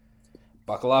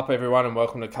Buckle up, everyone, and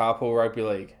welcome to Carpool Rugby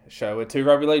League, a show where two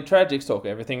rugby league tragics talk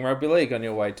everything rugby league on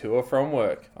your way to or from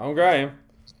work. I'm Graham.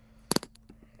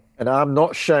 And I'm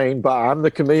not Shane, but I'm the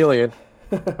chameleon.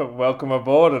 Welcome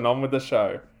aboard and on with the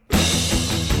show.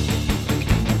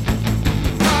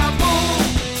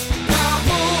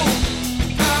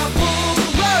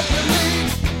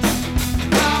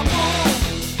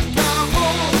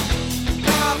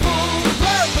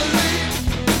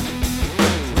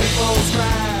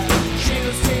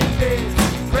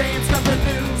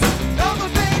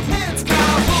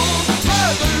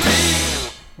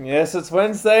 Yes, it's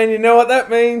Wednesday, and you know what that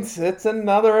means. It's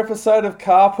another episode of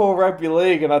Carpool Rugby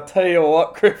League, and I tell you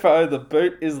what, Griffo, the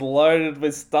boot is loaded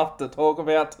with stuff to talk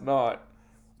about tonight.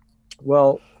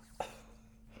 Well,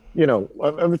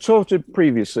 I've talked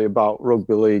previously about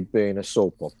rugby league being a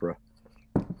soap opera.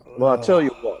 Well, I'll tell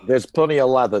you what, there's plenty of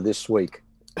lather this week.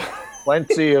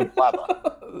 Plenty of lather.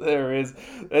 There is.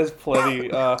 There's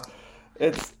plenty.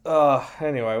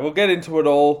 Anyway, we'll get into it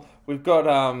all.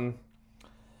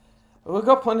 We've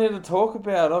got plenty to talk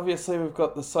about. Obviously, we've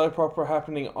got the soap opera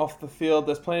happening off the field.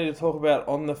 There's plenty to talk about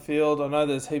on the field. I know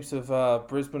there's heaps of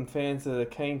Brisbane fans that are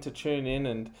keen to tune in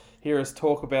and hear us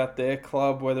talk about their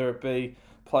club, whether it be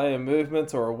player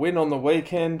movements or a win on the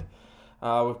weekend.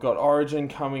 We've got Origin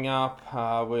coming up.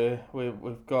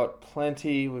 We've got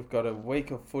plenty. We've got a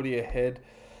week of footy ahead.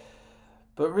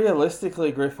 But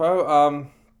realistically, Griffo,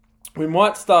 we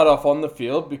might start off on the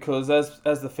field because, as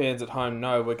the fans at home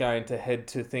know, we're going to head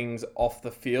to things off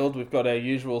the field. We've got our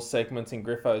usual segments in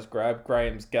Griffo's Grab,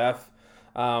 Graham's Gaff.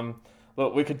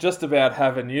 Look, we could just about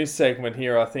have a new segment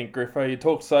here, I think, Griffo. You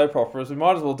talked soap operas. We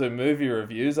might as well do movie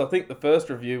reviews. I think the first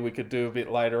review we could do a bit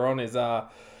later on is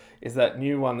that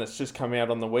new one that's just come out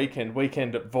on the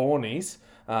Weekend at Vorney's.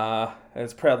 And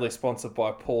it's proudly sponsored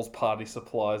by Paul's Party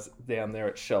Supplies down there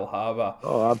at Shell Harbour.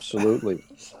 Oh, absolutely.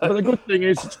 But the good thing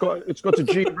is it's got a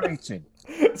G rating.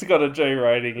 It's got a G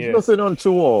rating, yes. Nothing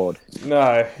untoward.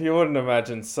 No, you wouldn't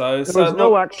imagine so. There was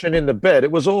no action in the bed.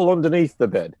 It was all underneath the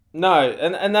bed. No,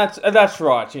 and that's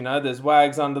right. You know, there's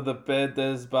wags under the bed.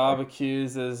 There's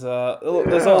barbecues. There's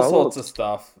all sorts of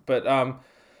stuff. But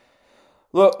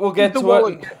look, we'll get to it. Did the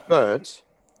wallet get burnt?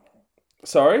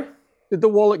 Sorry? Did the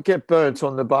wallet get burnt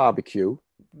on the barbecue?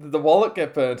 Did the wallet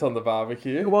get burnt on the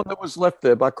barbecue? The one that was left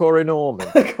there by Corey Norman.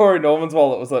 Corey Norman's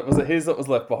wallet was it his that was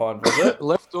left behind, was it?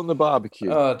 Left on the barbecue.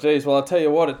 Oh, geez. Well, I'll tell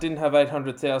you what, it didn't have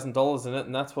 $800,000 in it,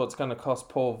 and that's what's going to cost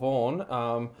Paul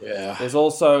Vaughan. Yeah. There's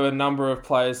also a number of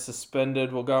players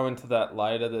suspended. We'll go into that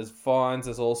later. There's fines.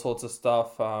 There's all sorts of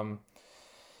stuff.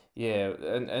 Yeah,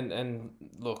 and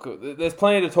look, there's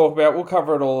plenty to talk about. We'll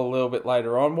cover it all a little bit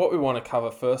later on. What we want to cover,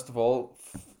 first of all,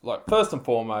 first and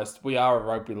foremost, we are a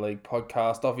rugby league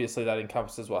podcast. Obviously, that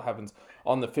encompasses what happens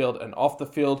on the field and off the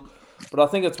field. But I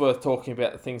think it's worth talking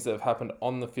about the things that have happened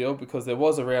on the field because there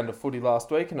was a round of footy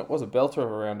last week and it was a belter of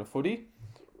a round of footy.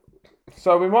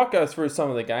 So we might go through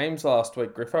some of the games last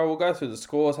week, Griffo. We'll go through the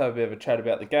scores, have a bit of a chat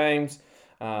about the games.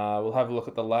 We'll have a look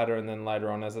at the ladder, and then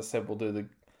later on, as I said, we'll do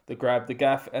the grab, the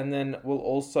gaff, and then we'll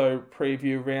also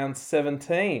preview round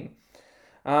 17.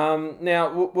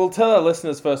 Now, we'll tell our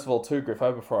listeners, first of all, too,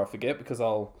 Griffo, before I forget, because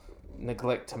I'll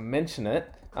neglect to mention it.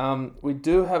 We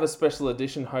do have a special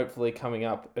edition, hopefully, coming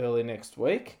up early next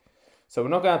week. So we're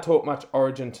not going to talk much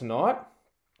Origin tonight.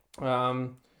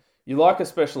 You like a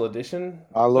special edition?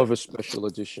 I love a special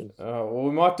edition. Well,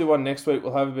 we might do one next week.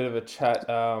 We'll have a bit of a chat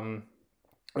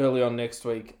early on next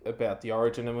week about the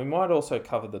Origin, and we might also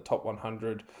cover the top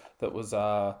 100 that was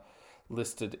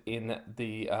listed in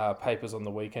the papers on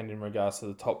the weekend in regards to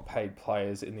the top paid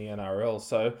players in the NRL.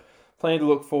 So plenty to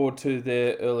look forward to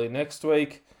there early next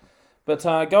week. But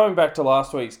going back to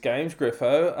last week's games,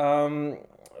 Griffo,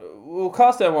 we'll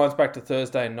cast our minds back to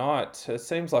Thursday night. It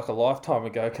seems like a lifetime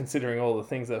ago considering all the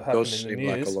things that have happened in the news. Does seem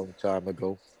like a long time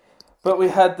ago. But we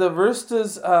had the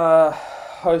Roosters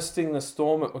hosting the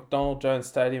Storm at McDonald Jones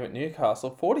Stadium at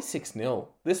Newcastle, 46-0.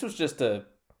 This was just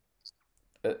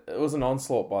it was an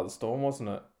onslaught by the Storm, wasn't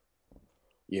it?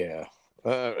 Yeah,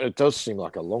 it does seem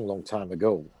like a long, long time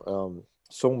ago.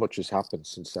 So much has happened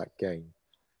since that game.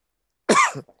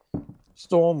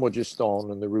 Storm were just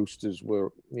on, and the Roosters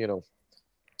were,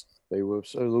 they were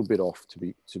a little bit off to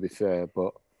be fair.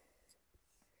 But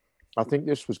I think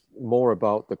this was more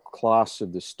about the class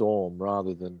of the Storm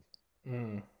rather than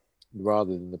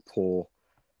the poor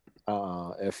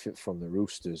effort from the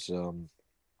Roosters.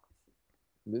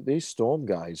 These Storm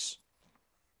guys,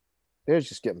 they're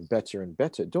just getting better and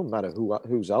better. It don't matter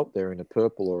who's out there in a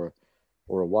purple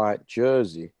or a white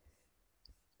jersey.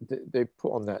 They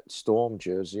put on that Storm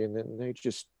jersey and then they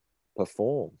just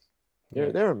perform.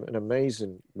 They're an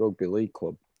amazing rugby league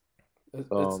club.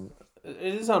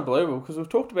 It is unbelievable because we've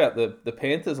talked about the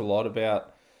Panthers a lot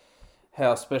about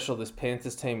how special this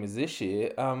Panthers team is this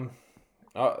year.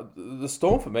 The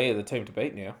Storm for me are the team to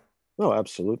beat now. No,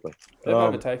 absolutely. They've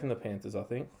overtaken the Panthers, I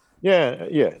think. Yeah,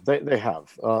 they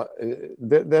have.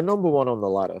 They're number one on the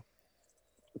ladder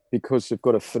because they've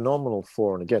got a phenomenal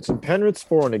for and against. And Penrith's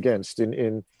for and against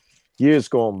in years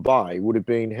gone by would have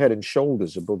been head and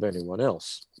shoulders above anyone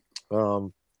else.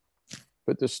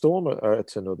 But the Storm are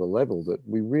at another level that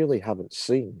we really haven't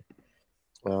seen.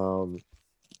 I've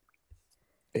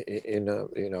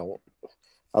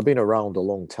been around a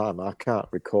long time. I can't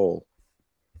recall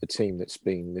a team that's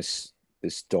been this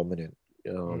dominant.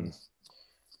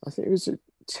 I think it was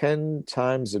 10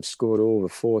 times they've scored over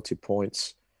 40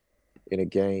 points in a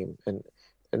game, and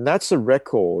that's a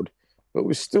record. But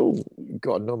we've still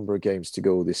got a number of games to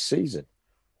go this season.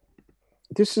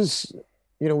 This is,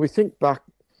 we think back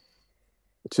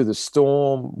to the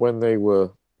Storm when they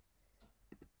were,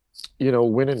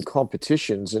 winning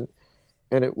competitions, and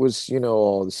it was,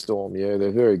 the Storm, yeah,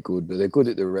 they're very good, but they're good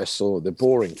at the wrestle, they're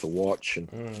boring to watch,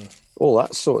 and all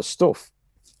that sort of stuff.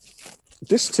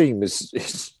 This team is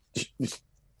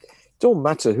don't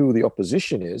matter who the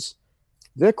opposition is,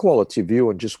 they're quality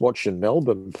viewing just watching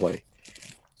Melbourne play.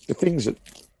 The things that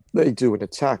they do in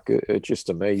attack are just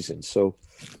amazing. So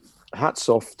hats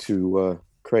off to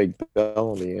Craig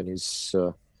Bellamy and his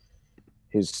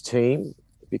team,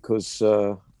 because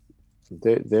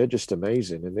they're just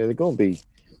amazing, and they're going to be.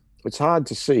 It's hard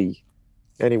to see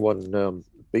anyone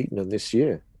beating them this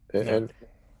year. Yeah. And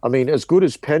I mean, as good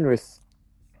as Penrith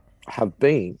have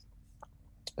been,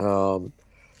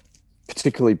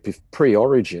 particularly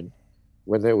pre-Origin,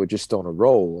 when they were just on a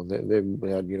roll, and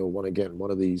they had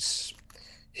one of these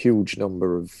huge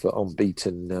number of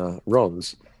unbeaten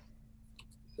runs.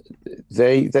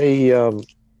 They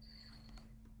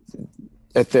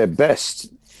at their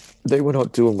best, they were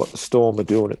not doing what the Storm are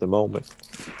doing at the moment.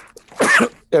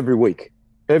 every week.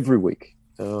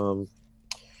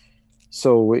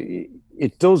 So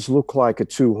it does look like a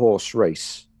 2-horse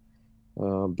race,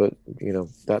 but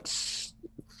that's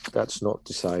not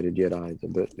decided yet either.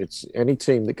 But it's any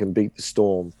team that can beat the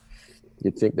Storm,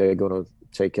 you'd think they're going to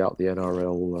take out the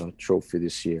NRL trophy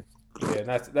this year. Yeah, and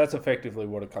that's effectively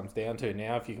what it comes down to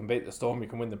now. If you can beat the Storm, you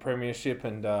can win the premiership,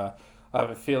 and I have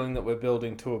a feeling that we're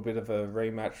building to a bit of a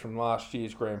rematch from last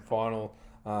year's grand final,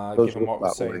 given what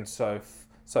we've seen so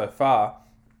far.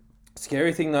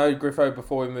 Scary thing though, Griffo,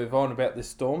 before we move on about this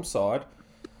Storm side,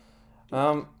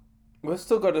 we've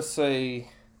still got to see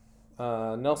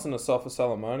Nelson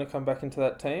Asafa-Solomona come back into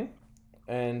that team,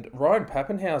 and Ryan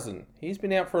Pappenhausen. He's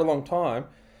been out for a long time,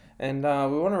 and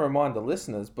we want to remind the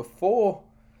listeners, before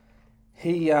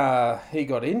he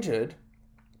got injured,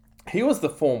 he was the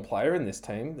form player in this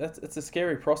team. It's a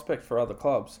scary prospect for other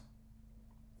clubs.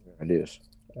 It is.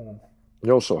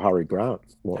 And also Harry Grant.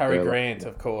 Harry Grant,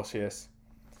 of course, yes.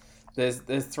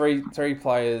 There's three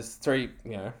players,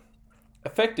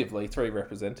 effectively three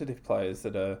representative players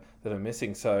that are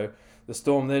missing. So the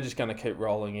Storm, they're just going to keep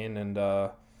rolling in, and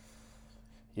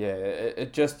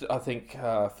it just, I think,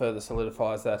 further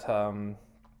solidifies that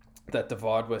that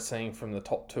divide we're seeing from the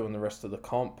top two and the rest of the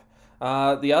comp.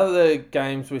 The other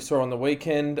games we saw on the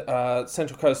weekend,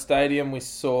 Central Coast Stadium, we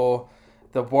saw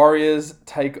the Warriors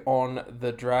take on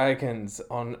the Dragons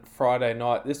on Friday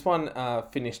night. This one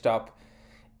finished up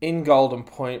in Golden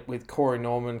Point with Corey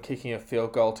Norman kicking a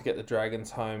field goal to get the Dragons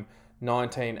home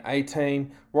 19-18.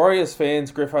 Warriors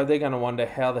fans, Griffo, they're going to wonder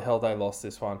how the hell they lost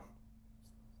this one.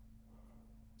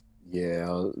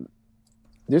 Yeah,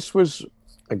 this was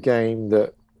a game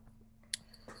that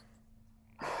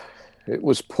it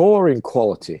was poor in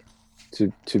quality,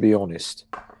 to be honest.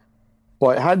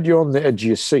 But it had you on the edge of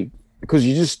your seat because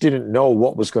you just didn't know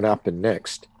what was going to happen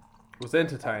next. It was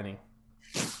entertaining.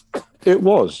 It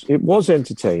was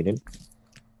entertaining.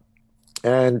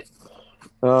 And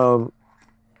the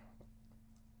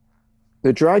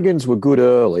Dragons were good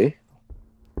early,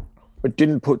 but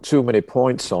didn't put too many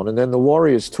points on. And then the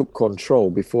Warriors took control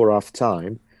before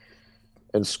half-time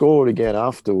and scored again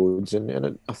afterwards.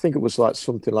 And I think it was like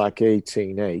something like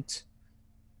 18-8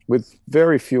 with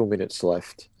very few minutes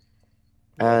left.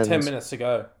 And 10 minutes to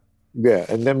go. Yeah,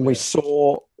 and then we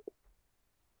saw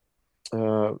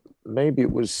maybe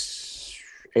it was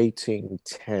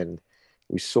 18-10.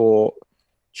 We saw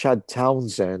Chad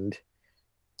Townsend,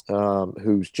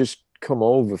 who's just come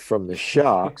over from the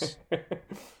Sharks,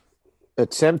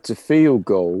 attempt a field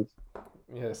goal.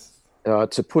 Yes.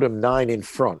 To put him 9 in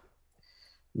front.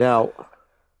 Now,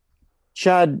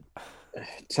 Chad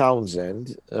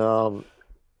Townsend,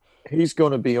 he's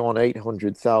going to be on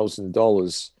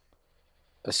 $800,000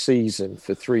 a season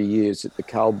for 3 years at the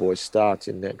Cowboys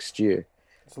starting next year.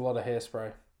 It's a lot of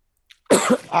hairspray.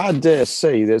 I dare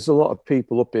say there's a lot of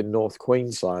people up in North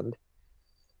Queensland.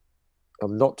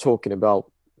 I'm not talking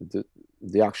about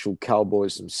the actual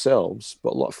Cowboys themselves,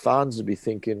 but a lot of fans would be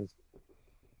thinking,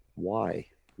 why? Yeah.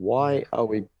 Why are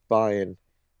we buying?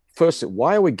 Firstly,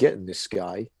 why are we getting this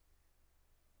guy?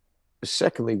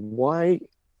 Secondly, why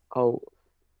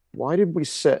did we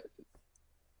set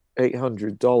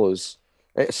 $800?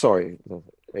 Sorry,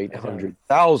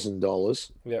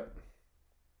 $800,000. Yep.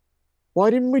 Why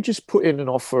didn't we just put in an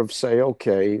offer of say,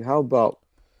 okay, how about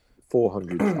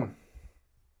 400,000?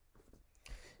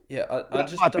 Yeah, I That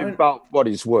just might be don't. about what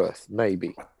he's worth,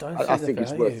 maybe. I don't I see the think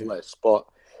he's worth value. less, but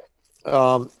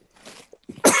um,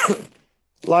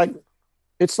 like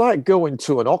it's like going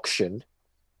to an auction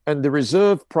and the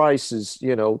reserve price is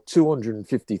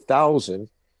 250,000,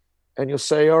 and you'll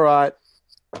say, all right,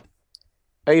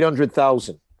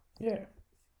 800,000. Yeah.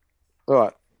 All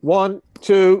right, 1,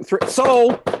 2, 3,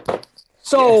 sold,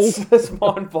 sold. Yes, it's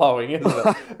mind blowing, isn't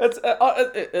it?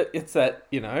 It's that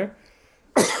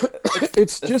It's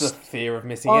it's the just fear of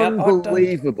missing out. I don't.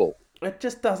 unbelievable. It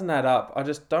just doesn't add up. I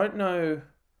just don't know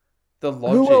the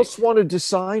Who else logic. wanted to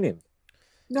sign him?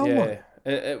 No one. Yeah,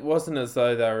 it wasn't as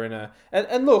though they were in a.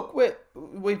 And look,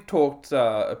 we've talked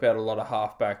about a lot of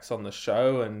halfbacks on the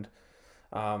show, and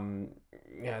um,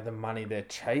 the money they're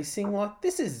chasing. Like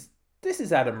this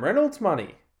is Adam Reynolds'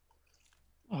 money.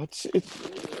 I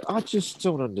just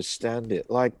don't understand it.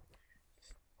 Like,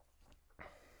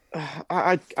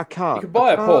 I You can't. could I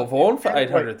buy a Paul can't in Vaughan for any eight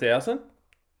way. hundred thousand.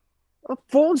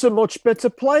 Vaughan's a much better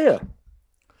player.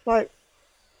 Like,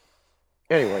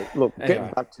 anyway, look, getting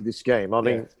Anyway, back to this game. I yeah,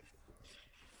 mean,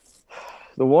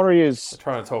 the Warriors. we're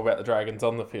trying to talk about the Dragons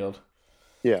on the field.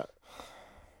 Yeah,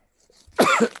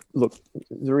 look,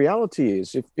 the reality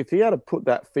is, if he had to put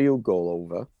that field goal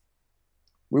over,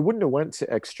 we wouldn't have went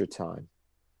to extra time,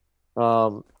 I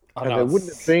and know there wouldn't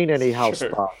have it's, been any it's house true.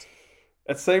 party.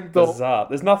 It seemed So bizarre.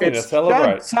 There's nothing to it's Chad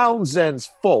celebrate. Townsend's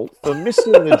fault for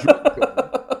missing the drop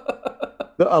goal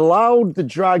that allowed the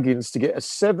Dragons to get a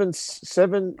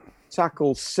seven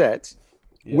tackle set,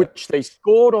 Yep, which they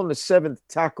scored on the seventh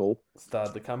tackle.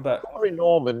 started to come back. Corey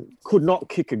Norman could not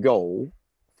kick a goal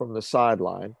from the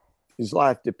sideline. His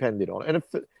life depended on it. And if,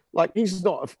 like, he's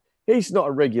not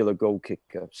a regular goal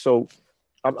kicker. So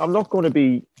I'm not going to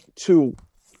be too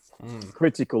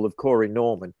critical of Corey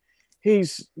Norman.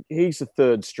 He's a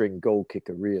third string goal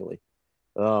kicker, really.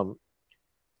 Um,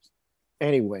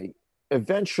 anyway,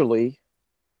 eventually,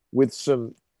 with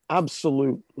some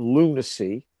absolute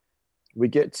lunacy, we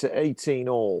get to 18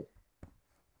 all.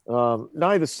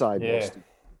 Neither side wants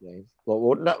Yeah, to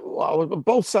win the game.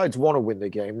 Both sides want to win the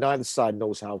game. Neither side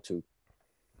knows how to.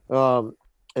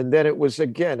 And then it was,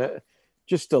 again,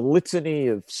 just a litany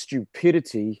of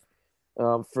stupidity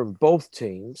from both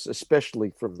teams,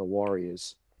 especially from the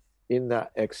Warriors, in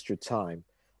that extra time.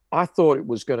 I thought it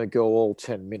was going to go all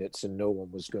 10 minutes and no one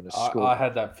was going to I score.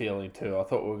 had that feeling too. I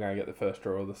thought we were going to get the first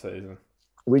draw of the season.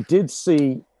 We did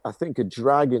see, I think, a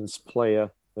Dragons player,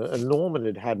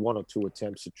 Norman had one or two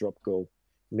attempts at drop goal,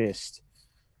 missed.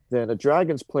 Then a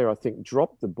Dragons player, I think,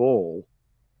 dropped the ball,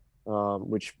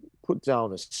 which put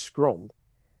down a scrum.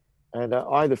 And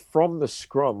either from the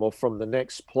scrum or from the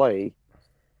next play,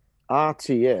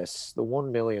 RTS, the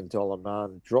 $1 million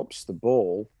man, drops the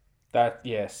ball.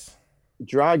 Yes.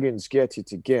 Dragons get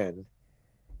it again.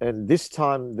 And this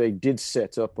time they did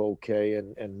set up okay.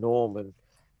 And Norman,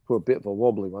 for a bit of a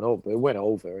wobbly, went over. It went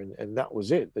over. And that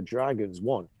was it. The Dragons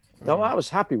won. Now, I was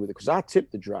happy with it because I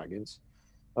tipped the Dragons.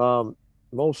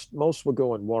 Most were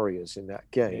going Warriors in that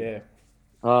game. Yeah.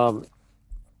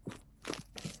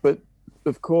 But,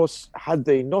 of course, had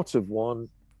they not have won,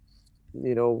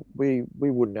 we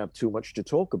wouldn't have too much to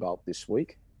talk about this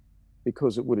week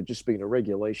because it would have just been a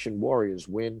regulation Warriors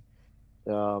win.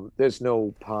 There's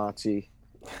no party.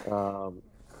 Could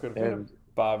have been a And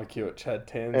barbecue at Chad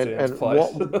and Townsend's and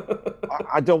place.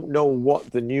 I don't know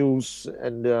what the news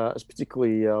and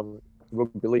particularly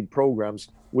rugby league programs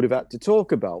would have had to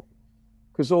talk about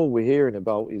because all we're hearing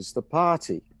about is the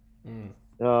party.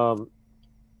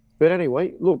 But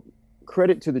anyway, look,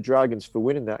 credit to the Dragons for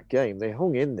winning that game. They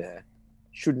hung in there,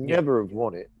 should never have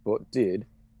won it, but did,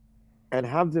 and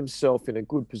have themselves in a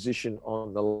good position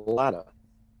on the ladder.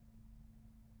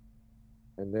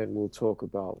 And then we'll talk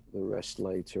about the rest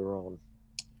later on.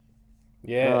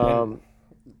 Yeah, and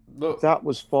look, That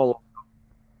was followed.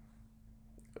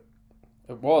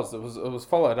 it was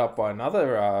followed up by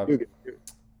another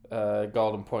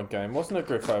Golden Point game, wasn't it,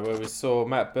 Griffo? Where we saw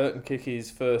Matt Burton kick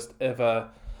his first ever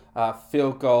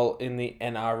field goal in the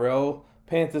NRL.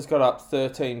 Panthers got up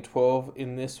 13-12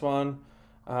 in this one.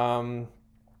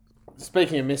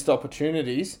 Speaking of missed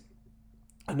opportunities,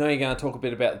 I know you're going to talk a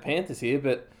bit about the Panthers here,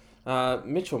 but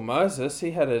Mitchell Moses,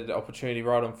 he had an opportunity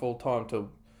right on full time to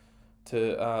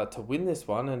win this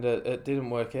one, and it didn't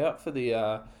work out for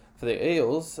the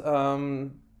Eels.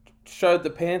 Showed the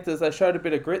Panthers, they showed a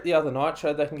bit of grit the other night,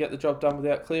 showed they can get the job done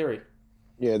without Cleary.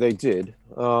 Yeah, they did.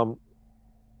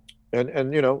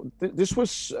 And this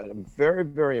was a very,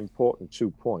 very important 2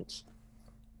 points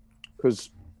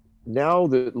because now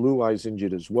that Luai's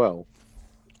injured as well,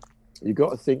 you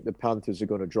got to think the Panthers are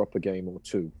going to drop a game or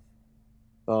two.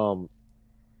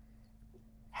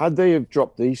 Had they have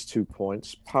dropped these 2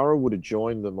 points, Para would have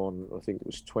joined them on, I think it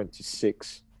was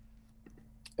 26.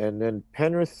 And then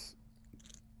Penrith,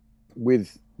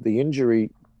 with the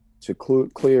injury to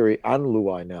Cleary and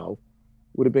Luai now,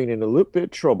 would have been in a little bit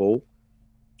of trouble.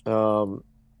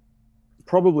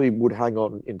 Probably would hang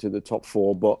on into the top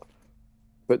 4, but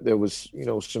there was,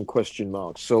 some question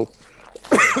marks. So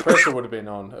pressure would have been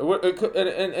on.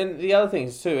 And the other thing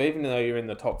is too, even though you're in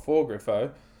the top 4,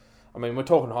 Griffo, I mean, we're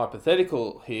talking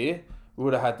hypothetical here. We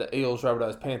would have had the Eels,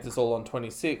 Rabbitohs, Panthers all on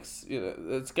 26.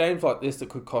 It's games like this that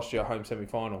could cost you a home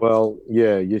semi-final. Well,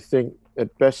 yeah, you think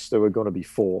at best they were going to be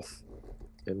 4th,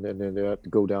 and then they had to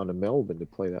go down to Melbourne to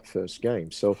play that first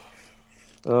game. So,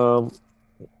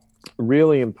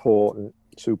 really important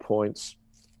 2 points.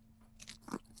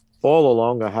 All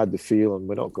along, I had the feeling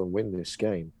we're not going to win this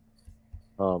game.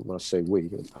 When I say we,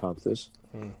 the Panthers.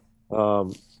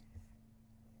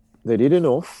 They did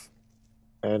enough.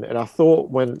 And I thought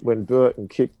when Burton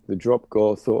kicked the drop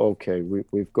goal, I thought, okay,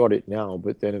 we've got it now.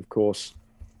 But then, of course,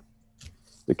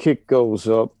 the kick goes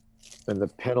up and the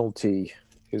penalty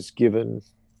is given.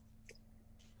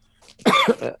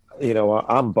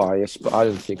 I'm biased, but I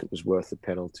didn't think it was worth the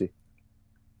penalty.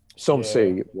 Some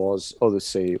say it was, others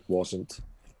say it wasn't.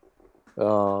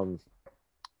 The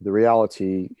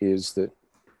reality is that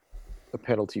a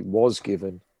penalty was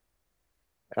given,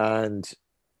 and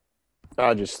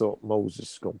I just thought Moses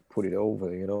was going to put it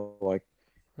over,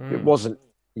 It wasn't,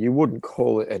 you wouldn't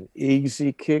call it an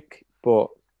easy kick, but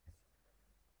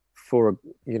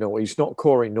he's not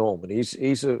Corey Norman.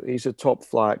 He's a top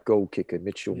flight goal kicker,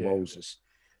 Mitchell Moses.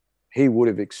 He would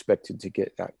have expected to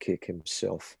get that kick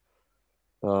himself.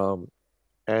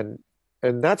 And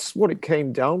that's what it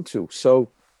came down to.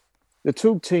 So the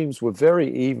two teams were very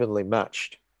evenly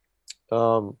matched.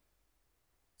 I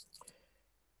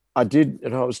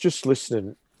was just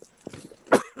listening.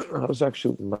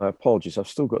 My apologies, I've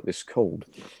still got this cold.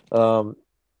 I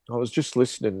was just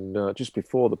listening just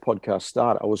before the podcast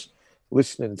started. I was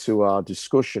listening to our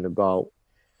discussion about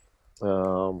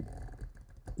the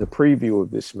preview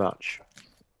of this match.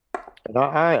 And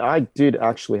I did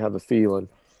actually have a feeling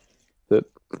that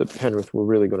Penrith were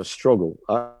really going to struggle.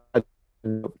 I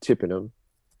ended up tipping them,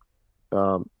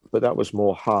 but that was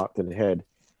more heart than head.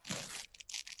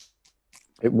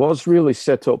 It was really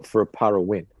set up for a Para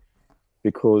win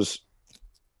because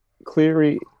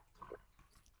Cleary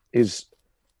is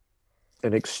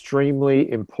an extremely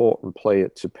important player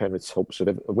to Penrith's hopes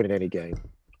of winning any game,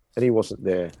 and he wasn't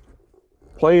there.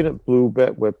 Playing at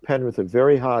Bluebet, where Penrith are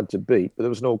very hard to beat, but there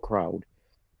was no crowd.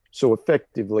 So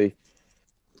effectively,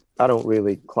 I don't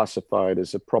really classify it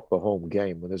as a proper home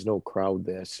game when there's no crowd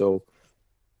there. So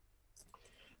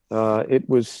it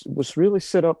was really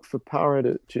set up for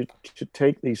Para to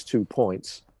take these 2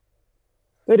 points.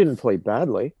 They didn't play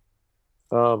badly.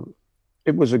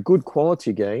 It was a good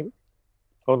quality game,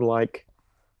 unlike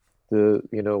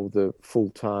the full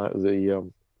time, the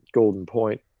Golden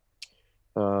Point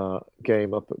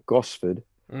game up at Gosford.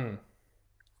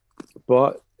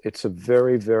 But it's a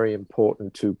very, very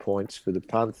important 2 points for the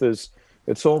Panthers.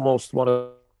 It's almost one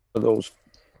of those,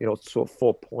 sort of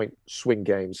 4-point swing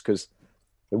games because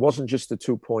it wasn't just the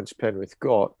 2 points Penrith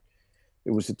got.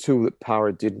 It was the 2 that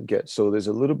Para didn't get. So there's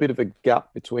a little bit of a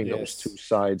gap between those two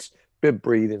sides. Bit of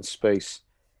breathing space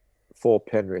for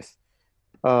Penrith.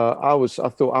 I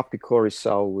thought Api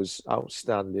Korisau was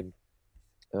outstanding.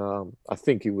 I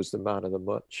think he was the man of the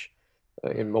match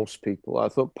in most people. I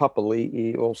thought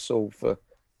Papali'i also for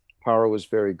Para was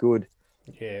very good.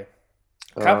 Yeah.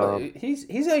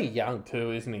 He's only young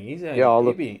too, isn't he?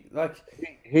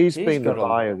 He's been the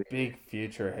buyer. Big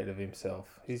future ahead of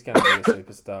himself. He's going to be a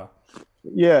superstar.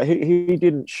 Yeah, he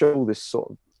didn't show this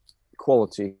sort of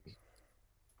quality.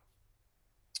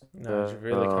 No, he's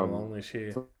really come along this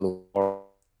year.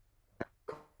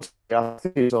 I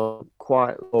think he's on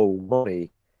quite low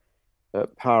money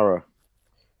at Para.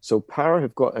 So Para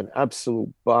have got an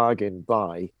absolute bargain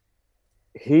buy.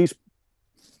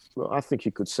 I think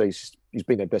you could say he's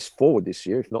been their best forward this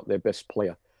year, if not their best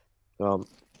player. Um,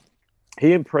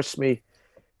 he impressed me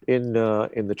in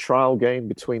the trial game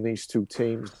between these two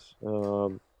teams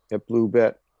at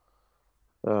Bluebet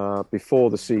before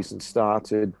the season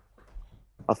started.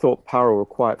 I thought Para were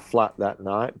quite flat that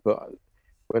night, but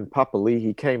when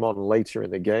Papali'i came on later in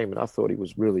the game, and I thought he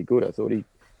was really good. I thought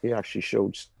he actually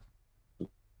showed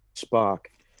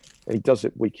spark, and he does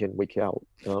it week in, week out.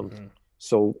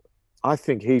 So I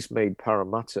think he's made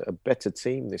Parramatta a better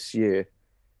team this year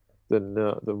than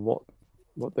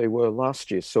what they were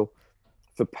last year. So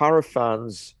for Para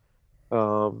fans,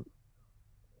 um,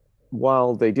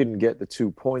 while they didn't get the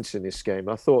 2 points in this game,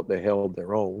 I thought they held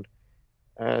their own,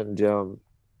 and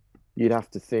you'd have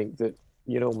to think that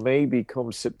maybe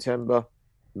come September,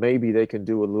 maybe they can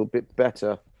do a little bit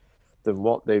better than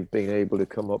what they've been able to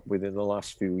come up with in the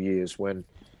last few years when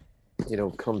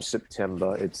come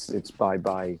September, it's bye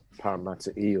bye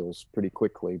Parramatta Eels pretty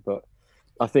quickly. But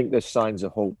I think there's signs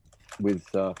of hope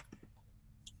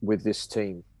with this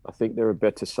team. I think they're a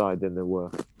better side than they were.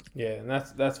 Yeah, and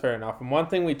that's fair enough. And one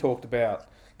thing we talked about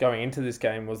going into this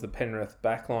game was the Penrith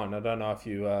backline. I don't know if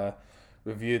you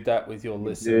reviewed that with your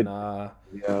listen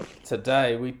Yeah.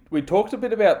 today. We talked a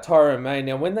bit about Tyrone May.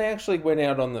 Now, when they actually went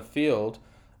out on the field,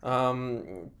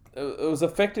 it was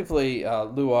effectively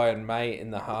Luai and May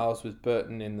in the halves with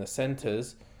Burton in the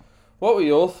centres. What were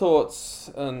your thoughts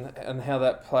on how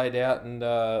that played out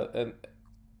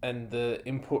and the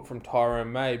input from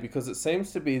Tyrone May? Because it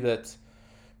seems to be that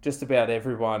just about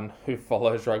everyone who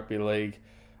follows rugby league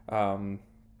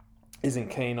isn't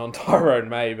keen on Tyrone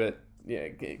May, but yeah,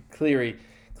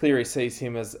 Cleary sees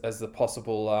him as the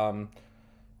possible.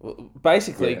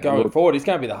 Basically, going forward, he's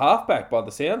going to be the halfback by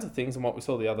the sounds of things and what we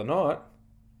saw the other night.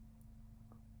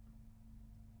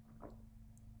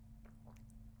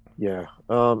 Yeah.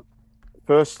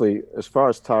 Firstly, as far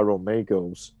as Tyrone May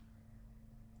goes,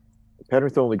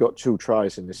 Penrith only got 2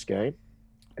 tries in this game,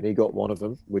 and he got one of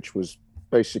them, which was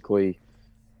basically,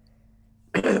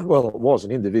 well, it was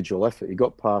an individual effort. He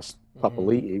got past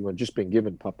Papali'i when just been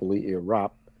given Papali'i a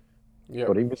wrap,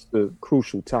 but he missed the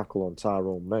crucial tackle on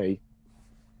Tyrone May.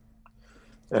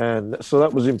 And so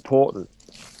that was important.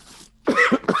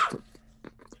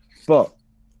 But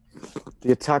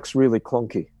the attack's really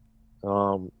clunky.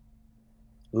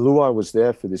 Luai was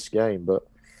there for this game, but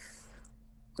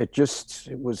it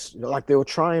was like they were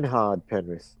trying hard,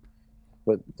 Penrith.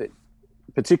 But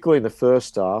particularly in the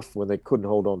first half, when they couldn't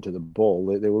hold on to the ball,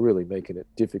 they were really making it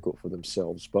difficult for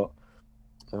themselves. But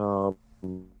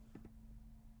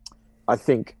I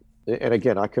think, and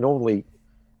again, I can only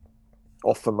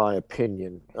offer my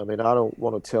opinion. I mean, I don't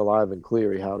want to tell Ivan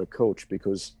Cleary how to coach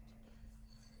because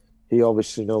he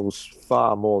obviously knows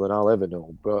far more than I'll ever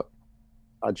know. But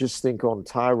I just think on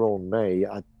Tyrone May,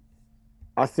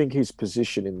 I think his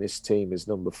position in this team is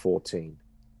number 14.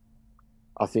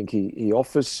 I think he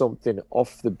offers something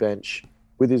off the bench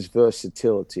with his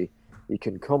versatility. He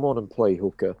can come on and play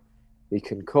hooker. He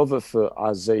can cover for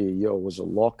Isaiah Yeo as a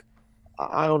lock.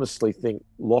 I honestly think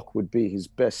lock would be his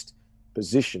best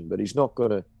position, but he's not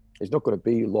gonna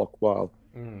be lock while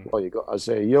you got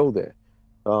Isaiah Yeo there.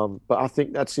 But I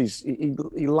think that's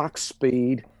he lacks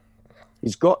speed.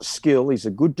 He's got skill. He's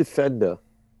a good defender,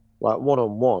 like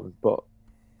one-on-one. But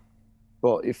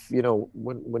if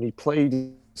when he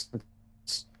played,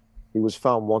 he was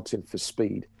found wanting for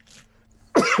speed.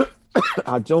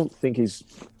 I don't think there's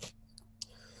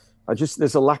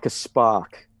a lack of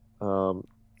spark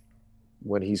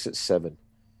when he's at 7.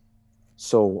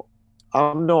 So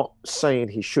I'm not saying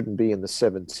he shouldn't be in the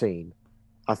 17.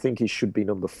 I think he should be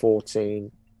number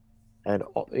 14. And,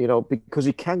 because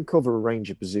he can cover a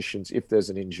range of positions if there's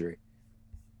an injury.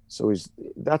 So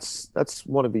that's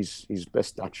one of his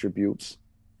best attributes.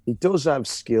 He does have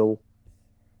skill,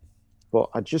 but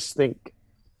I just think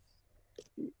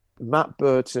Matt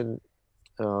Burton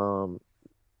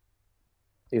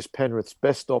is Penrith's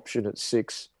best option at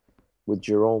 6 with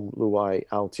Jerome Luai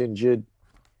out injured.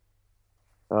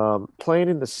 Playing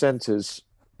in the centres,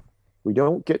 we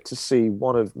don't get to see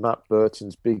one of Matt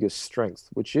Burton's biggest strengths,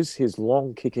 which is his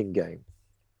long kicking game.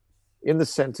 In the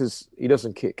centres, he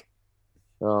doesn't kick.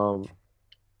 And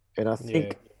I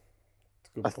think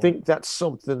that's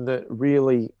something that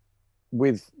really,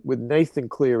 with Nathan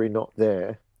Cleary not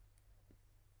there,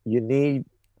 you need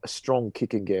a strong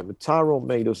kicking game. And Tyrone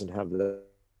May doesn't have that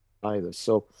either.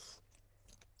 So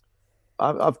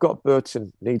I've got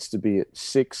Burton needs to be at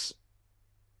 6.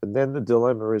 And then the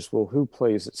dilemma is, well, who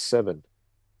plays at 7?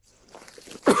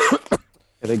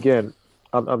 And again,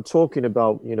 I'm talking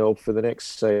about, for the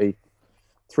next, say,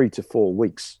 3 to 4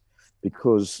 weeks,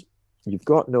 because you've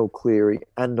got no Cleary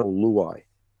and no Luai.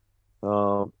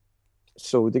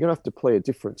 So they're going to have to play a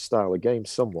different style of game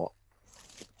somewhat.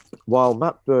 while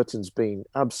Matt Burton's been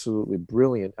absolutely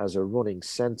brilliant as a running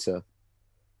centre,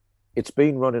 it's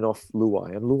been running off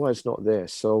Luai, and Luai's not there.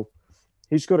 So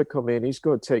he's got to come in. He's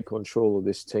got to take control of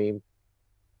this team.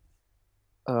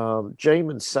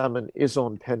 Jamin Salmon is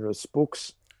on Penrith's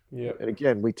books. Yep. And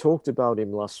again, we talked about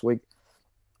him last week.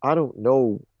 I don't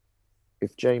know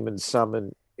if Jamin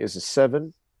Salmon is a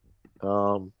 7.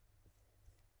 Um,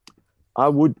 I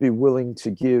would be willing to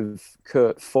give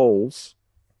Kurt Foles,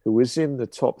 who is in the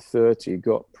top 30,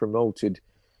 got promoted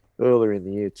earlier in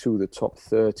the year to the top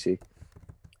 30.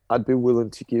 I'd be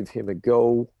willing to give him a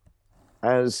go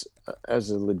as a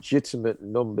legitimate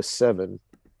number 7,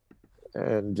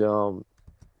 and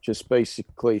just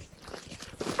basically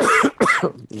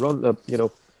run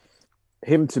the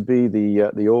him to be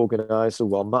the organizer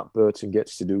while Matt Burton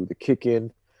gets to do the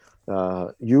kicking,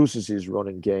 uses his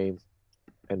running game,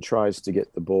 and tries to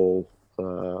get the ball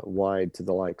wide to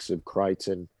the likes of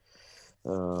Crichton,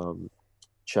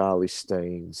 Charlie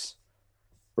Staines,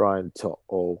 Brian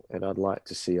Toto, and I'd like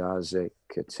to see Isaac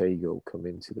Katego come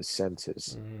into the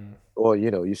centres. Or,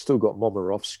 you still got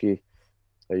Momorowski,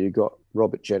 you've got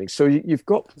Robert Jennings. So you've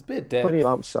got There's a bit of depth plenty of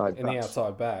outside in backs. the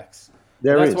outside backs.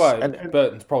 There that's is. why And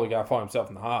Burton's probably going to find himself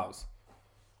in the halves.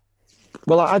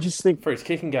 well, I just think For his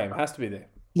kicking game, it has to be there.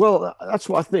 Well, that's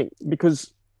what I think,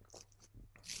 because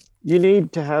you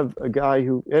need to have a guy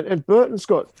who, and Burton's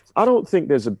got, I don't think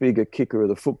there's a bigger kicker of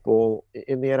the football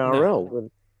in the NRL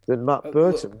than Matt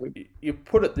Burton. Look, you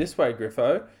put it this way,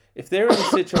 Griffo. If they're in a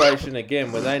situation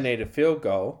again where they need a field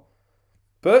goal,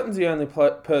 Burton's the only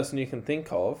person you can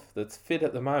think of that's fit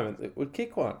at the moment that would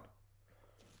kick one.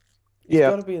 He's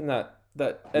got to be in that.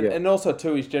 And also,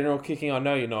 too, his general kicking. I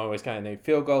know you're not always going to need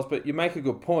field goals, but you make a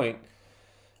good point.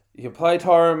 You can play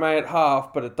Tyrone May at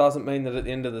half, but it doesn't mean that at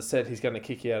the end of the set he's going to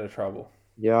kick you out of trouble.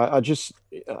 Yeah,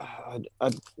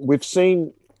 we've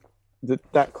seen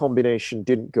that combination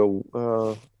didn't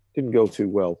go too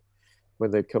well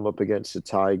when they come up against the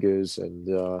Tigers and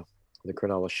the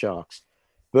Cronulla Sharks.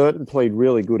 Burton played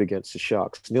really good against the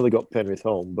Sharks, nearly got Penrith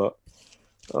home, but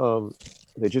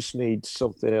they just need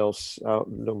something else out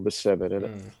in number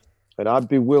 7, and I'd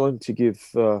be willing to give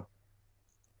Kurt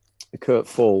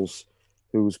Foles,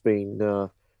 who's been,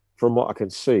 from what I can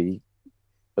see,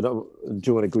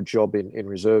 doing a good job in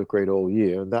reserve grade all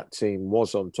year. And that team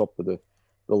was on top of the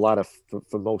ladder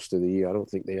for most of the year. I don't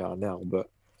think they are now, but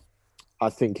I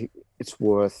think it's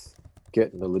worth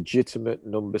getting a legitimate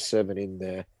number 7 in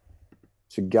there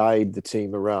to guide the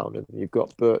team around. And you've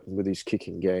got Burton with his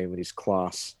kicking game and his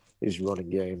class, his running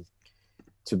game,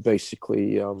 to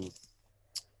basically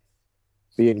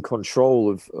be in control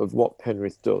of what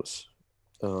Penrith does.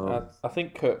 I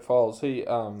think Kurt Foles,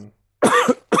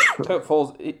 Kurt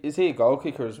Foles, is he a goal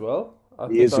kicker as well?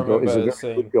 He's a very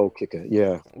good goal kicker,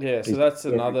 yeah. Yeah, so that's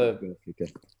another,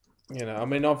 I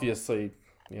mean, obviously,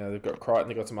 they've got Crichton,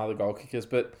 they've got some other goal kickers,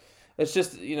 but it's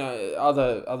just,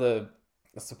 other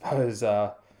I suppose,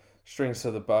 strings to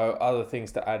the bow, other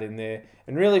things to add in there.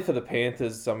 And really for the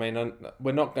Panthers, I mean,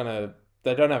 we're not going to,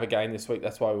 they don't have a game this week,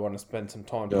 that's why we want to spend some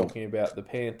time talking about the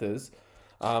Panthers.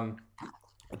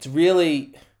 They've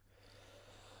really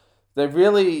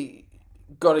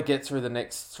got to get through the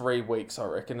next 3 weeks, I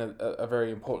reckon, are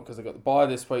very important, because they've got the bye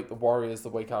this week, the Warriors the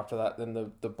week after that, then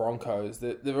the Broncos.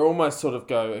 They're almost sort of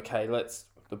go, okay,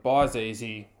 the bye's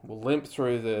easy, we'll limp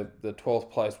through the 12th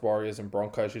place Warriors and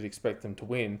Broncos, you'd expect them to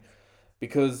win,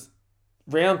 because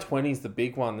round 20 is the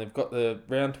big one. They've got the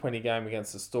round 20 game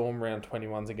against the Storm, round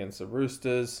 21's against the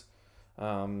Roosters.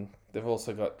 They've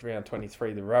also got round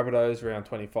 23 the Rabbitohs, round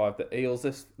 25 the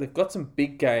Eels. They've got some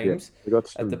big games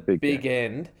at the big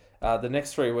end. The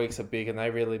next 3 weeks are big, and they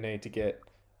really need to get,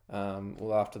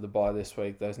 after the bye this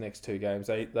week, those next 2 games,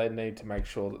 they need to make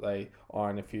sure that they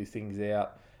iron a few things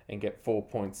out and get 4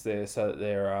 points there, so that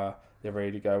they're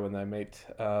ready to go when they meet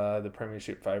the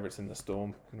premiership favourites in the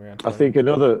Storm in round 20. I think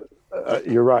another,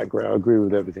 you're right, Greg, I agree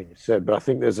with everything you said, but I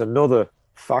think there's another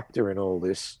factor in all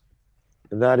this,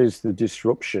 and that is the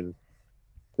disruption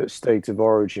that State of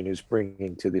Origin is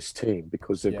bringing to this team,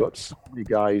 because they've got so many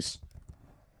guys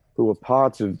who are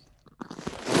part of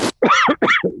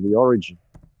the Origin.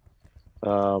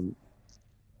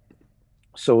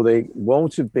 So they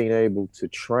won't have been able to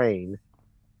train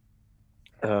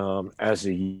as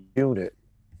a unit.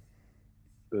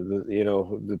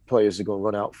 The players are going to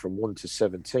run out from 1 to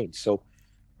 17. So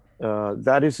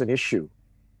that is an issue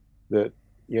that,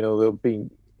 there'll be,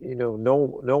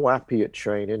 no Appy at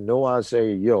training, no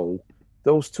Isaiah Yo.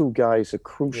 Those 2 guys are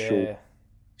crucial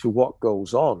to what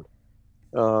goes on.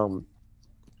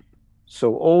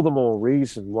 So all the more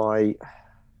reason why,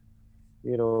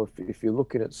 if you're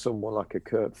looking at someone like a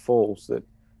Kurt Foles, that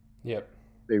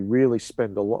they really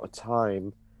spend a lot of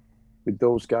time with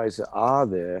those guys that are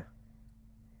there,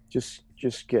 just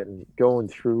getting going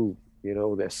through,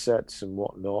 their sets and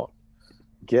whatnot,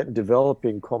 getting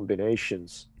developing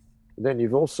combinations. And then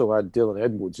you've also had Dylan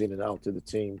Edwards in and out of the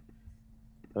team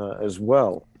as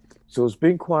well. So it's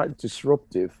been quite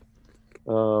disruptive.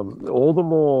 All the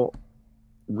more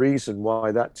reason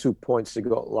why that 2 points they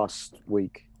got last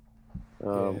week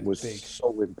was big.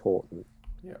 so important.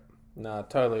 Yeah, no, I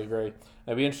totally agree.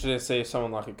 It'd be interesting to see if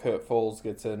someone like a Kurt Falls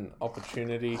gets an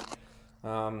opportunity.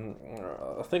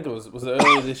 I think it was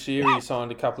earlier this year he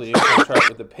signed a couple of year contract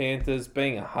with the Panthers.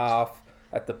 Being a half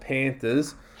at the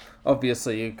Panthers,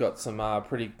 obviously you've got some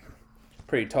pretty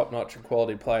top notch and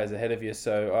quality players ahead of you.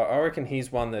 So I reckon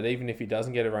he's one that even if he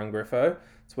doesn't get a run, Griffo,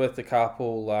 it's worth a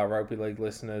couple rugby league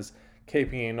listeners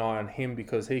keeping an eye on him,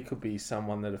 because he could be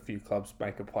someone that a few clubs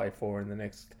make a play for in the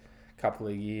next couple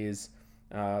of years,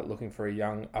 looking for a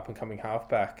young up-and-coming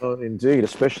halfback. Indeed,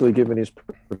 especially given his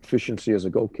proficiency as a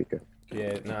goal kicker.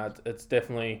 Yeah, no, it's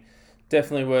definitely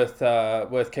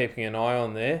worth keeping an eye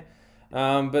on there.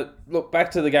 But look,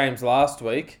 back to the games last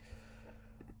week.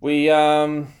 We've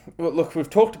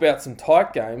talked about some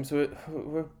tight games. We're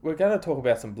going to talk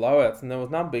about some blowouts, and there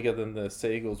was none bigger than the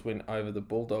Seagulls win over the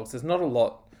Bulldogs. There's not a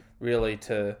lot really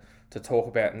to talk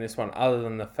about in this one, other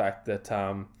than the fact that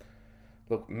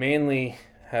Manly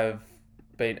have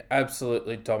been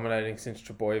absolutely dominating since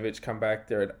Trbojevic come back.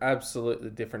 They're an absolutely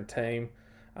different team.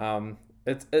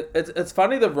 It's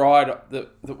funny the ride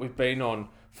that we've been on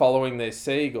following these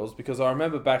Seagulls, because I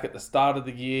remember back at the start of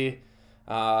the year,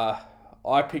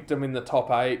 I picked them in the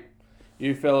top 8.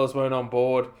 You fellas weren't on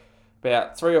board.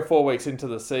 About 3 or 4 weeks into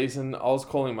the season, I was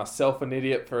calling myself an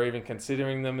idiot for even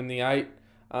considering them in the 8.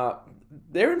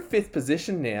 They're in 5th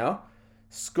position now,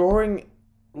 scoring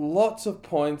lots of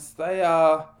points.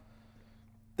 They're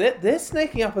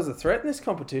sneaking up as a threat in this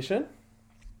competition.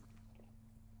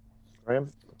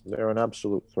 Graham, they're an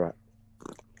absolute threat.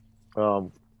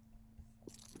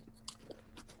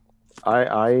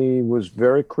 I was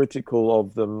very critical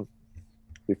of them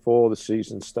before the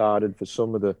season started for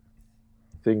some of the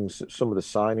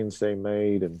signings they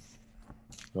made, and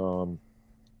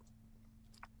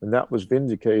that was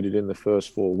vindicated in the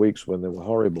first 4 weeks when they were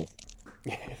horrible.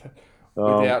 Yeah,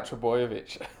 without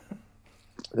Trbojevic.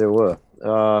 They were.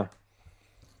 To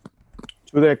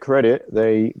their credit,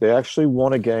 they actually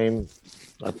won a game.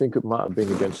 I think it might have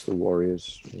been against the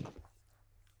Warriors.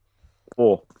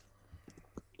 Or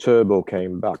Turbo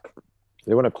came back.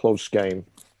 They won a close game,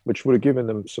 which would have given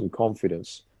them some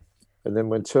confidence. And then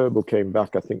when Turbo came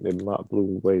back, I think they might have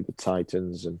blew away the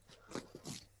Titans, and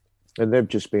they've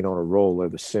just been on a roll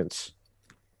ever since.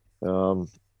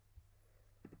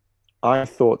 I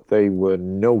thought they were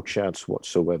no chance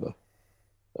whatsoever.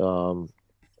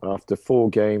 After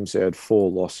 4 games, they had 4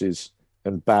 losses,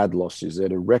 and bad losses. They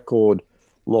had a record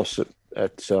loss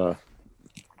at I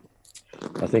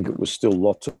think it was still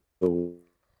Lotto,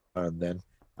 and then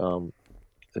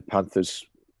the Panthers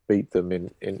beat them in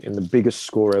the biggest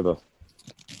score ever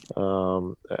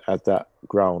at that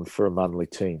ground for a Manly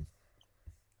team.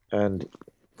 And,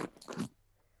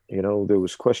 there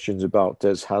was questions about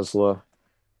Des Hasler.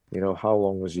 How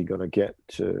long was he going to get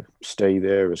to stay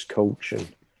there as coach? And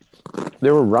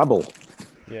they're a rabble.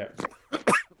 Yeah.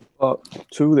 But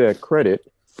to their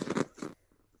credit,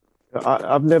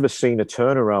 I've never seen a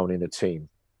turnaround in a team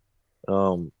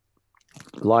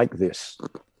like this.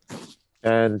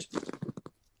 And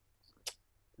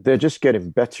they're just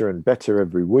getting better and better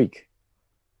every week.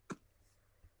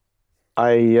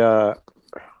 I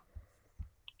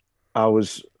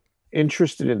was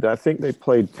interested in that. I think they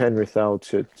played Penrith out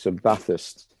to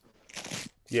Bathurst.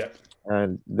 Yeah.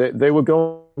 And they were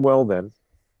going well then.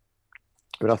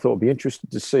 But I thought it'd be interesting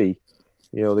to see,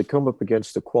 they come up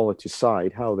against a quality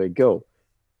side, how they go.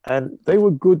 And they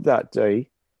were good that day,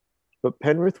 but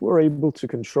Penrith were able to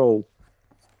control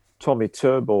Tommy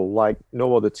Turbo like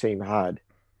no other team had.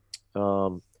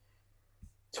 Turbo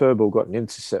got an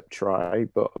intercept try,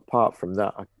 but apart from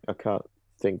that, I can't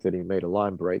think that he made a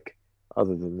line break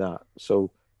other than that.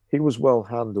 So he was well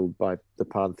handled by the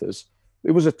Panthers.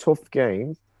 It was a tough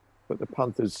game, but the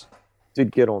Panthers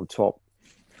did get on top.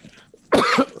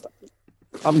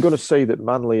 I'm going to say that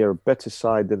Manly are a better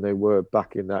side than they were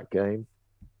back in that game.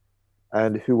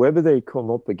 And whoever they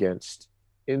come up against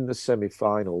in the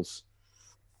semi-finals,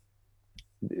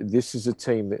 this is a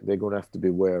team that they're going to have to be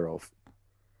aware of.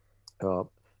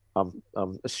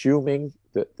 I'm assuming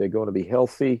that they're going to be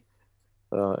healthy,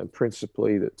 and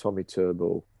principally that Tommy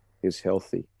Turbo is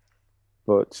healthy.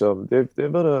 But they've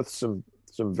unearthed some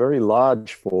very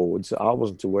large forwards that I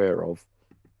wasn't aware of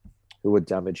who were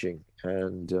damaging.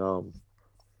 And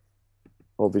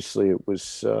obviously it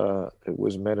was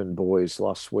men and boys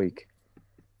last week.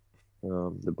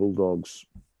 The Bulldogs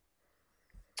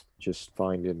just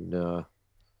finding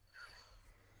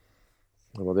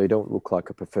well, they don't look like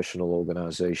a professional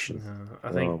organisation. No,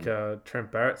 I think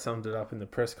Trent Barrett summed it up in the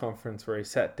press conference where he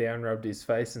sat down, rubbed his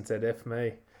face, and said, "F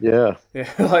me." Yeah, Yeah,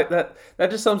 like that.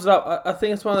 That just sums it up. I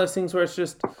think it's one of those things where it's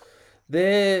just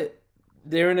they're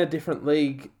in a different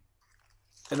league,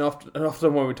 and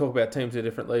often when we talk about teams in a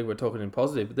different league, we're talking in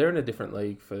positive. But they're in a different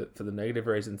league for the negative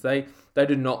reasons. They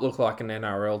do not look like an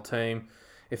NRL team.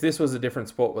 If this was a different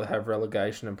sport, would have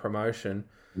relegation and promotion.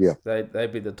 yeah,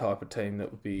 They'd be the type of team that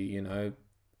would be,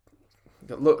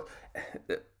 look.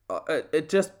 It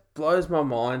just blows my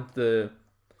mind the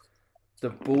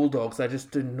Bulldogs. They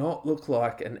just do not look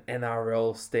like an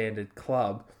NRL standard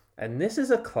club, and this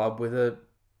is a club with a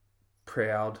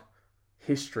proud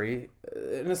history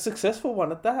and a successful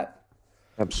one at that.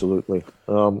 absolutely.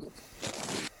 And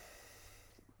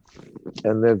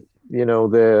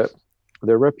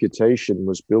their reputation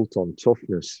was built on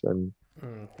toughness, and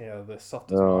Yeah, they're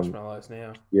soft as marshmallows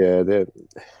now. yeah,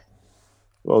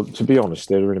 well, to be honest,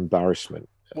 they're an embarrassment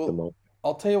at the Well, moment.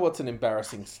 I'll tell you what's an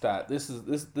embarrassing stat. There's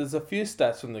a few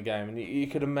stats from the game, and you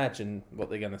could imagine what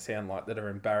they're going to sound like that are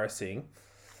embarrassing.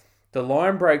 The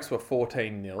line breaks were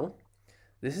 14-0.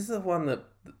 This is the one that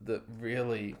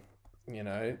really,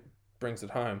 brings it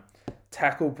home.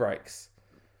 Tackle breaks.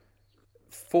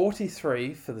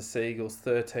 43 for the Seagulls,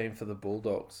 13 for the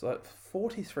Bulldogs. Like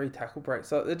 43 tackle breaks.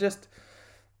 So they're just,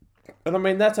 and I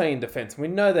mean that's only in defence. We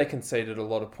know they conceded a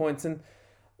lot of points, and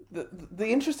the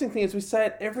interesting thing is we say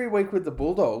it every week with the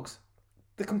Bulldogs.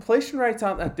 The completion rates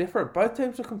aren't that different. Both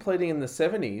teams are completing in the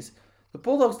 70s. The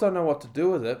Bulldogs don't know what to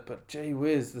do with it, but gee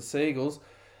whiz, the Seagulls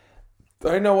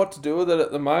don't know what to do with it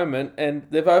at the moment, and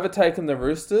they've overtaken the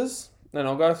Roosters. And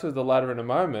I'll go through the ladder in a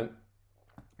moment.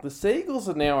 The Seagulls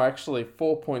are now actually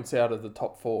 4 points out of the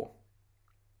top four.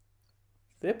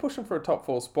 They're pushing for a top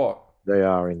four spot. They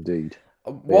are indeed.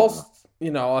 Whilst,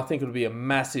 I think it would be a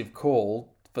massive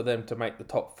call for them to make the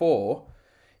top four,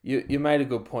 you made a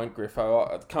good point,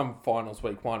 Griffo. Come finals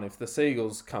week one, if the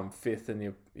Seagulls come fifth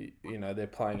and they're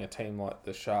playing a team like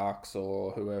the Sharks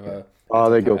or whoever,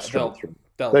 They go straight through.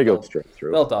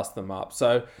 They'll dust them up.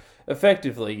 So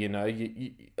effectively,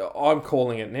 I'm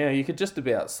calling it now. You could just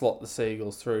about slot the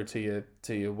Seagulls through to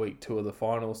your week two of the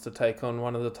finals to take on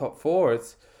one of the top four.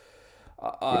 It's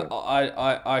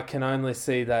I can only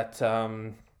see that.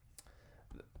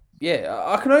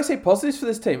 I can only see positives for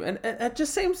this team, and it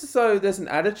just seems as though there's an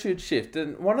attitude shift.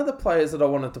 And one of the players that I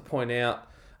wanted to point out,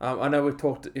 I know we've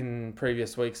talked in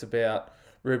previous weeks about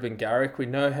Ruben Garrick. We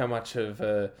know how much of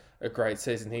a great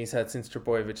season he's had since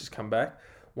Trbojevic has come back.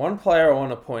 One player I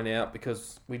want to point out,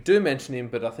 because we do mention him,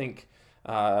 but I think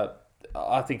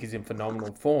he's in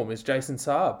phenomenal form, is Jason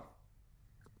Saab.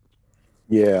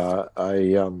 Yeah,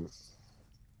 I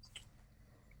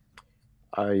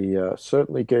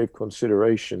certainly gave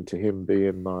consideration to him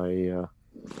being my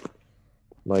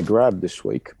grab this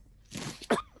week.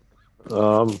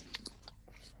 What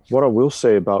I will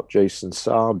say about Jason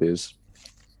Saab is,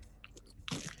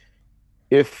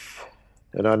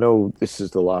 and I know this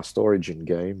is the last Origin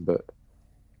game, but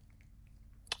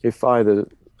if either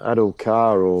Adil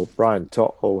Carr or Brian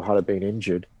Toto had been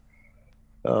injured,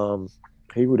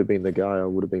 he would have been the guy I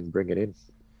would have been bringing in.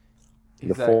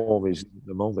 Form is at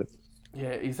the moment.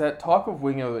 Yeah, he's that type of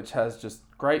winger which has just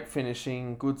great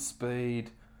finishing, good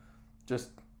speed.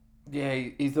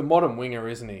 He's the modern winger,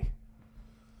 isn't he?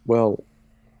 Well,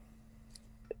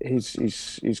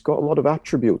 he's got a lot of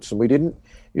attributes, and we didn't,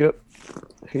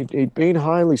 he'd been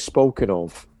highly spoken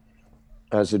of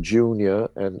as a junior,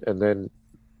 and then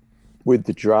with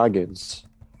the Dragons,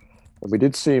 and we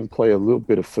did see him play a little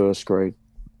bit of first grade,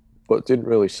 but didn't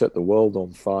really set the world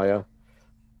on fire.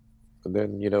 And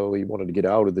then, he wanted to get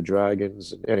out of the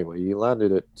Dragons. And anyway, he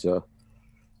landed at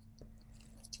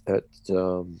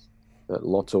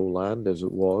Lotto Land, as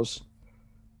it was.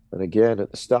 And again,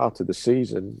 at the start of the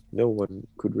season, no one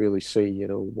could really see,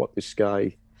 what this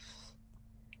guy,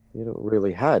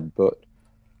 really had. But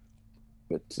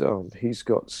he's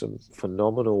got some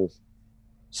phenomenal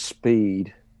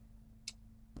speed.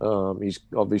 He's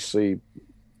obviously,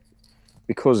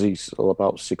 because he's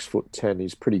about 6'10",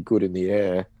 he's pretty good in the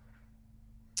air.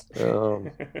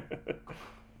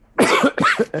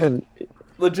 And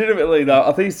legitimately though,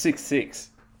 I think he's 6'6".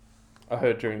 I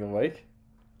heard during the week.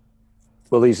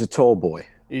 Well, he's a tall boy.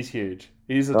 He's huge.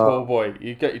 He's a tall boy.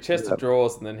 You got your chest of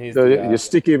drawers, and then you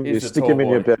stick him in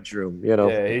your bedroom.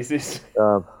 Yeah, he's.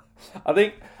 I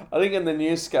think in the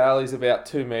new scale he's about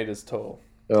 2 meters tall.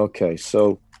 Okay,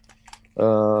 so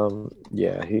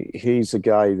he's a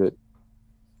guy that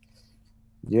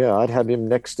Yeah, I'd have him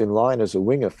next in line as a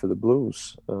winger for the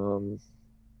Blues.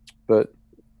 But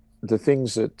the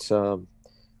things that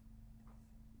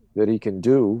he can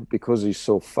do because he's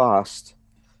so fast,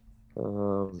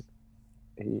 um,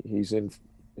 he's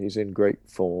in great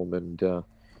form, and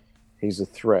he's a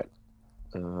threat,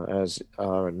 as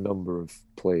are a number of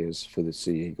players for the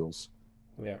Sea Eagles,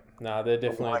 Yeah, no, they're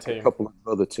definitely a unlike a team. couple of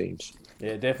other teams.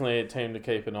 Yeah, definitely a team to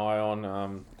keep an eye on.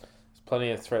 There's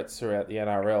plenty of threats throughout the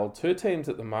NRL. Two teams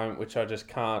at the moment which I just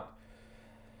can't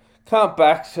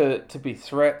back to be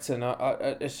threats, and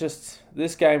it's just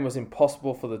this game was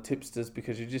impossible for the tipsters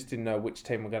because you just didn't know which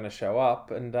team were going to show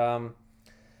up. And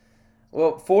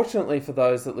well, fortunately for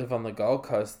those that live on the Gold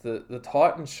Coast, the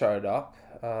Titans showed up.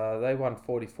 They won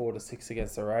 44-6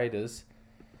 against the Raiders.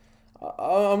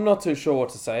 I'm not too sure what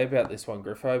to say about this one,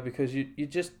 Griffo, because you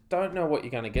just don't know what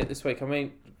you're going to get this week. I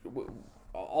mean,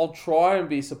 I'll try and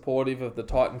be supportive of the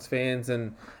Titans fans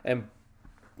and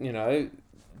you know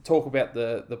talk about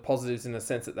the positives in the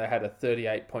sense that they had a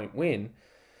 38-point win,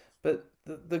 but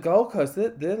the Gold Coast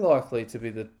they're likely to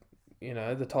be the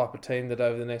type of team that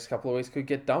over the next couple of weeks could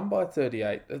get done by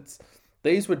 38.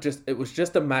 It was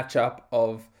just a matchup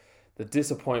of the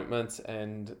disappointments,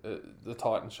 and the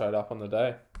Titans showed up on the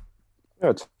day.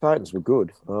 Yeah, Titans were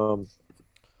good. It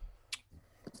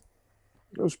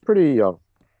was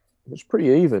pretty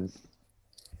even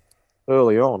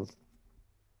early on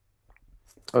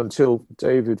until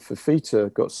David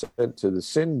Fafita got sent to the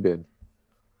sin bin,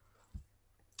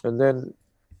 and then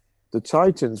the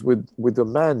Titans, with a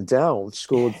man down,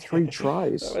 scored three They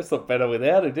tries. almost looked better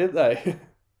without it, didn't they?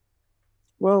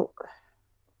 Well,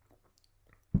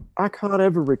 I can't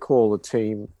ever recall a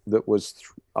team that was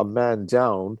a man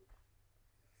down,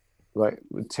 like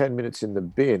with 10 minutes in the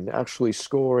bin, actually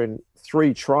scoring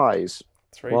three tries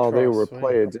Three while they were tries, a sweet.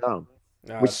 player down.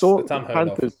 No, We it's saw the unheard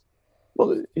of. Panthers.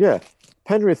 Well, yeah,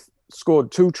 Penrith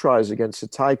scored two tries against the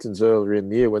Titans earlier in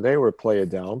the year when they were a player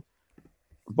down,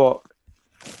 but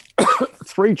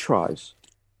three tries.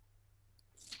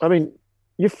 I mean,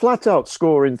 you flat out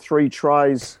scoring three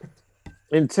tries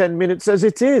in 10 minutes as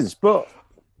it is, but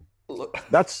Look,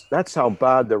 that's how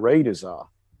bad the Raiders are.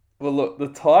 well, look, the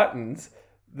Titans,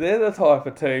 they're the type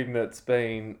of team that's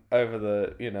been over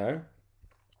the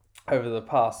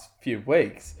past few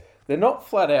weeks. They're not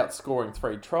flat out scoring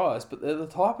three tries, but they're the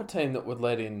type of team that would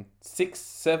let in six,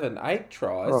 seven, eight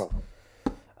tries.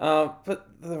 Oh, But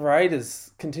the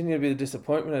Raiders continue to be the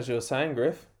disappointment, as you were saying,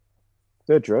 Griff.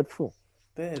 they're dreadful.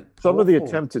 They're Some of the awful.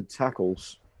 attempted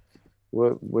tackles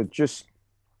were just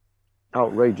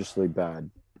outrageously bad,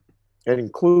 and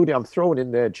including I'm throwing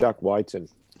in there Jack Whiten.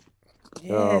 Um,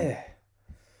 Yeah,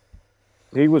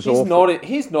 he was awful.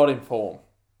 He's not in form.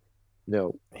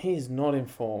 No, He's not in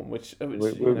form, which yeah, I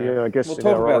we'll guess in talk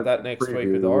our about Origin that next week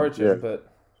with preview, yeah, Origin.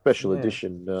 But special yeah,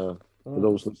 edition for mm,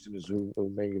 those listeners who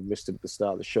may have missed it at the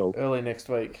start of the show. early next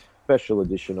week, Special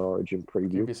edition Origin give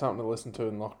preview. you something to listen to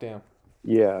in lockdown.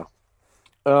 Yeah.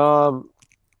 Um,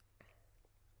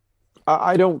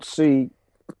 I I don't see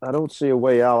a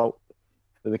way out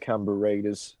for the Canberra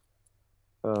Raiders.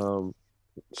 Um,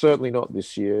 certainly not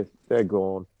this year. They're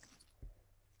gone.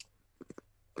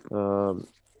 Um,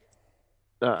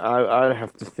 I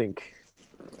have to think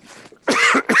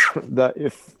that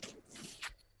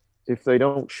if they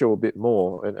don't show a bit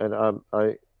more, and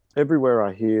I everywhere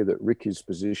I hear that Ricky's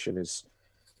position is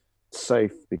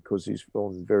safe because he's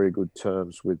on very good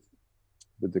terms with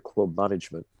the club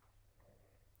management,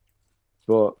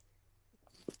 but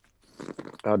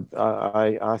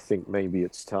I think maybe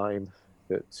it's time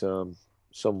that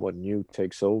someone new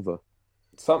takes over.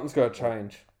 Something's got to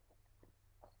change.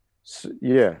 So,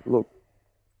 yeah, look,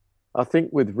 I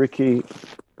think with Ricky,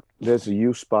 there's a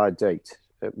use by date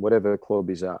at whatever club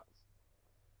he's at,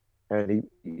 and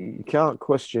you can't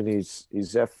question his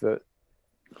effort,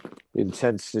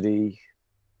 intensity,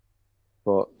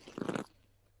 but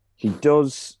he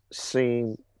does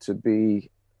seem to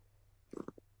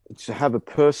have a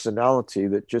personality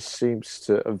that just seems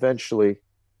to eventually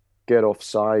get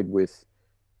offside with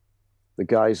the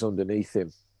guys underneath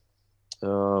him.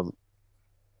 Um,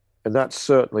 and that's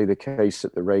certainly the case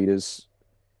at the Raiders.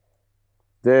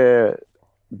 They're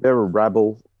they're a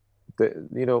rabble.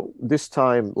 This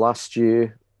time last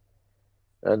year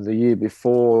and the year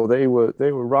before, they were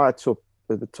right up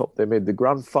at the top. They made the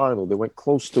grand final. They went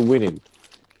close to winning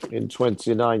in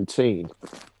 2019.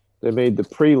 They made the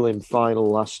prelim final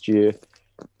last year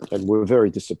and were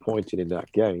very disappointed in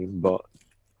that game. But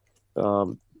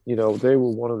they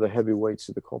were one of the heavyweights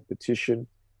of the competition.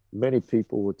 Many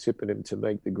people were tipping him to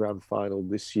make the grand final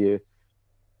this year,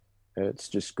 and it's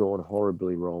just gone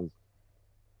horribly wrong.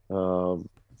 Um,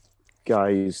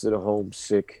 guys that are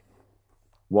homesick,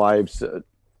 wives that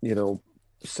are,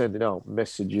 sending out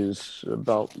messages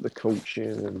about the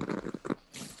coaching, and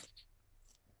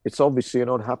it's obviously an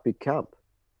unhappy camp.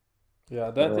 Yeah,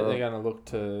 I don't think Uh, they're going to look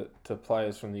to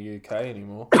players from the UK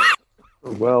anymore.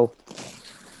 well,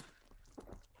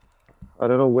 I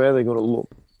don't know where they're going to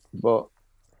look, but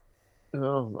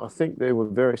I think they were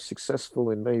very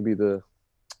successful in maybe the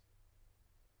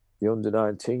under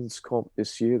 19s comp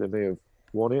this year. They may have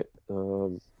won it,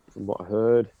 from what I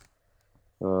heard.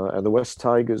 And the West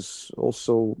Tigers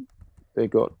also, they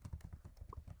got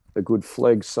a good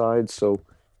flag side. So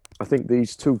I think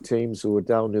these two teams who are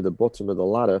down near the bottom of the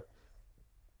ladder,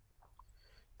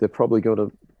 they're probably going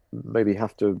to maybe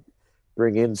have to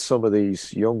bring in some of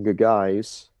these younger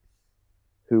guys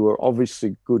who are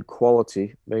obviously good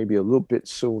quality, maybe a little bit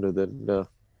sooner than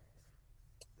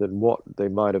what they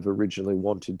might have originally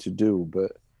wanted to do.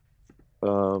 But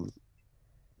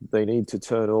they need to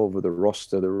turn over the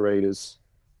roster, the Raiders,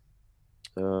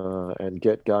 and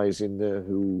get guys in there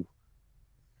who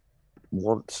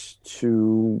want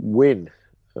to win,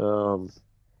 and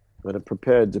are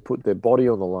prepared to put their body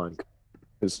on the line.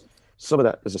 Because some of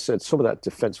that, as I said, some of that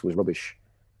defense was rubbish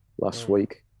last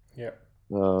week. Yeah.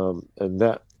 And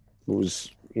that was,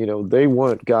 they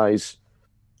weren't guys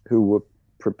who were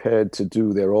prepared to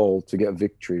do their all to get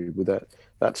victory with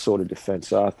that sort of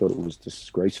defense. I thought it was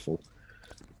disgraceful.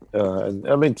 And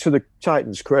I mean, to the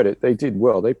Titans' credit, they did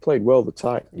well. They played well, the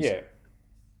Titans. Yeah.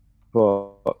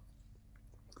 But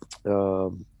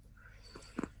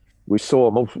we saw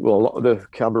a lot of the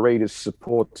Canberra Raiders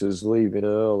supporters leaving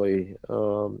early.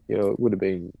 It would have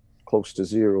been close to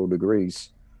 0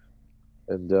 degrees,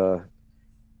 and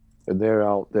they're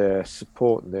out there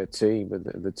supporting their team, and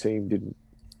the team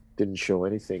didn't show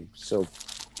anything. So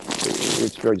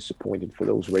it's very disappointing for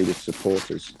those Raiders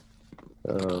supporters.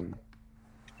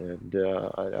 And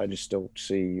I just don't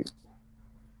see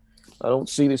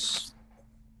this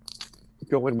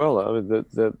going well. I mean,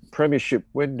 the premiership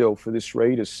window for this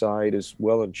Raiders side is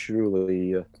well and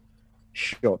truly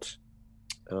shut,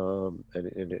 and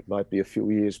it might be a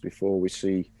few years before we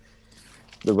see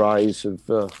the rise of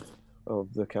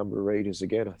the Canberra Raiders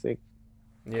again, I think.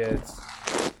 Yeah,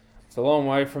 it's a long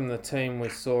way from the team we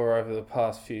saw over the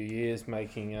past few years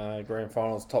making grand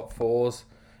finals, top fours.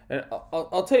 And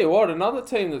I'll tell you what, another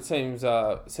team that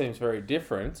seems very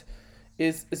different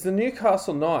is the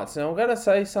Newcastle Knights. Now I'm going to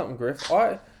say something, Griff.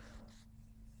 I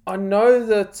know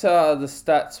that the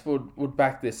stats would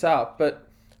back this up, but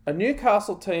a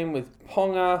Newcastle team with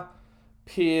Ponga,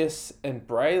 Pearce, and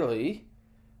Brayley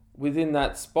within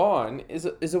that spine is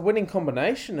a winning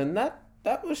combination, and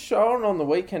that was shown on the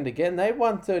weekend again. They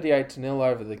won 38-0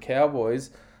 over the Cowboys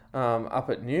up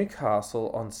at Newcastle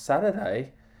on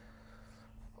Saturday.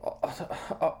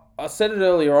 I said it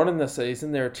earlier on in the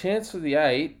season, they're a chance for the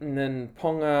 8, and then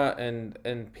Ponga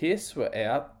and Pearce were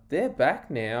out. They're back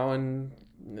now, and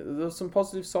there's some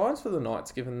positive signs for the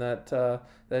Knights given that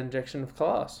injection of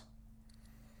class.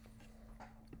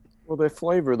 Well, they're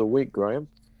flavour of the week, Graham.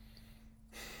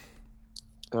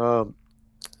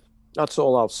 That's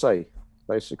all I'll say,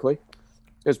 basically.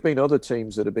 There's been other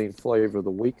teams that have been flavour of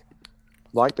the week,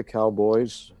 like the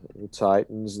Cowboys, the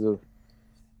Titans,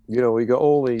 we got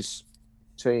all these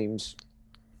teams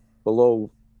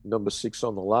below number 6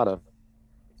 on the ladder.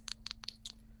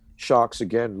 Sharks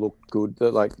again looked good.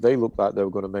 They looked like they were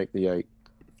going to make the 8.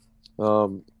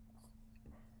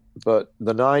 But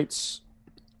the Knights,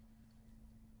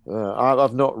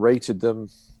 I've not rated them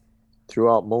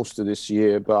throughout most of this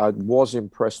year, but I was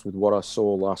impressed with what I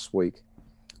saw last week.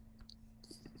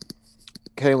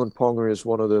 Kalen Ponga is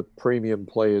one of the premium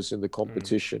players in the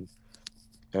competition,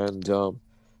 and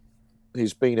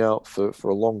he's been out for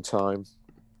a long time.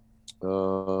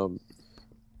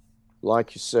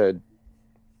 Like you said,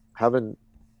 having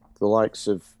the likes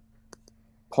of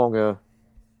Ponga,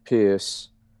 Pearce,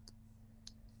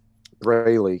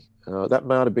 Brayley, that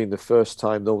might have been the first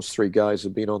time those 3 guys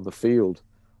have been on the field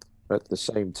at the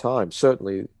same time.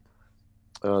 Certainly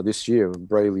this year, and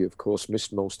Brayley, of course,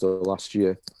 missed most of last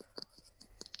year.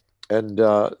 And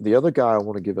the other guy I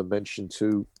want to give a mention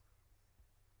to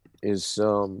is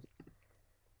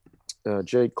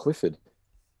Jade Clifford.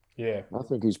 Yeah, I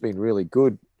think he's been really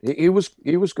good. He was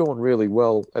going really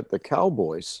well at the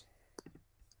Cowboys,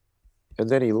 and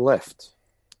then he left.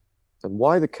 And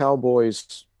why the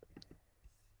Cowboys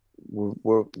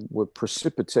were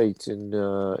precipitating,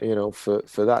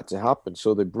 for that to happen.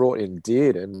 So they brought in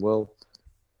Dearden. Well,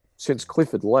 since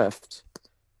Clifford left,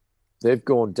 they've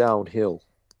gone downhill,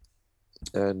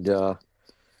 and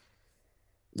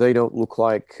they don't look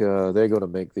like they're going to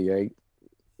make the 8.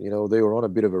 They were on a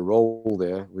bit of a roll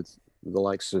there with the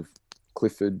likes of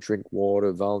Clifford,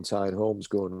 Drinkwater, Valentine Holmes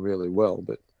going really well,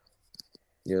 but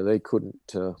they couldn't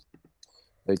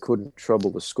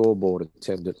trouble the scoreboard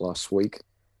attendant last week,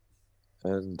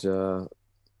 and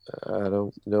I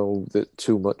don't know that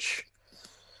too much.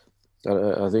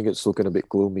 I think it's looking a bit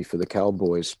gloomy for the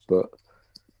Cowboys, but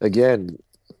again,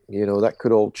 that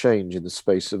could all change in the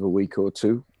space of a week or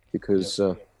two because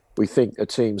we think a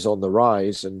team's on the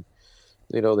rise, and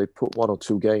they put one or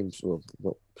two games, well,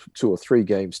 two or three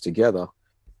games together,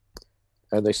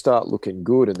 and they start looking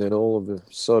good, and then all of a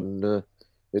sudden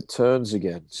it turns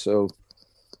again. So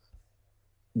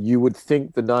you would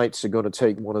think the Knights are going to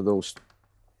take one of those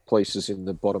places in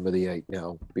the bottom of the 8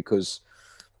 now because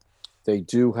they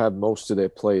do have most of their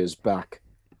players back,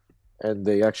 and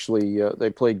they actually they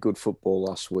played good football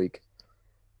last week.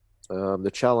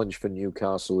 The challenge for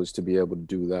Newcastle is to be able to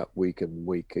do that week and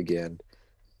week again.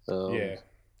 Yeah,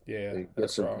 They get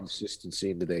that's some right. consistency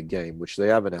into their game, which they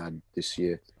haven't had this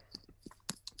year.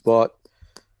 But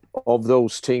of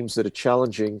those teams that are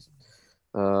challenging,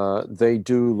 they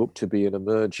do look to be an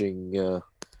emerging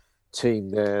team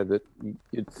there that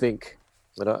you'd think.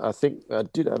 And I think I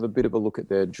did have a bit of a look at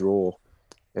their draw,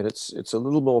 and it's a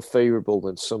little more favourable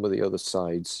than some of the other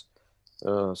sides.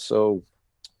 So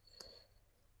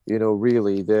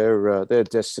really, their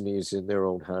destiny is in their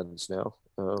own hands now,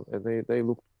 and they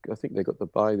look. I think they got the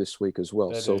bye this week as well.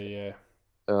 They do, So yeah.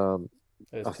 um,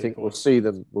 There's I key think we'll points. see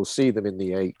them. We'll see them in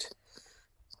the 8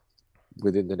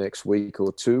 within the next week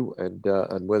or two, and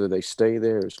whether they stay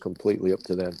there is completely up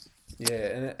to them.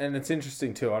 Yeah, and it's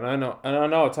interesting too. I know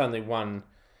it's only one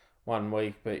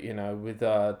week, but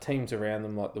with teams around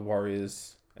them like the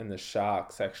Warriors and the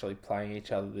Sharks actually playing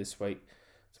each other this week,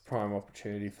 it's a prime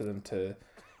opportunity for them to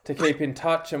keep in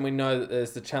touch. And we know that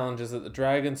there's the challenges at the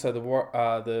Dragons, so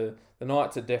the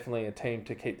Knights are definitely a team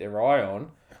to keep their eye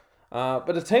on.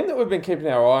 But a team that we've been keeping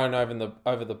our eye on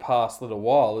over the past little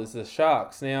while is the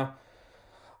Sharks. Now,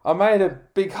 I made a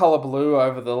big hullabaloo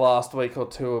over the last week or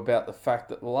two about the fact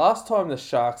that the last time the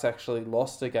Sharks actually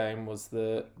lost a game was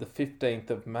the 15th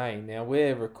of May. Now,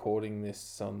 we're recording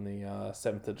this on the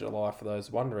 7th of July, for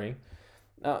those wondering.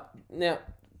 Now,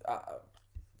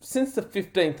 since the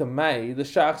 15th of May, the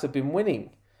Sharks have been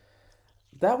winning.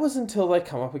 That was until they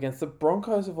come up against the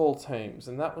Broncos of all teams,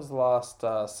 and that was last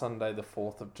Sunday, the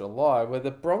 4th of July, where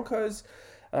the Broncos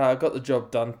got the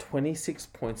job done 26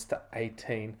 points to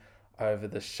 18 over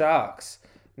the Sharks.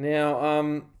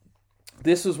 Now,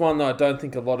 this was one that I don't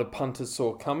think a lot of punters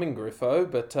saw coming, Griffo,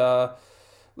 but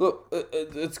look,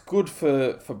 it's good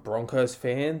for Broncos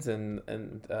fans and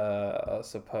I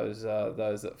suppose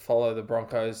those that follow the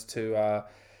Broncos to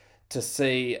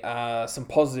see some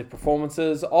positive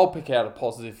performances. I'll pick out a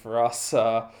positive for us.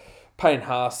 Payne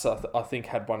Haas, I think,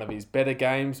 had one of his better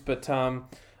games, but I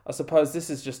suppose this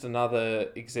is just another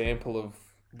example of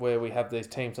where we have these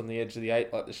teams on the edge of the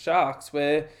 8 like the Sharks,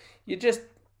 where you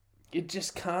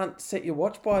just can't set your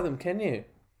watch by them, can you?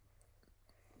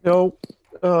 No,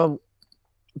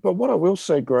 but what I will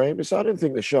say, Graham, is I didn't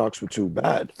think the Sharks were too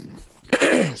bad.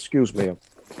 Excuse me. It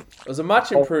was a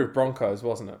much improved Broncos,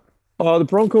 wasn't it? The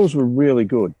Broncos were really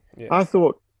good. Yeah. I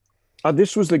thought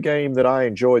this was the game that I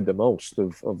enjoyed the most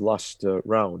of last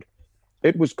round.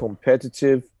 It was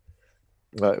competitive.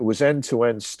 It was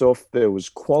end-to-end stuff. There was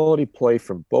quality play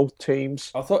from both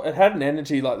teams. I thought it had an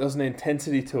energy, like there was an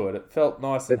intensity to it. It felt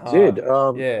nice and It did.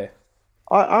 hard. Yeah.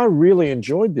 I really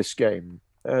enjoyed this game,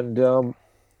 and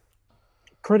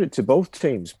credit to both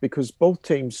teams because both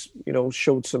teams,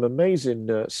 showed some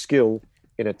amazing skill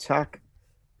in attack.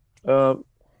 Um,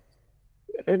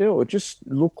 it just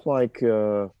looked like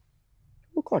a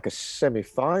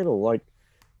semi-final.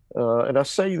 And I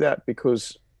say that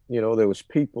because there was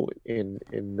people in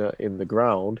the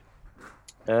ground,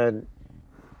 and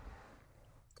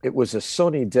it was a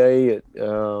sunny day.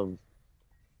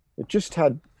 It just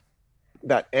had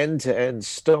that end-to-end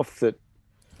stuff that,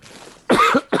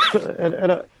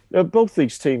 and both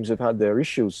these teams have had their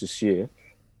issues this year.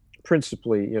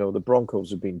 Principally, the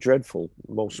Broncos have been dreadful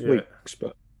most Yeah. weeks,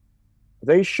 but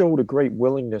they showed a great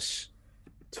willingness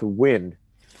to win.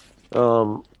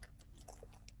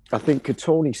 I think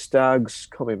Katoni Staggs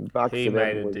coming back He for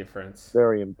made them a was difference.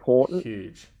 very important.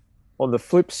 Huge. On the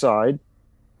flip side,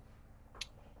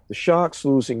 the Sharks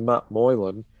losing Matt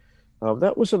Moylan,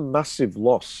 that was a massive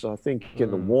loss, I think,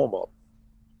 in the warm-up.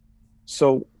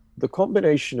 So the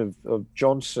combination of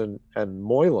Johnson and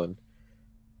Moylan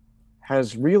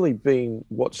has really been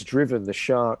what's driven the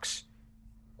Sharks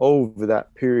over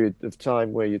that period of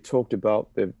time where you talked about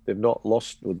they've not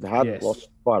lost, or they hadn't Yes. lost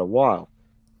quite a while.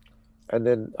 And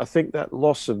then I think that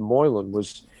loss of Moylan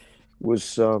was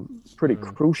was pretty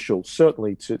crucial,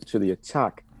 certainly to the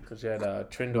attack. Because you had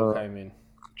Trindle came in.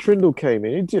 Trindle came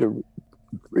in. He did a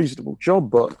reasonable job,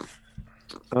 but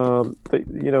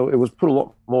it was put a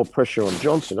lot more pressure on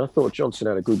Johnson. I thought Johnson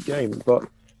had a good game, but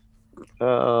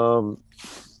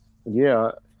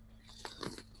yeah,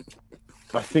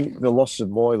 I think the loss of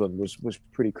Moylan was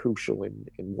pretty crucial in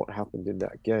what happened in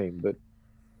that game. But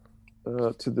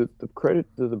to the credit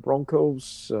to the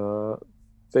Broncos,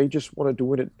 they just wanted to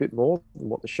win it a bit more than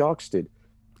what the Sharks did.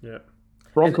 Yeah.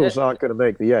 Broncos aren't going to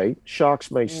make the 8.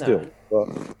 Sharks may still. But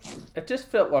it just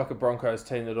felt like a Broncos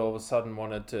team that all of a sudden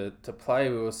wanted to play.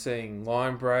 We were seeing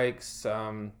line breaks.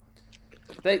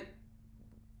 They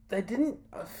didn't,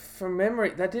 from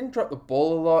memory, they didn't drop the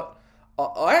ball a lot.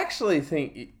 I actually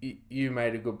think you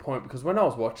made a good point, because when I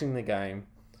was watching the game,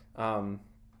 I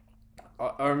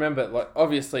remember, like,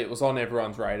 obviously it was on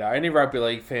everyone's radar. Any rugby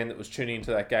league fan that was tuning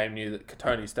into that game knew that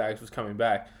Tony Staggs was coming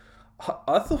back.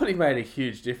 I thought he made a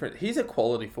huge difference. He's a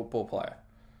quality football player.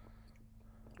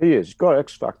 He is. He's got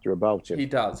X factor about him. He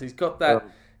does. He's got that.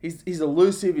 He's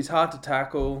elusive. He's hard to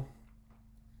tackle.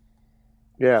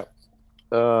 Yeah.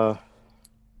 I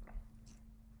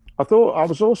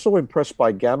was also impressed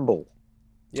by Gamble.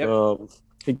 Yep.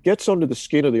 He gets under the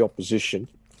skin of the opposition.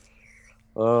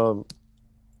 And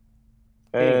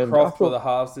Croft for the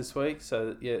halves this week,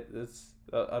 so yeah,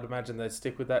 I'd imagine they'd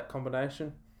stick with that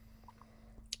combination.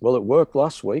 Well, it worked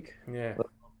last week. Yeah.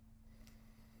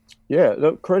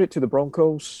 Look, credit to the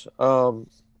Broncos.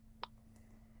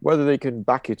 Whether they can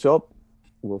back it up,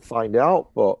 we'll find out.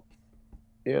 But,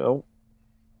 I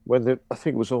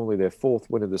think it was only their 4th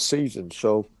win of the season.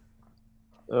 So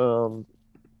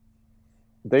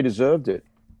they deserved it.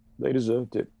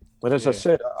 And as I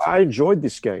said, I enjoyed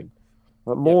this game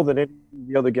more than any of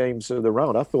the other games of the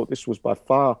round. I thought this was by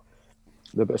far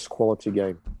the best quality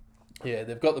game. Yeah,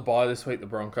 they've got the bye this week, the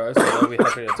Broncos, so they'll be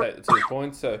happy to take the 2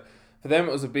 points. So for them,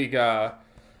 it was a big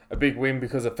win,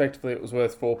 because effectively it was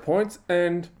worth 4 points.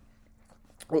 And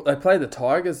they play the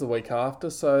Tigers the week after,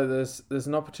 so there's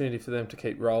an opportunity for them to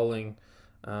keep rolling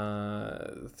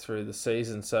through the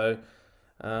season. So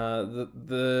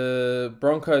the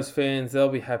Broncos fans, they'll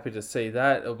be happy to see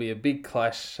that. It'll be a big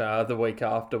clash the week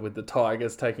after, with the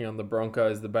Tigers taking on the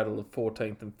Broncos, the battle of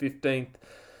 14th and 15th.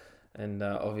 And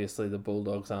obviously the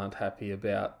Bulldogs aren't happy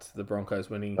about the Broncos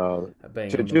winning,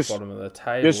 being on the bottom of the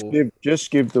table.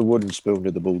 Just give the wooden spoon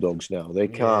to the Bulldogs now. They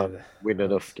can't win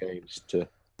enough games to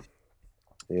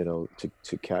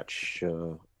catch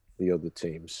the other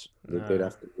teams. No. They'd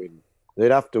have to win.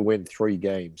 They'd have to win 3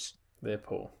 games. They're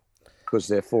poor, because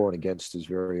their for and against is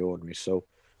very ordinary. So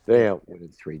they aren't winning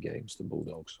 3 games. The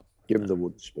Bulldogs. Give them the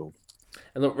wooden spoon.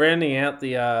 And look, rounding out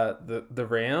the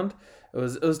round, it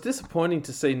was disappointing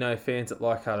to see no fans at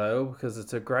Leichhardt Oval, because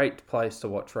it's a great place to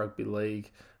watch rugby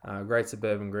league, great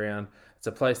suburban ground. It's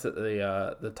a place that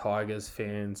the Tigers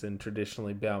fans, and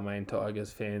traditionally Balmain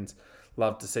Tigers fans,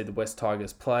 love to see the West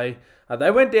Tigers play.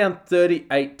 They went down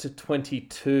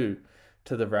 38-22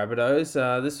 to the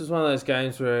Rabbitohs. This was one of those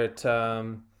games where it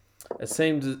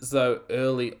seemed as though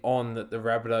early on that the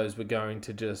Rabbitohs were going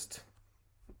to just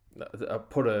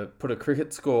put a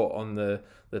cricket score on the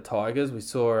Tigers. We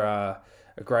saw a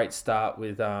great start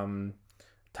with Tane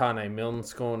Milne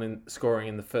scoring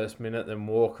in the first minute, then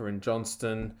Walker and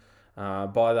Johnston.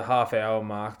 By the half-hour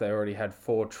mark, they already had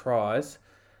 4 tries.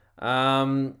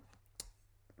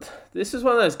 This is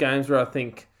one of those games where I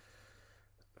think,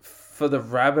 for the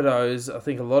Rabbitohs, I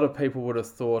think a lot of people would have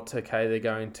thought, okay, they're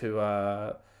going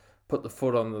to put the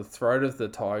foot on the throat of the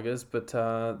Tigers, but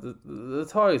the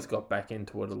Tigers got back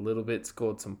into it a little bit,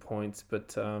 scored some points,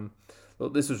 but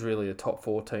look, this was really a top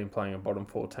 4 team playing a bottom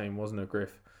 4 team, wasn't it,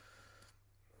 Griff?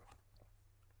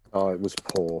 Oh, it was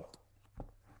poor.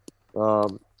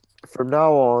 From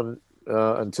now on,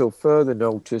 until further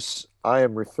notice, I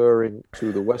am referring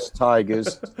to the West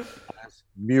Tigers as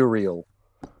Muriel.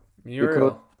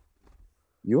 Muriel.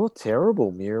 You're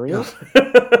terrible, Muriel.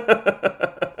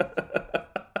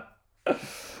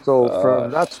 So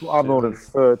that's what I'm going to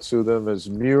refer to them as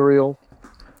Muriel.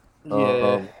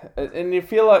 Yeah, and you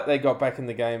feel like they got back in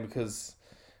the game because,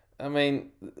 I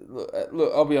mean, look,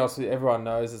 I'll be honest with you, everyone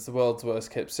knows it's the world's worst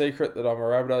kept secret that I'm a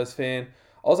Rabbitohs fan.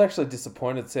 I was actually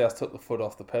disappointed South took the foot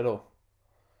off the pedal.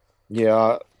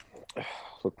 Yeah,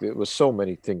 look, there were so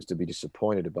many things to be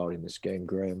disappointed about in this game,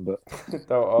 Graham, but...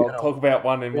 I'll talk about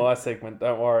one in my segment,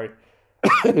 don't worry.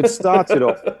 It started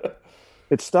off...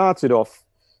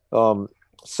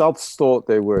 Souths thought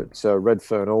they were at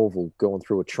Redfern Oval going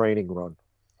through a training run.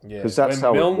 Yeah, because that's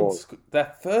how it was.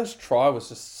 That first try was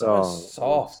just so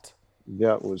soft.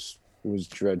 That was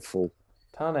dreadful.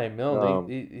 Tane Milne,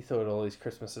 he thought all these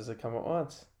Christmases had come at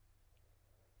once.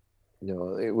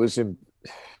 it was in.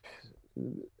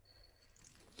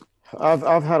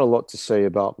 I've had a lot to say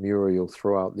about Muriel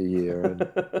throughout the year, and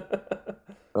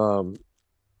um,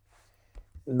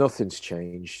 nothing's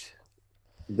changed.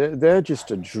 They're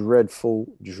just a dreadful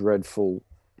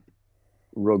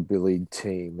rugby league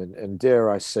team, and dare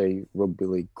I say rugby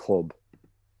league club,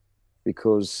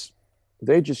 because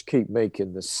they just keep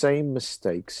making the same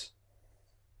mistakes,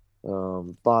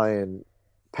 buying,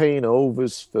 paying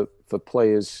overs for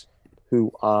players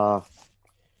who are,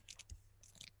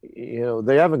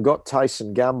 they haven't got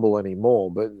Tyson Gamble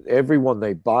anymore, but everyone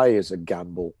they buy is a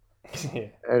gamble, Yeah.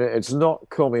 and it's not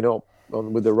coming up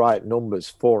with the right numbers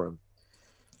for them.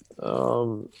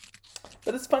 Um,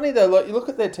 But it's funny though, like you look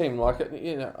at their team, like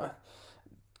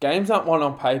games aren't won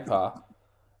on paper.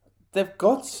 They've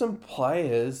got some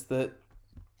players that,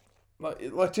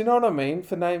 like, do you know what I mean?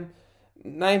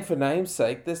 Name for name's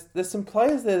sake, there's some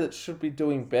players there that should be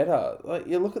doing better. Like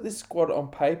you look at this squad on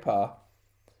paper,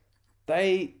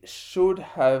 they should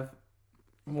have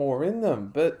more in them.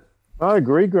 But I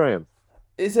agree, Graham.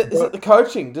 is it the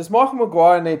coaching? Does Michael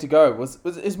Maguire need to go?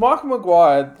 Is Michael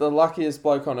Maguire the luckiest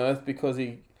bloke on earth because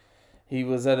he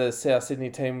was at a South Sydney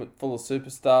team full of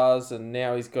superstars, and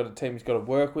now he's got a team he's got to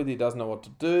work with. He doesn't know what to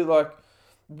do. Like,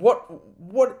 what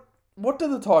do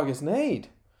the Tigers need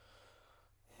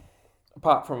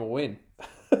apart from a win?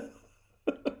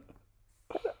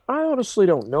 I honestly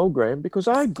don't know, Graham, because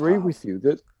I agree with you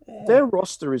that their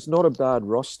roster is not a bad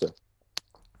roster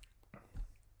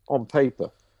on paper.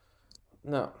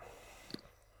 No.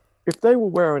 If they were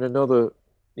wearing another,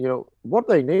 what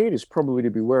they need is probably to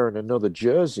be wearing another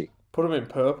jersey. Put them in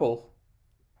purple.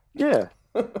 Yeah,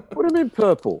 put them in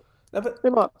purple. No, but They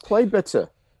might play better.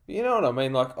 you know what I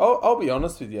mean? Like, I'll be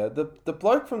honest with you. The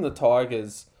bloke from the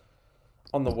Tigers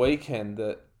on the weekend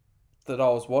that I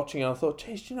was watching, I thought,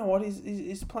 geez, you know what?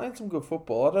 He's playing some good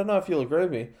football. I don't know if you'll agree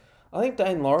with me. I think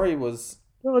Dane Laurie was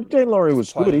No, Dane Laurie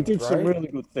was good. He playing did some great. really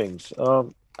good things.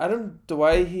 Adam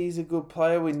DeWay, he's a good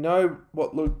player. We know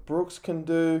what Luke Brooks can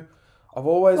do. I've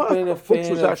always been a Brooks fan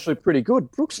was of. actually pretty good.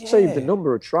 Brooks saved a Yeah.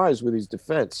 number of tries with his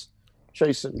defense,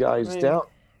 chasing guys I mean, down.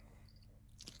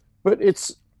 But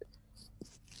it's,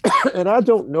 and I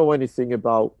don't know anything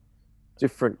about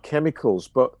different chemicals,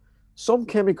 but some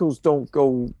chemicals don't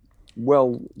go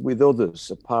well with others,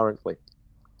 apparently.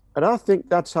 And I think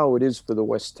that's how it is for the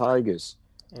West Tigers.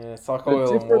 Yeah, it's like The oil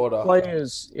and different water.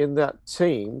 players in that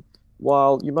team,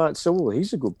 while you might say, well,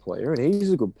 he's a good player and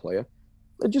he's a good player,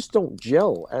 they just don't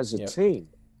gel as a Yep. team.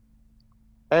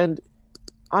 And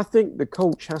I think the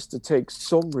coach has to take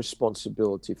some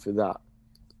responsibility for that.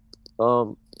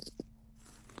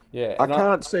 Yeah, I and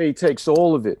can't say he takes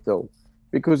all of it, though,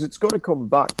 because it's got to come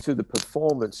back to the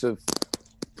performance of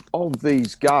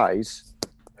these guys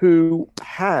who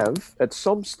have, at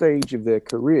some stage of their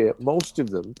career, most of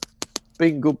them,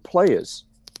 been good players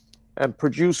and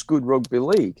produced good rugby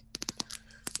league.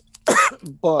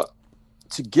 But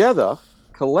together,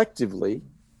 collectively,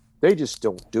 they just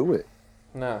don't do it.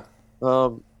 no.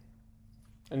 Um,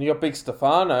 And you got big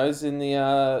Stefanos in the.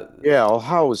 yeah, well,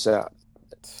 how was that?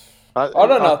 I don't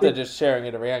know if they're think, just sharing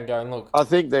it around, going, "Look." I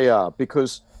think they are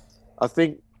because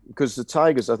the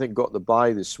Tigers, I think, got the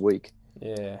bye this week.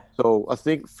 Yeah. So I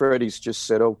think Freddie's just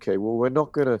said, okay, well, we're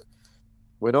not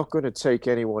gonna take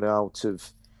anyone out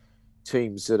of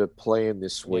teams that are playing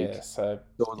this week. Yeah. So.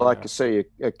 So, like I say,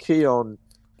 a Keon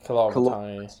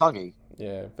Kalawatani. Tangi,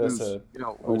 Yeah. who's, Versus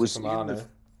who was Kamano.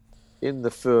 in the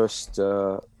first,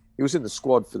 he was in the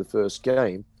squad for the first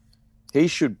game. He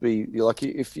should be like,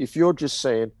 if you're just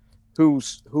saying who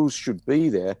should be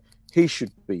there, he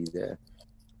should be there.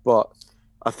 But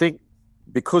I think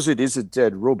because it is a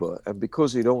dead rubber and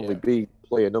because he'd only be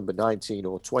player number 19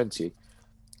 or 20,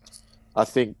 I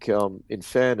think in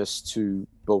fairness to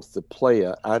both the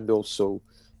player and also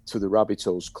to the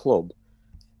Rabbitohs club,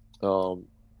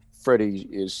 Freddie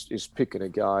is picking a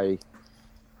guy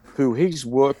who he's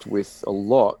worked with a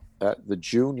lot at the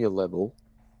junior level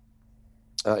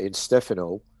in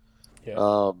Stefano,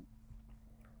 Yeah.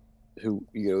 who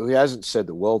he hasn't said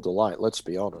the world of light. Let's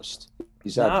be honest.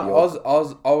 He's had No,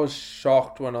 I was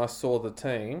shocked when I saw the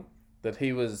team that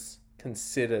he was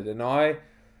considered, and I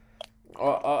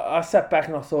sat back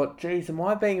and I thought, geez, am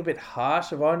I being a bit harsh?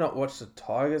 Have I not watched the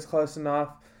Tigers close enough?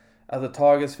 Are the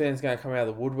Tigers fans going to come out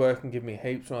of the woodwork and give me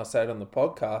heaps when I say it on the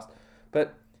podcast?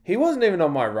 But he wasn't even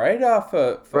on my radar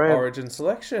for Origin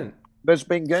selection. There's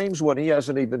been games when he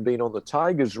hasn't even been on the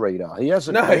Tigers' radar. He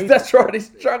hasn't. No, that's right.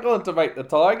 He's struggling to make the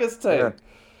Tigers team.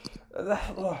 Yeah.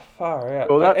 Far out.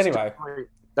 Well, But anyway,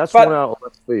 that's one out of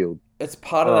left field. It's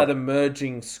part of that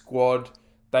emerging squad.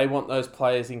 They want those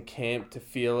players in camp to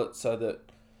feel it so that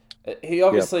He Yeah,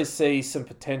 obviously sees some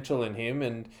potential in him,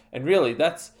 and really,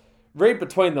 that's read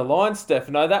between the lines,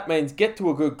 Stefano. That means get to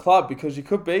a good club because you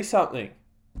could be something.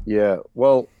 yeah.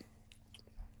 Well,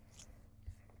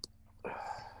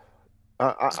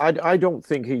 I don't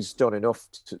think he's done enough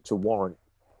to warrant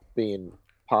being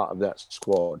part of that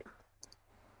squad.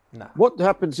 Nah. What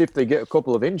happens if they get a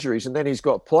couple of injuries and then he's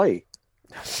got to play?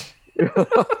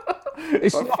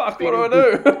 It's Well, not fuck, what been do in I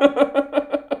good. do?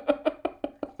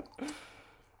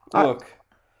 I, Look,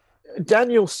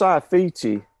 Daniel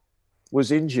Saifiti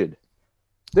was injured.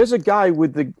 There's a guy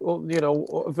with the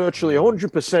virtually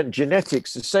 100%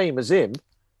 genetics the same as him,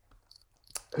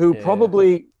 who yeah.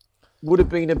 probably would have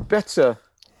been a better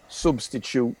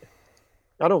substitute.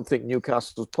 I don't think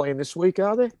Newcastle's playing this week,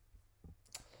 are they?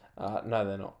 No,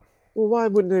 they're not. Well, why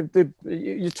wouldn't they?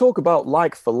 You talk about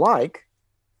like for like.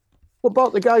 What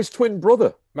about the guy's twin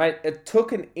brother? Mate, it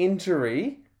took an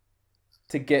injury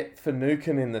to get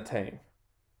Finucane in the team.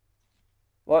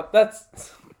 Like,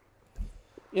 that's...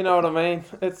 You know what I mean?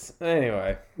 It's...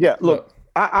 Anyway. Yeah, look,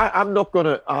 I'm not going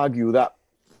to argue that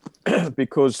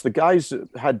because the guys that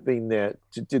had been there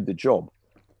did the job.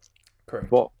 Correct.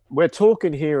 But we're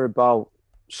talking here about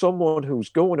someone who's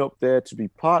going up there to be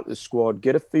part of the squad,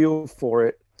 get a feel for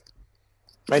it.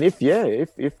 And if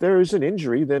there is an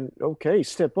injury, then okay,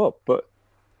 step up. But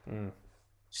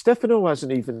Stefano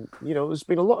hasn't even, there's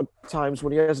been a lot of times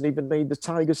when he hasn't even made the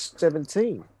Tigers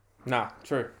 17. Nah,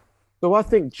 true. So I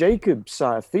think Jacob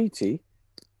Saifiti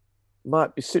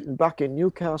might be sitting back in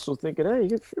Newcastle thinking, hey,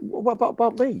 what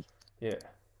about me? Yeah.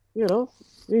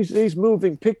 He's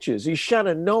moving pictures. He's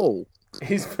Shannon Knoll.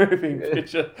 He's moving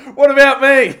picture. What about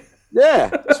me? Yeah,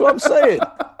 that's what I'm saying.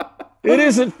 It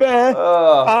isn't fair.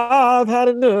 I've had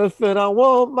enough and I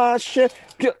want my share.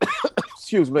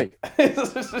 Excuse me.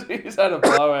 He's had a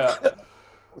blowout.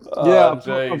 Yeah,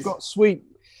 I've got sweet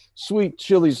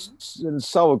chilies and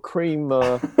sour cream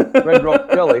Red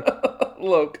Rock jelly.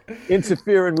 Look.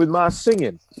 Interfering with my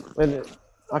singing. And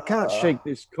I can't shake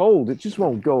this cold. It just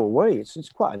won't go away. It's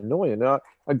quite annoying.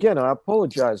 Again, I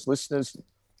apologize, listeners,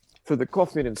 for the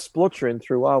coughing and spluttering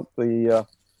throughout the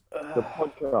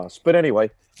podcast. But anyway,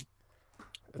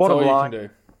 bottom line,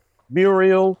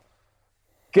 Muriel,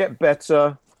 get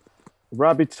better.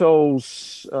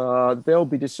 Rabbitohs, they'll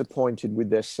be disappointed with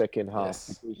their second half.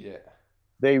 Yes. Yeah.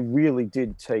 They really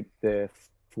did take their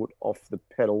foot off the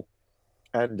pedal.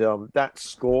 And that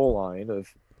scoreline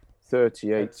of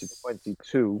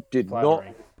 38-22 did not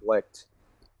reflect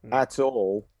at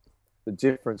all the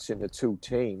difference in the two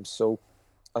teams. So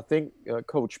I think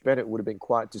Coach Bennett would have been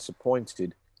quite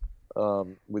disappointed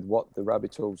with what the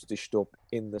Rabbitohs dished up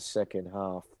in the second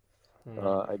half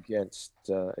against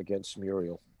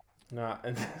Muriel. No,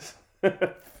 and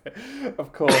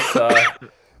of course,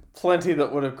 plenty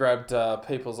that would have grabbed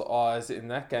people's eyes in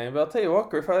that game. But I'll tell you what,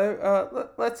 Griffo,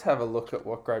 let's have a look at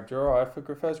what grabbed your eye for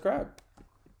Griffo's grab.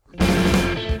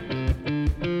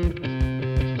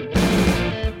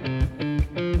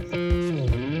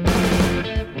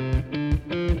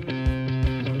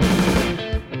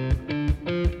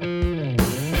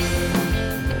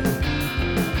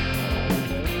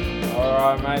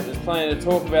 All right, mate, there's plenty to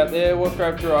talk about there. What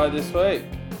grabbed your eye this week?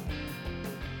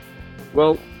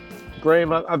 Well,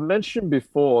 Graham, I've mentioned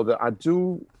before that I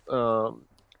do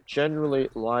generally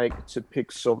like to pick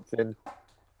something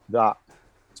that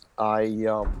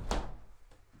I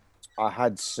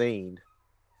had seen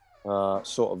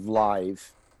sort of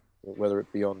live, whether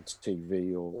it be on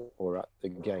TV or at the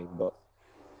game. But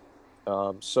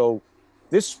so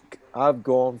this I've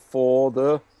gone for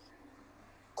the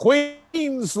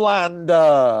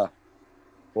Queenslander,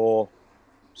 or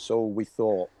so we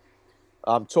thought.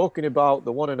 I'm talking about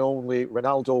the one and only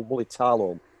Ronaldo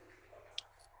Mulitalo,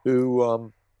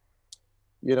 who,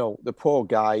 the poor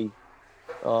guy,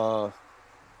 a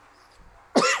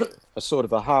sort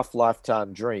of a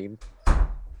half-lifetime dream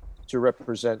to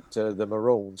represent the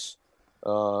Maroons,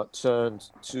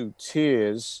 turned to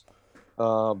tears,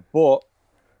 but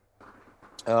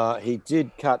he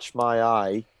did catch my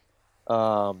eye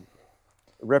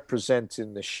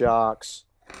representing the Sharks,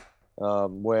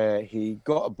 where he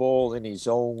got a ball in his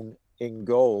own in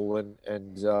goal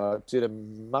and did a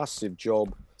massive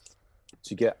job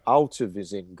to get out of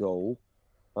his in goal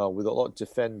with a lot of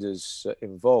defenders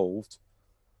involved.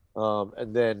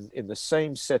 And then in the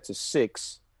same set of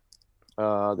six,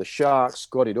 the Sharks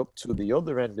got it up to the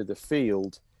other end of the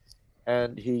field,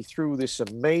 and he threw this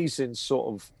amazing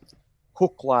sort of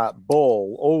hook-like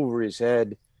ball over his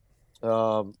head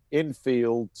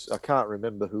infield. I can't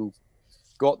remember who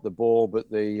got the ball,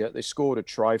 but they scored a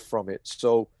try from it.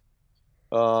 So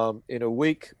in a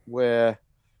week where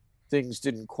things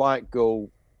didn't quite go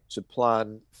to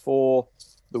plan for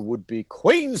the would-be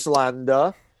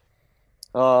Queenslander.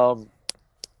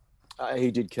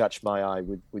 He did catch my eye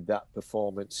with that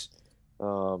performance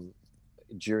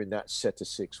during that set of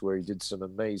six, where he did some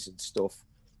amazing stuff,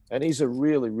 and he's a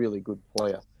really, really good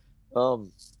player.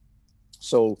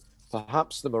 So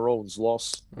perhaps the Maroons'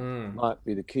 loss might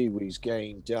be the Kiwis'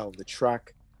 gain down the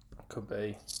track. Could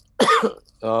be.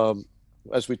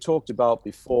 As we talked about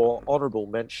before, honourable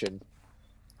mention,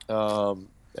 and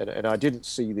I didn't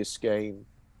see this game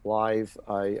live.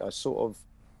 I sort of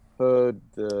heard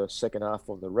the second half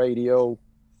on the radio,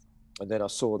 and then I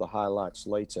saw the highlights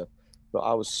later. But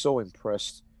I was so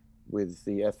impressed with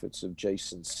the efforts of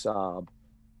Jason Saab,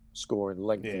 scoring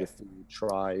lengthy of field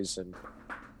tries, and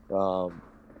so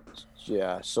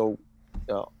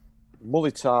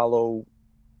Mulitalo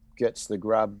gets the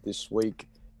grab this week.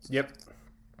 Yep.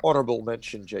 Honourable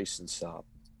mention, Jason Saab.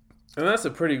 And that's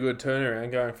a pretty good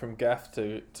turnaround, going from gaff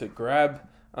to grab.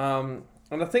 And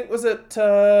I think, was it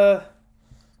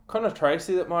Connor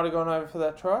Tracy that might have gone over for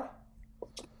that try?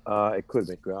 It could have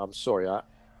been Graham. I'm sorry, I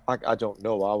don't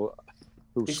know.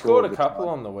 He scored a couple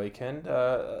on the weekend.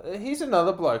 He's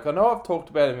another bloke. I know I've talked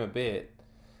about him a bit,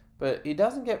 but he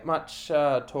doesn't get much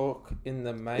talk in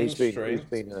the mainstream. He's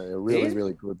been a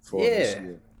really good form this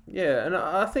year. Yeah, and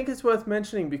I think it's worth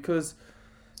mentioning because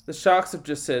the Sharks have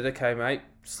just said, okay, mate,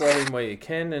 slot in where you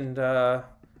can and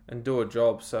do a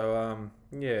job. So,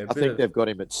 I think they've got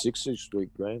him at 6 this week,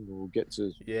 Graham. We'll get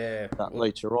to that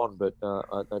later on. But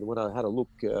when I had a look,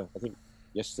 I think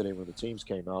yesterday when the teams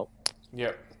came out,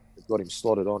 they've got him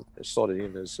slotted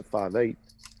in as a 5'8".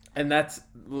 And that's,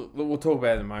 we'll talk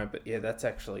about it in a moment, but that's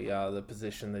actually the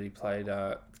position that he played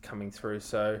coming through.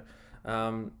 So,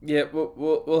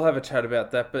 we'll have a chat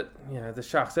about that. But, the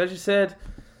Sharks, as you said,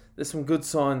 there's some good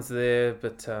signs there,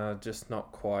 but just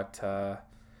not quite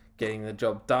getting the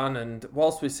job done. And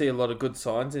whilst we see a lot of good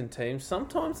signs in teams,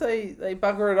 sometimes they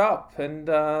bugger it up. And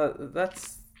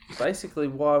that's basically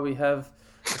why we have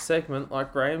a segment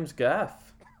like Graham's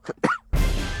Gaff.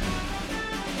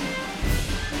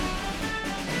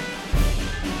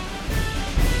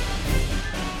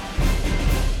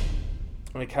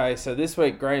 Okay, so this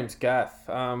week, Graham's Gaff.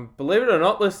 Believe it or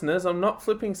not, listeners, I'm not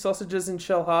flipping sausages in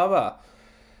Shell Harbour.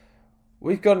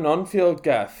 We've got an on-field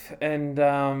gaff, and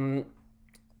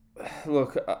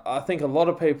look, I think a lot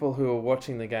of people who were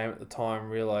watching the game at the time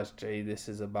realised, gee, this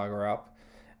is a bugger up.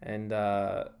 And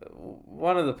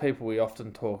one of the people we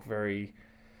often talk very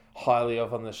highly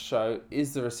of on the show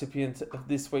is the recipient of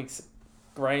this week's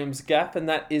Graham's Gaff, and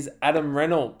that is Adam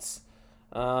Reynolds.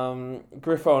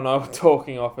 Griffo and I were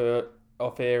talking off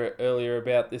air earlier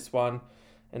about this one.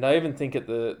 And I even think at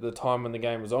the time when the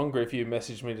game was on, Griff, you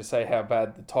messaged me to say how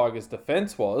bad the Tigers'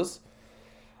 defence was.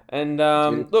 And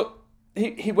look,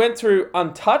 he went through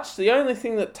untouched. The only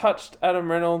thing that touched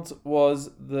Adam Reynolds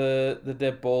was the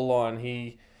dead ball line.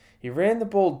 He ran the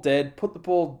ball dead, put the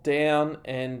ball down,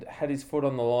 and had his foot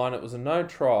on the line. It was a no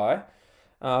try,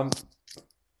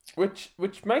 which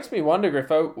makes me wonder,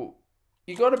 Griffo,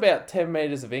 you got about 10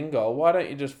 metres of in-goal. Why don't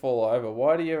you just fall over?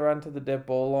 Why do you run to the dead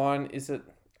ball line? Is it...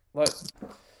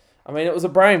 it was a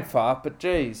brain fart, but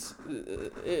geez,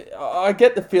 I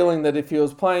get the feeling that if he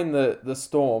was playing the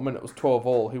Storm and it was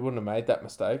 12-all, he wouldn't have made that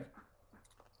mistake.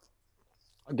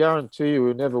 I guarantee you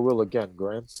he never will again,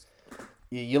 Graham.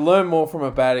 You learn more from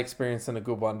a bad experience than a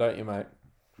good one, don't you, mate?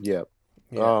 Yeah.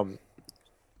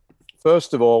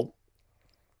 First of all,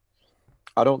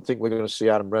 I don't think we're going to see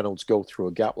Adam Reynolds go through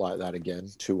a gap like that again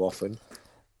too often.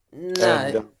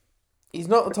 No. He's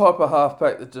not the type of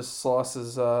halfback that just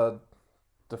slices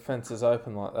defences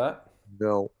open like that.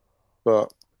 No,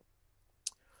 but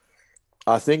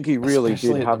I think he really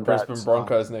did have the Brisbane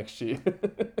Broncos next year.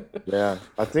 Yeah,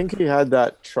 I think he had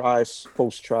that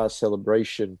post-try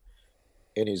celebration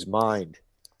in his mind.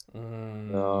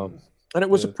 And it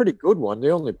was a pretty good one. The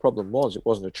only problem was it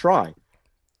wasn't a try.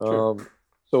 So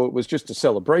it was just a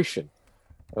celebration.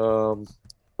 I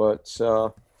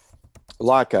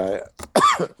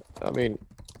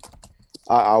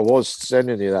was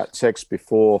sending you that text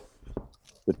before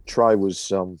the try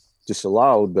was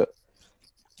disallowed, but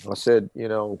I said,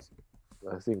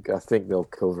 I think they'll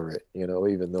cover it,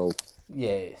 even though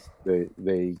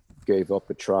they gave up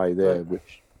a try there,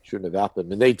 which shouldn't have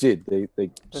happened, and they did. They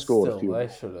scored a few. They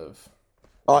should have.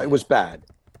 Oh, it was bad.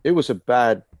 It was a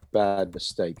bad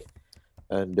mistake,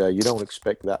 and you don't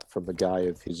expect that from a guy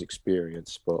of his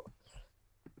experience, but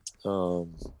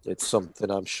it's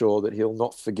something I'm sure that he'll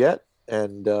not forget,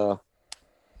 and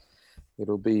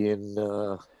it'll be in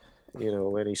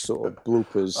any sort of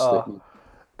bloopers.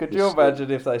 Could you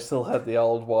imagine if they still had the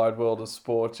old wide world of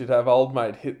sports? You'd have old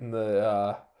mate hitting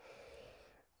the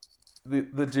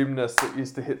the gymnast that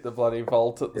used to hit the bloody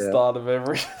vault at the Yeah, start of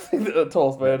everything that the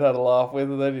tallest man had a laugh with,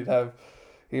 and then he'd have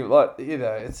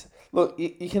it's look,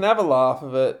 you can have a laugh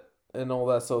of it and all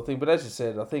that sort of thing, but as you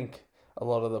said, I think a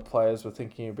lot of the players were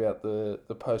thinking about the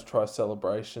post try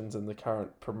celebrations and the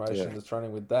current promotion yeah. that's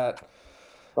running with that.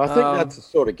 I think Um, that's the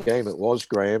sort of game it was,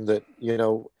 Graham. That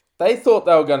they thought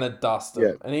they were going to dust yeah,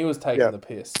 him, and he was taking yeah, the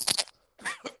piss.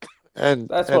 and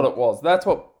That's what and it was. That's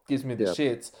what gives me the yeah,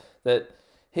 shits. That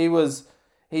he was,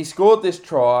 he scored this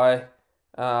try.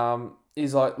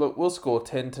 He's like, look, we'll score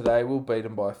 10 today. We'll beat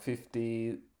them by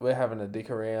 50. We're having a dick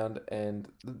around, and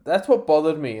that's what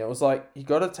bothered me. It was like you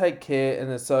got to take care,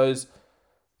 and it's those.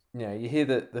 You hear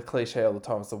the cliche all the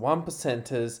time. It's the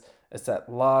 1%ers. It's that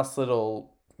last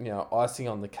little icing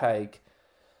on the cake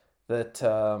that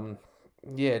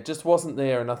just wasn't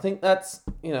there. And I think that's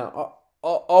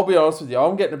I'll be honest with you.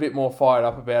 I'm getting a bit more fired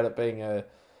up about it being a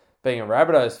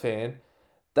Rabbitohs fan.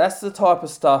 That's the type of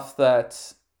stuff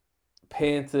that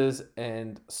Panthers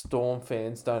and Storm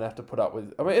fans don't have to put up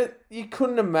with. I mean, you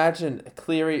couldn't imagine a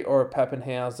Cleary or a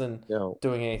Pappenhausen no,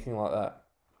 doing anything like that.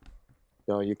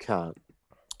 no, you can't.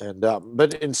 And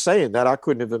but in saying that, I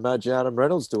couldn't have imagined Adam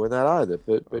Reynolds doing that either.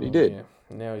 But he Oh did. yeah,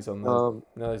 now he's on the Um,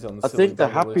 I silly think the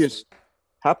bugger list.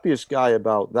 happiest guy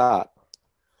about that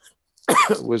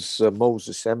was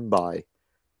Moses Mbai,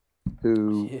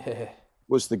 who Yeah,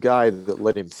 was the guy that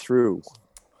let him through.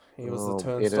 he was the In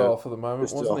turnstile for the moment,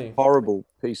 just wasn't a he? horrible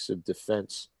piece of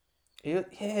defense. Yeah,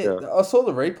 Yeah, I saw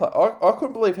the replay. I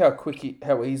couldn't believe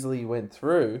how easily he went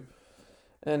through,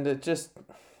 and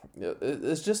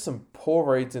there's just some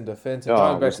poor reads in defence. And oh,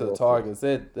 going it back was to the awful. Tigers,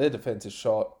 their defence is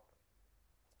shot.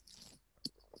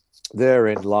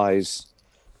 Therein lies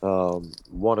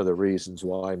one of the reasons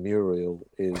why Muriel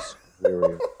is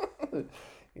Muriel.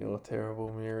 You're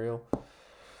terrible, Muriel.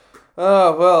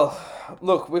 Oh, well,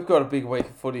 look, we've got a big week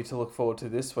of footy to look forward to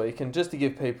this week. And just to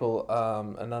give people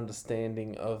an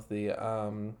understanding of the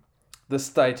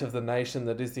state of the nation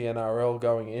that is the NRL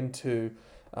going into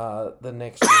the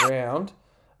next round,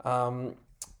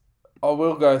 I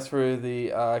will go through the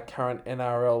current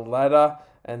NRL ladder.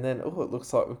 And then, it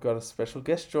looks like we've got a special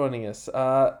guest joining us.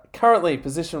 Currently,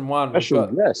 position one, Special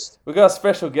guest. we've got a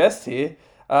special guest here.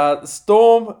 The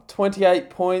Storm, 28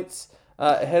 points.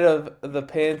 Ahead of the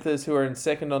Panthers, who are in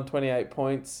second on 28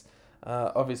 points.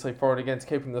 Obviously, for and against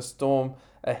keeping the Storm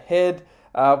ahead.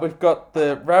 We've got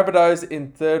the Rabbitohs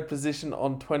in third position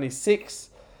on 26.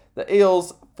 The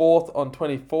Eels, fourth on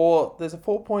 24. There's a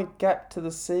 4-point gap to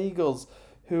the Seagulls,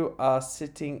 who are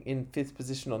sitting in fifth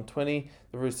position on 20.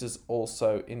 The Roosters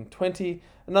also in 20.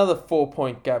 Another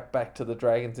 4-point gap back to the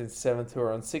Dragons in seventh, who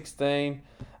are on 16.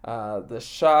 The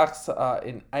Sharks are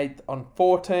in eighth on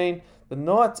 14. The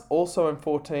Knights also on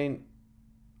 14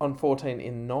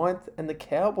 in ninth, and the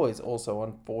Cowboys also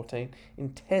on 14 in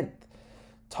 10th.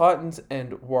 Titans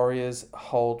and Warriors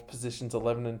hold positions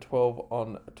 11 and 12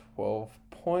 on 12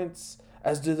 points,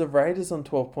 as do the Raiders on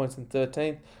 12 points in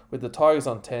 13th, with the Tigers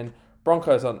on 10,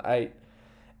 Broncos on 8,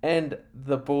 and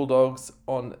the Bulldogs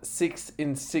on 6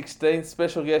 in 16th.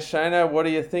 Special guest Shano, what are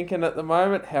you thinking at the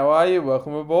moment? How are you?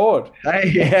 Welcome aboard. Hey,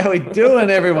 how we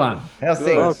doing, everyone? How's Good.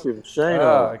 things? Welcome, Shane.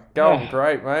 Going Yeah.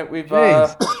 great, mate.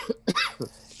 Jeez.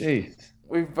 Jeez.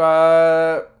 We've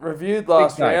reviewed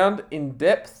last day. round in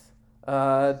depth.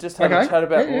 Just had a Okay. chat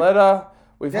about Yeah, yeah. letter.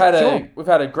 We've Yeah, had sure. we've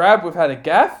had a grab. We've had a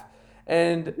gaff.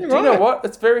 And do you know right. what?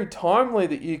 It's very timely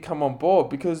that you come on board,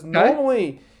 because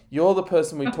normally you're the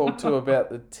person we talk to about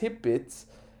the tidbits,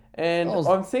 and I was-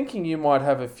 I'm thinking you might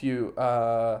have a few,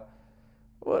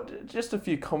 just a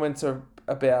few comments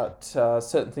about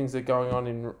certain things that are going on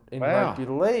in Wow. rugby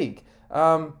league.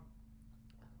 If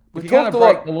We've you're going talked to a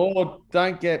break lot. the law,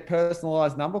 don't get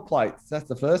personalised number plates. That's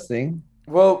the first thing.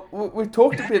 Well, we've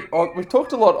talked a bit. We've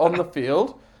talked a lot on the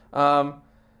field.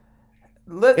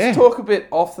 Let's talk a bit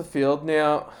off the field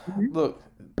now. Look,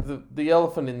 the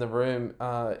elephant in the room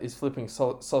is flipping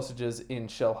sausages in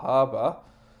Shell Harbour.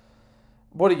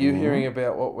 What are you hearing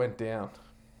about what went down?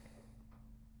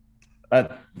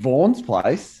 At Vaughan's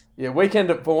place. Yeah, weekend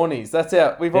at Vaughanies. That's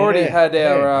our. We've already had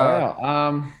our.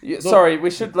 Wow. Sorry, we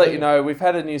should let you know we've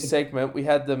had a new segment. We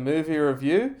had the movie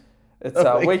review. It's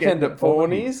Weekend at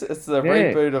Vaughanies. It's the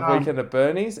reboot of Weekend at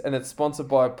Bernie's, and it's sponsored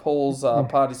by Paul's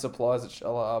Party Supplies at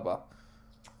Shell Harbour.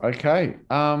 Okay.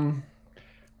 I'm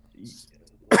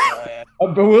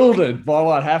bewildered by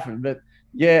what happened, but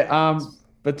yeah.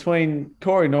 Between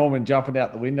Corey Norman jumping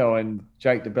out the window and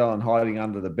Jake DeBellin hiding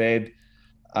under the bed,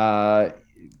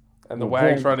 And the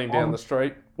wags Vaughan's running down gone. the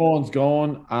street. Vaughan's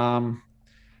gone.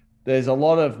 There's a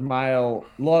lot of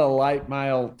late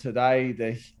mail today.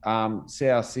 The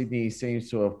South Sydney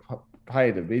seems to have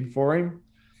paid a bid for him.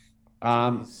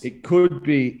 It could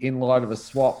be in light of a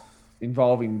swap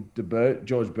involving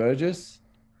George Burgess.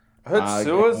 I heard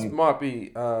Sewers might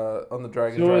be on the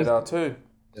Dragons' radar too.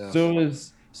 Yeah.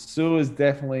 Sewers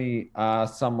definitely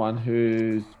someone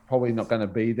who's probably not going to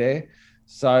be there.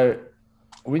 So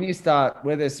when you start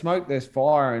where there's smoke, there's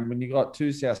fire, and when you got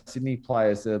two South Sydney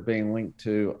players that are being linked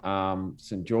to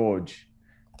St George,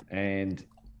 and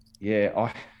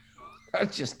I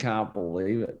just can't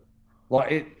believe it.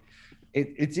 Like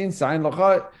it's insane.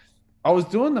 Like I was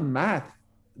doing the math.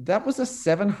 That was a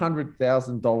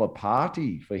 $700,000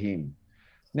 party for him.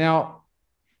 Now,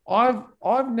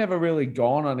 I've never really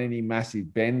gone on any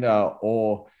massive bender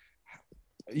or,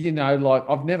 like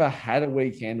I've never had a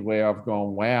weekend where I've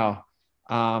gone, wow,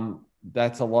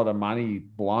 that's a lot of money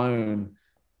blown.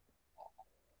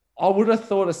 I would have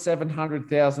thought a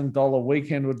 $700,000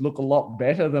 weekend would look a lot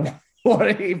better than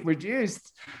what he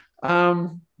produced.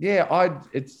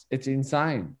 It's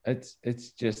insane.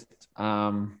 It's just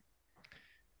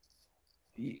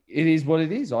it is what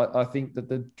it is. I think that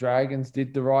the Dragons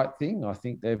did the right thing. I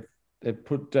think they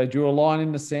drew a line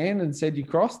in the sand and said you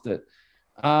crossed it.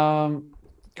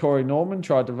 Corey Norman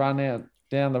tried to run out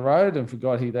down the road and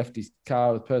forgot he left his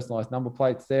car with personalised number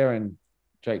plates there, and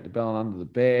Jake DeBellin under the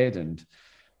bed, and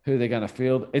who they're going to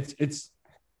field. It's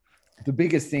the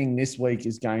biggest thing this week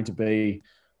is going to be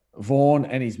Vaughan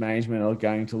and his management are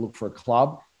going to look for a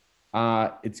club.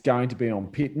 It's going to be on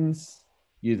pittance,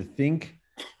 you'd think.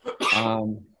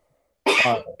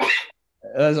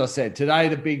 As I said, today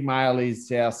the big mail is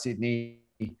South Sydney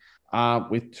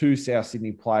with two South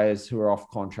Sydney players who are off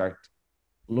contract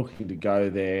looking to go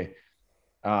there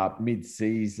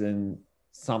mid-season,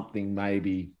 something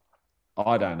maybe.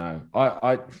 I don't know.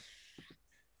 I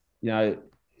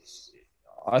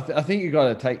think you've got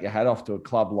to take your hat off to a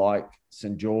club like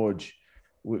St George.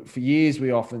 For years,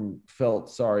 we often felt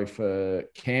sorry for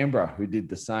Canberra, who did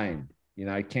the same.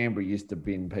 Canberra used to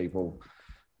bin people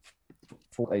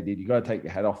for what they did. You got to take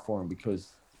your hat off for them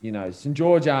because, St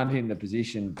George aren't in the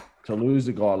position to lose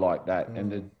a guy like that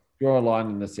and to draw a line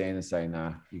in the sand and say,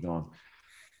 nah, you're gone.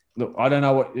 Look, I don't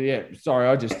know what, sorry,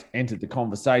 I just entered the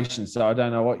conversation, so I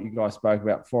don't know what you guys spoke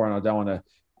about before, and I don't want to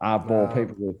bore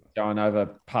people with going over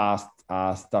past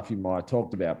stuff you might have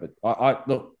talked about. But I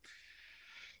look,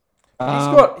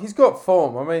 he's got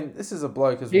form. I mean, this is a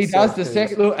bloke as he does the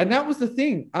second look, and that was the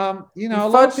thing. He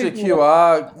fudged a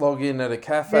QR login at a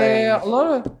cafe. Yeah,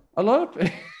 a lot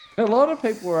of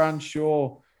people were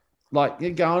unsure. Like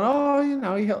you're going,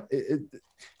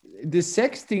 the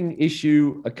sexting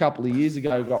issue a couple of years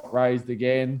ago got raised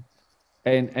again,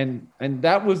 and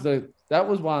that was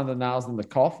one of the nails in the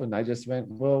coffin. They just went,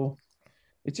 well,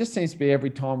 it just seems to be every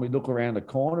time we look around a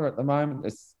corner at the moment,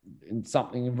 it's in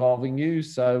something involving you.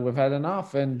 So we've had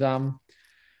enough. And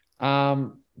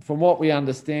from what we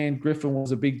understand, Griffin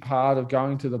was a big part of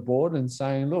going to the board and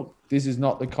saying, look, this is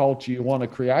not the culture you want to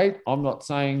create. I'm not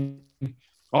saying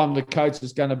I'm the coach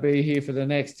that's going to be here for the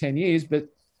next 10 years, but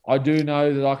I do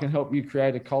know that I can help you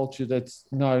create a culture that's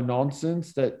no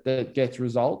nonsense, that gets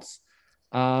results.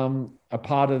 A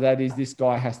part of that is this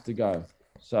guy has to go.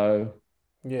 So...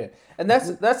 yeah, and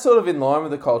that's sort of in line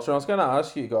with the culture. I was going to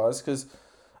ask you guys because,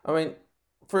 I mean,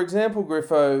 for example,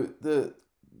 Griffo, the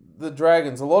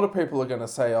Dragons, a lot of people are going to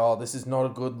say, oh, this is not a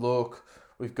good look.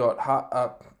 We've got,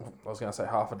 I was going to say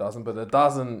half a dozen, but a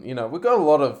dozen, we've got a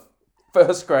lot of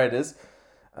first graders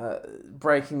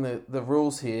breaking the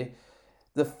rules here.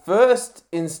 The first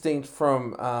instinct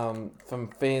from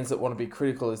fans that want to be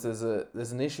critical is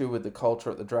there's an issue with the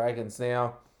culture at the Dragons.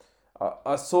 Now,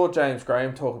 I saw James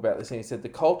Graham talk about this, and he said the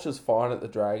culture's fine at the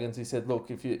Dragons. He said,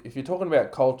 look, if you're talking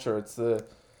about culture, it's the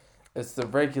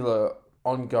regular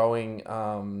ongoing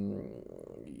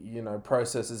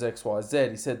processes X, Y, Z.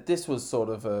 He said this was sort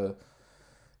of a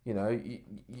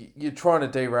you're trying to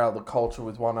derail the culture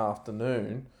with one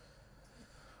afternoon.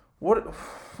 What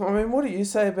do you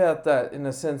say about that, in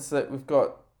the sense that we've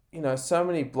got so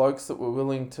many blokes that were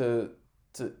willing to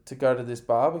go to this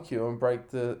barbecue and break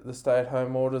the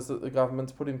stay-at-home orders that the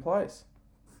government's put in place?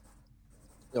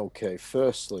 Okay,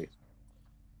 firstly,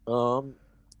 I'm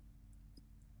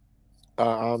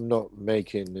not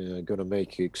going to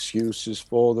make excuses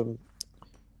for them.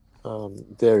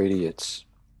 They're idiots.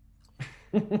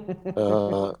 Yep.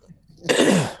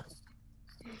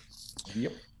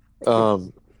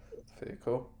 Very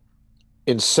cool.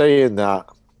 In saying that,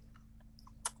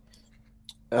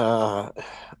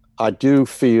 I do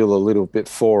feel a little bit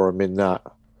for him in that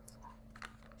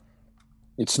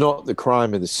it's not the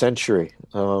crime of the century.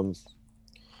 It's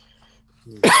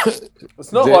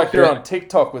not like you're on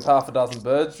TikTok with half a dozen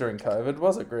birds during COVID,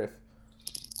 was it, Griff?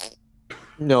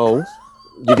 No,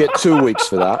 you get 2 weeks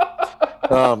for that.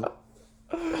 Um,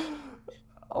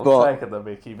 I'm but taking the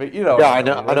Mickey, but you know yeah, what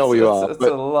I mean. I know you are. It's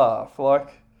But a laugh.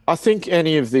 Like, I think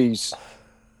any of these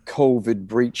COVID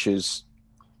breaches,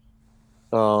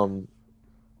 um,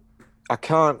 I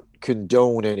can't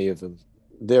condone any of them.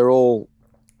 They're all,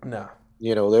 no.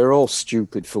 they're all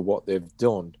stupid for what they've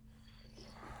done.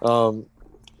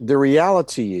 The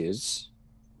reality is,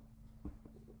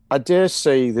 I dare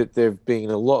say that there have been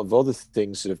a lot of other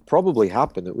things that have probably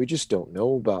happened that we just don't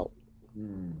know about.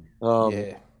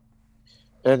 Yeah.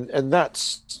 And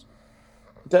that's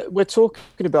that we're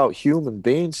talking about human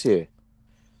beings here.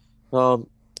 Um,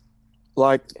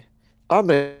 like I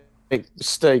make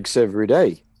mistakes every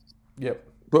day, Yep.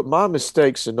 but my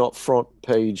mistakes are not front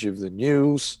page of the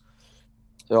news,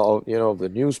 or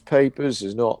the newspapers.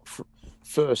 Is not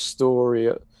first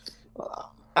story.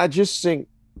 I just think,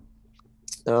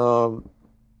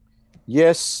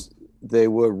 yes, they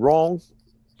were wrong.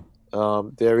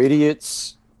 They're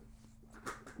idiots.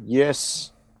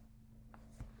 Yes,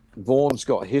 Vaughan's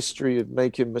got a history of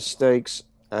making mistakes,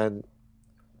 and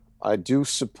I do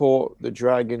support the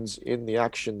Dragons in the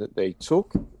action that they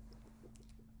took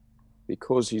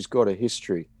because he's got a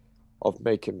history of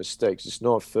making mistakes. It's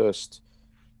not a first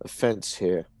offense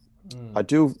here. I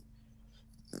do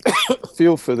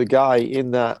feel for the guy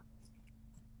in that,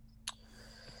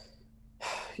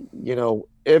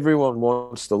 everyone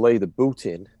wants to lay the boot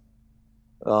in.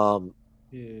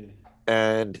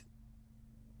 And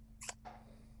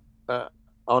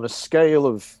on a scale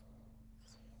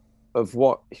of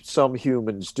what some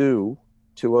humans do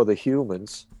to other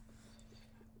humans,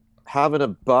 having a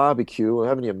barbecue or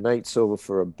having your mates over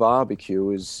for a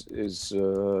barbecue is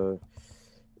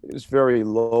very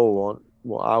low on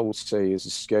what I would say is a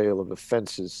scale of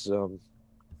offences.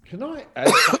 Can I add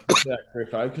something to that,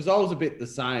 Griffo? Because I was a bit the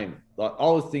same. Like I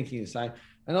was thinking the same,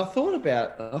 and I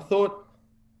thought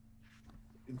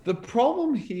the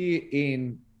problem here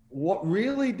in what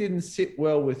really didn't sit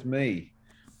well with me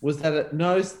was that at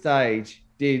no stage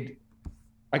did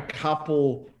a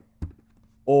couple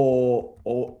or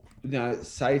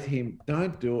say to him,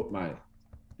 "Don't do it, mate.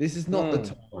 This is not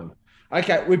the time."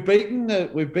 Okay, we've beaten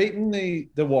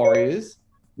the Warriors.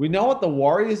 We know what the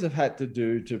Warriors have had to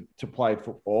do to play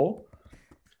football.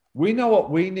 We know what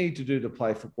we need to do to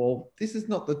play football. This is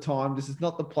not the time. This is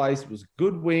not the place. It was a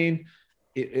good win.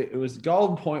 It was a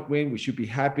Golden Point win. We should be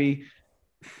happy.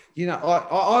 I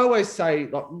always say,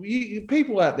 like,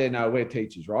 people out there know we're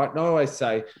teachers, right? And I always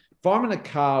say, if I'm in a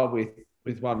car with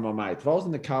one of my mates, if I was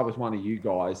in the car with one of you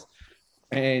guys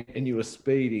and you were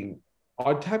speeding,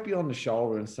 I'd tap you on the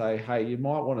shoulder and say, hey, you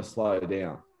might want to slow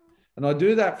down. And I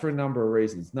do that for a number of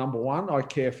reasons. Number one, I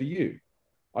care for you.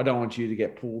 I don't want you to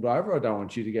get pulled over. I don't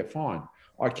want you to get fined.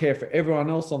 I care for everyone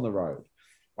else on the road.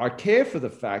 I care for the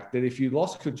fact that if you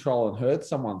lost control and hurt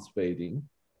someone speeding,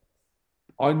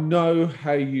 I know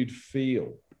how you'd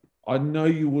feel. I know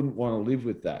you wouldn't want to live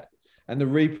with that and the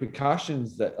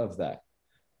repercussions of that.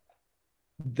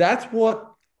 That's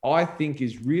what I think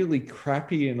is really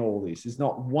crappy in all this. Is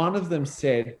not one of them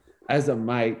said as a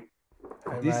mate,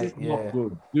 this is not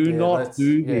good. Do not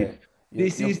do this.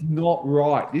 This is not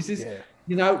right. This is,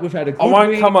 we've had a good I won't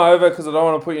win. come over because I don't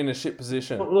want to put you in a shit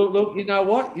position. Look, you know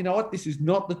what? This is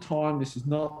not the time. This is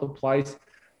not the place.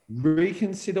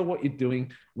 Reconsider what you're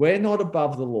doing. We're not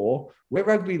above the law. We're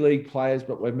rugby league players,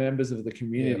 but we're members of the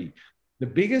community. Yeah. The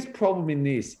biggest problem in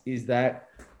this is that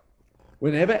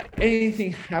whenever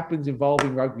anything happens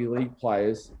involving rugby league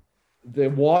players, the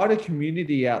wider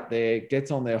community out there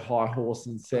gets on their high horse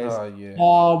and says,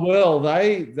 well,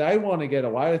 they want to get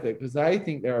away with it because they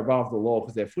think they're above the law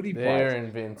because they're footy players. They're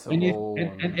invincible.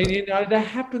 And that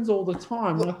happens all the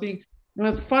time. And I think,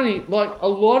 it's funny, like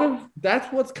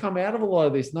that's what's come out of a lot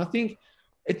of this. And I think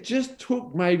it just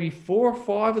took maybe 4 or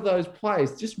 5 of those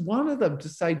players, just one of them to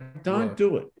say, don't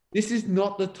do it. This is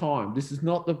not the time. This is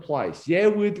not the place. Yeah,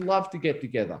 we'd love to get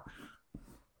together.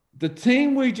 The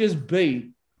team we just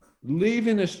beat live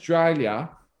in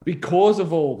Australia because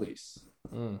of all this.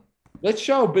 Let's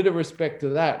show a bit of respect to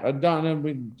that. I don't know,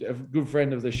 a good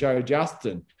friend of the show,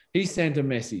 Justin, he sent a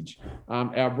message.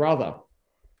 Our brother,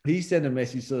 he sent a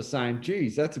message sort of saying,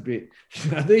 geez, that's a bit,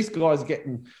 these guys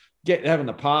having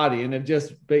a party and have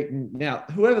just beaten. Now,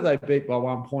 whoever they beat by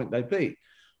 1 point, they beat.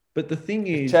 But the thing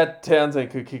is, Chad Townsend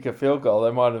could kick a field goal.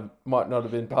 They might not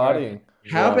have been partying.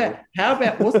 How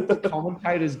about wasn't the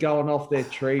commentators going off their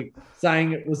tree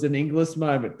saying it was an English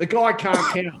moment? The guy can't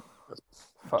count.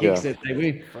 Kicks it, they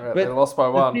win. But they lost by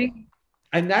 1.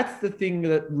 And that's the thing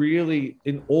that really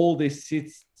in all this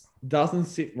doesn't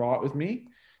sit right with me,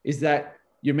 is that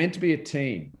you're meant to be a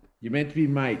team. You're meant to be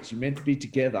mates. You're meant to be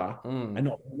together. And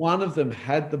not one of them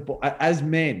had as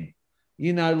men.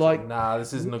 You know, like Nah,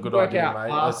 this isn't a good work idea, out mate.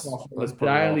 pass off on Let's a put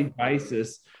it daily off.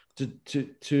 basis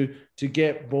to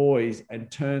get boys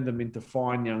and turn them into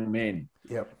fine young men.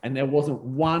 Yep. And there wasn't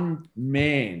one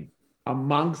man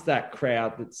amongst that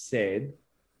crowd that said,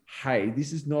 hey,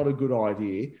 this is not a good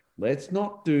idea. Let's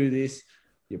not do this.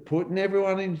 You're putting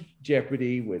everyone in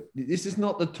jeopardy. This is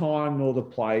not the time nor the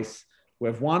place.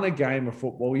 We've won a game of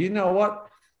football. You know what?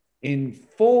 In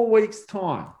 4 weeks'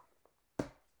 time,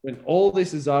 when all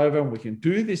this is over and we can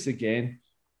do this again,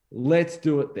 let's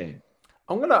do it then.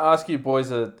 I'm going to ask you boys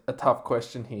a tough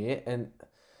question here, and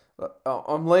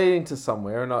I'm leading to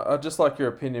somewhere, and I just like your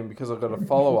opinion because I've got a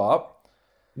follow-up.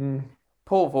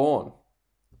 Paul Vaughan.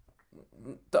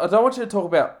 I don't want you to talk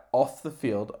about off the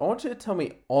field. I want you to tell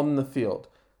me on the field.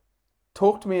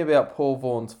 Talk to me about Paul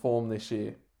Vaughan's form this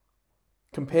year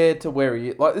compared to where he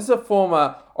is. Like, this is a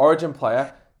former Origin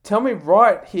player. Tell me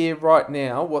right here, right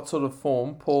now, what sort of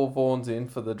form Paul Vaughan's in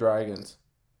for the Dragons.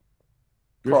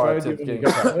 Prior to getting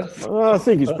I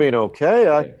think he's been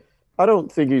okay. I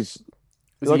don't think he's...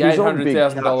 Is he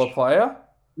 $800,000 player?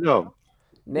 No.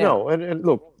 No, and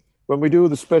look, when we do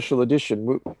the special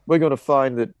edition, we're going to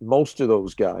find that most of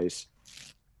those guys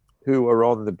who are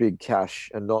on the big cash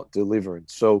are not delivering.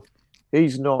 So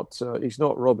he's not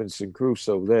Robinson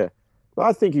Crusoe there. But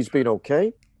I think he's been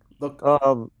okay. Look,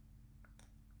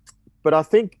 but I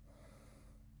think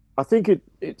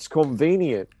it's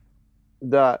convenient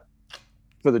that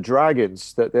for the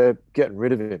Dragons that they're getting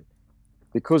rid of him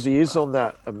because he is on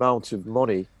that amount of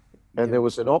money. And there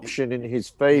was an option in his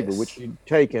favour, which he'd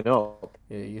taken up.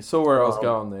 Yeah, you saw where I was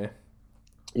going there.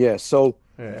 Yeah, so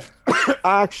I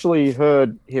actually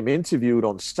heard him interviewed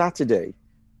on Saturday.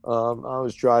 I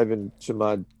was driving to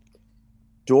my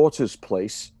daughter's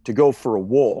place to go for a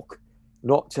walk,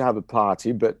 not to have a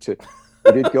party, but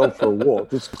we did go for a walk.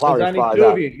 Just clarify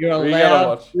that. You're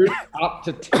allowed up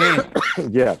to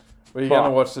 10. Yeah. Were you going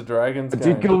to watch the Dragons game? I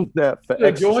did go there for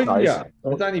exercise.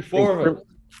 There's only 4 of us.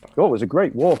 Oh, it was a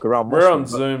great walk around. We're on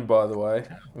Zoom, by the way.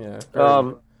 Yeah.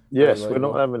 Yes, we're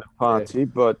not having a party,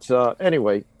 but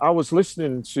anyway, I was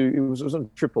listening to it was on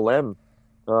Triple M.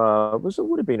 It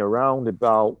would have been around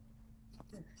about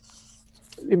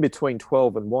in between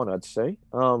 12 and 1, I'd say.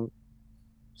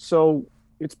 So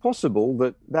it's possible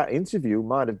that interview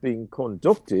might have been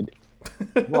conducted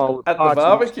while at the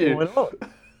barbecue.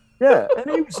 Yeah, and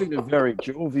he was in a very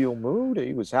jovial mood.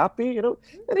 He was happy, and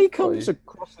he comes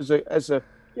across as a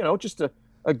just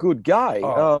a good guy.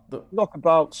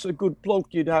 Knockabout's a good bloke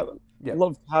you'd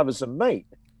love to have as a mate.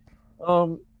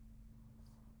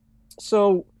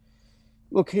 So,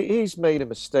 look, he's made a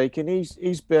mistake, and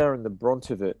he's bearing the brunt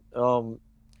of it.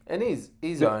 And he's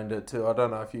owned it too. I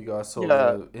don't know if you guys saw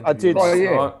the interview. I did.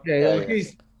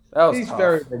 That was tough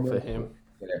very for him.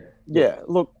 Yeah,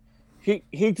 look,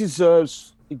 he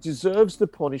deserves the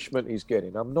punishment he's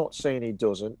getting. I'm not saying he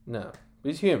doesn't. No,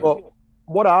 he's human. But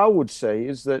what I would say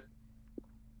is that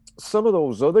some of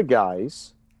those other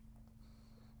guys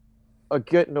are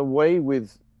getting away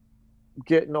with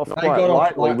getting off quite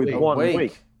lightly with 1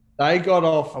 week. They got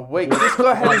off a week. This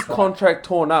guy had his contract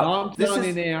torn up. I'm telling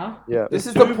you now. Yeah. This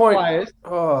is the point.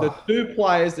 The 2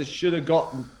 players that should have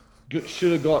got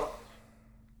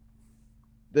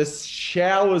the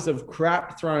showers of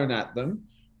crap thrown at them.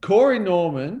 Corey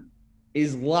Norman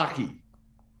is lucky.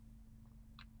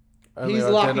 Only he's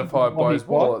identified lucky by his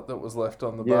wallet that was left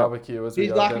on the barbecue. As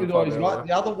he's lucky because he's right.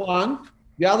 The other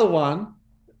one,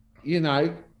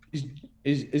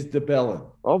 is DeBellin.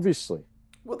 Obviously.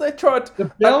 Well, they tried.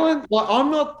 DeBellin,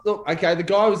 I'm not. Okay, the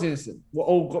guy was innocent.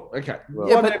 Okay.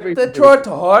 Yeah, but they tried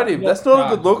to hide him. That's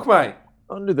not a good look, mate.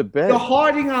 Under the bed. You're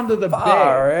hiding under the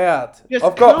Far bed. out. Just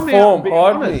I've got form. Hide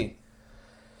honest. me.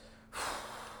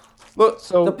 Look,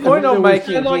 so the point I'm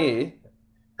making here.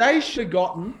 They should have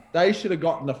gotten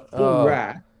the full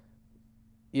rat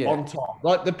on top.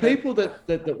 Like the people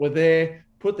that were there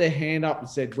put their hand up and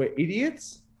said, "We're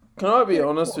idiots." Can I be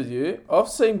honest with you? I've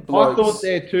seen blokes. I thought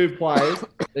they're 2 players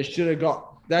that should have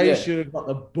got. They should have got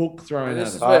the book thrown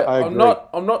at them.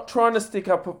 I'm not trying to stick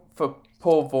up for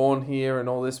Paul Vaughan here and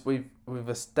all this. We've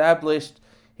established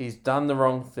he's done the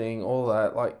wrong thing. All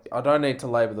that. Like, I don't need to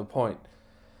labour the point.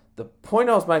 The point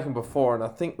I was making before, and I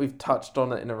think we've touched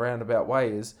on it in a roundabout way,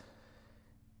 is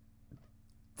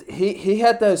he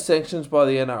had those sanctions by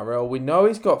the NRL. We know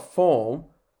he's got form,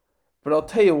 but I'll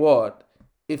tell you what,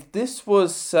 if this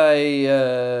was, say,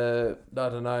 I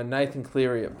don't know, Nathan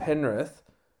Cleary at Penrith,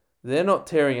 they're not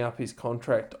tearing up his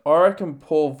contract. I reckon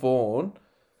Paul Vaughan,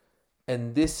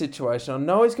 in this situation, I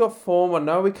know he's got form, I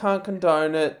know we can't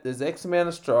condone it, there's X amount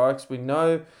of strikes, we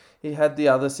know he had the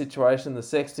other situation, the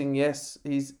sexting, yes,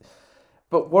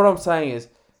 but what I'm saying is,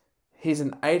 he's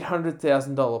an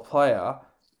 $800,000 player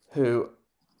who,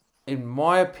 in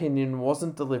my opinion,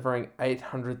 wasn't delivering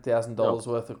 $800,000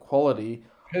 worth of quality.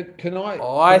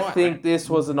 I think this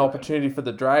was an opportunity for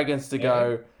the Dragons to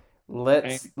go.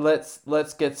 Let's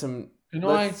get some.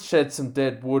 Let's shed some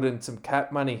dead wood and some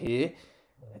cap money here.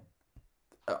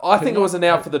 I think it was an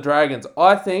out for the Dragons.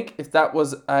 I think if that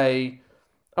was a,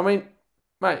 I mean,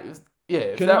 mate, yeah,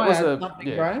 if Can that I was add a, something,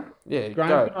 yeah, Graham? yeah, Graham,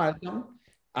 go. can I add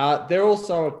something? They're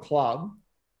also a club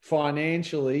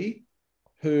financially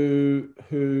who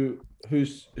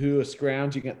are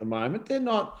scrounging at the moment. They're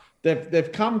not.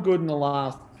 They've come good in the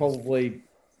last probably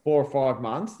 4 or 5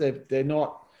 months. They're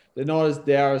not as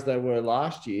dour as they were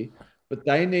last year, but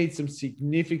they need some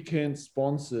significant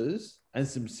sponsors and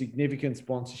some significant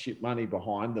sponsorship money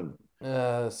behind them.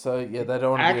 So yeah, they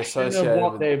don't want to be associated of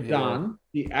what with they've done.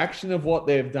 The action of what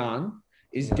they've done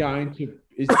is going to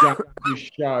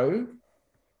show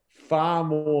far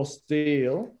more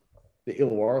steel, the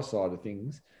Illawarra side of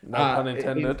things. No pun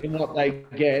intended. In what they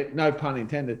get, no pun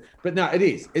intended. But no, it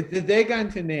is. They're going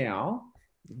to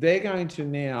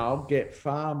now get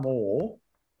far more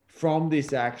from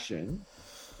this action.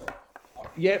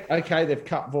 Yep, okay, they've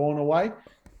cut Vaughan away.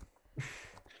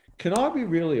 Can I be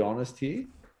really honest here?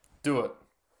 Do it.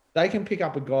 They can pick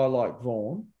up a guy like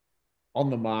Vaughan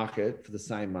on the market for the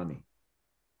same money.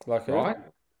 Like who? Right?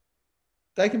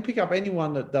 They can pick up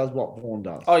anyone that does what Vaughan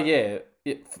does. Oh, yeah.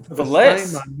 For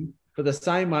less. For the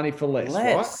same money for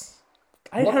less.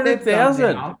 Right?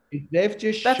 800,000. They've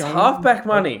just That's shown halfback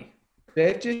money.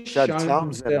 They've just shown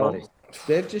themselves.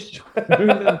 They've just shown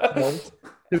themselves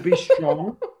to be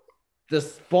strong.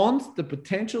 The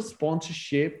potential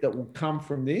sponsorship that will come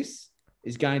from this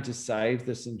is going to save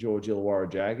the St. George Illawarra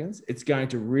Dragons. It's going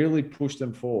to really push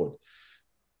them forward.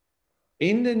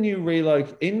 In the new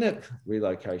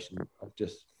relocation, I've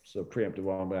just sort of preempted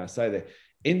what I'm going to say there.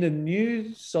 In the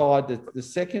new side, the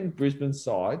second Brisbane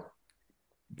side,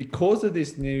 because of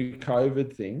this new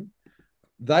COVID thing,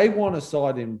 they want a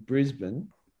side in Brisbane.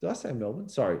 Did I say Melbourne?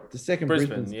 Sorry, the second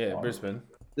Brisbane side. Brisbane.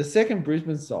 The second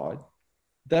Brisbane side,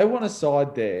 they want a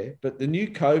side there, but the new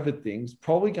COVID thing's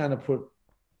probably going to put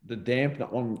the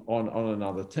dampener on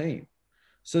another team.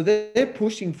 So they're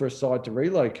pushing for a side to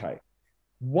relocate.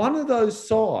 One of those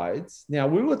sides, now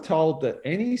we were told that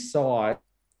any side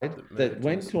that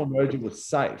went to a merger was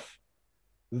safe.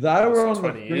 They were on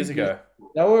 20 years ago.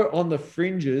 They were on the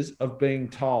fringes of being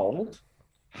told,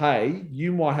 hey,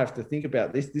 you might have to think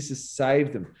about this. This has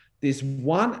saved them. This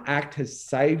one act has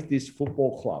saved this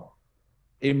football club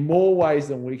in more ways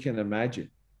than we can imagine.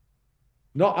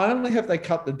 Not only have they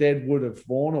cut the dead wood of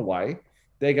Vaughan away,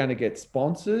 they're going to get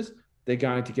sponsors. They're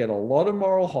going to get a lot of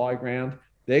moral high ground.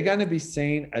 They're going to be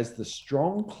seen as the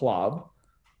strong club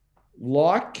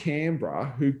like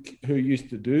Canberra, who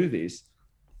used to do this.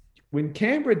 When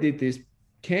Canberra did this,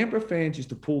 Canberra fans used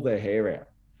to pull their hair out.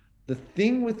 The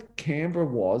thing with Canberra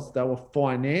was they were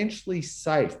financially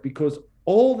safe because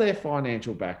all their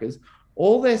financial backers,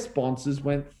 all their sponsors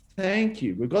went, thank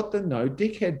you. We've got the no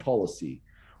dickhead policy.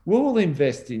 We'll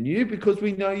invest in you because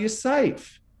we know you're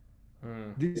safe.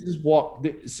 This is what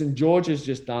St. George has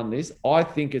just done this. I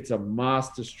think it's a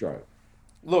masterstroke.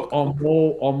 Look, on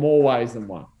more ways than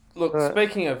one. Look,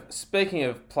 speaking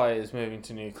of players moving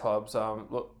to new clubs,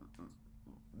 look,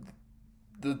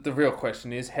 the real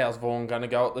question is, how's Vaughan going to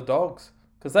go at the Dogs?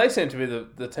 Because they seem to be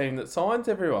the team that signs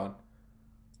everyone.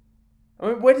 I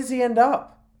mean, where does he end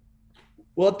up?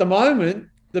 Well, at the moment,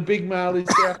 the big male is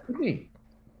South Sydney.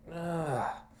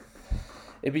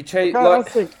 It'd be cheap.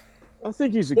 I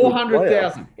think he's a good player.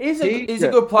 400,000. He's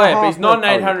a good player, but he's not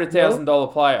an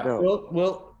 $800,000 player. No.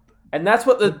 Well, and that's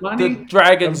what the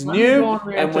Dragons knew.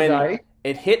 And when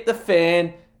it hit the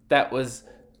fan, that was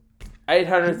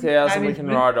 800,000 we can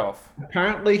write off.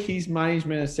 Apparently, his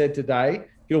management has said today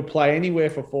he'll play anywhere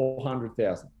for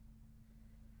 400,000.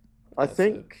 I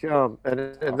think, and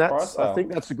that's I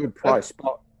think that's a good price.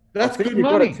 But that's good you've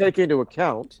money. got to take into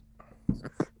account.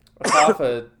 Half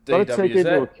a DWZ. Got to take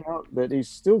into account that he's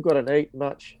still got an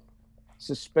 8-match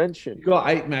suspension. He's got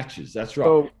 8 matches. That's right.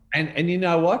 So and you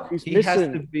know what? He's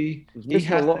missing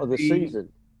a lot of the season.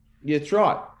 Yeah, that's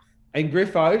right. And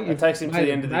Griffo, that takes him to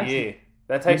the end of the year.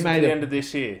 That takes him to the end of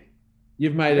this year.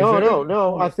 You've made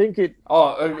no. I think it.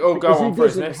 Oh, go on for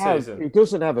his next season. He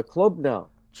doesn't have a club now.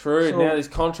 True. So now his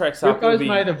contract's up. He'll be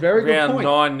made a very good round point.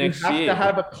 9 next year. You have to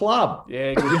have a club.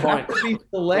 Yeah, good point. You have to be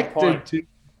selected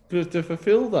to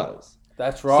fulfill those.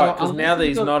 That's right, because now that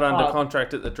he's not club, under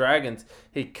contract at the Dragons,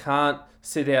 he can't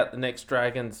sit out the next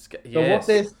Dragons. Yes. So what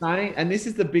they're saying, and this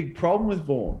is the big problem with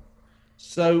Vaughan.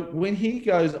 So when he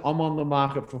goes, I'm on the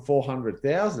market for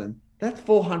 400,000, that's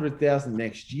 400,000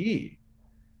 next year.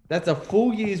 That's a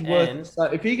full year's worth. And So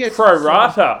if he gets pro signed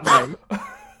rata. today,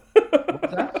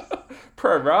 what's that?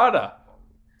 Pro rata.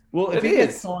 Well, if It he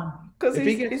gets is. signed, Because if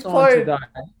he he's gets signed played. today,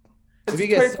 It's if he a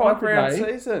gets signed 25 round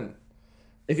today, season.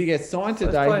 if he gets signed So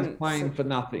he's today, playing- he's playing for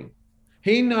nothing.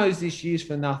 He knows this year's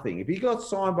for nothing. If he got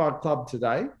signed by a club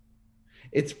today,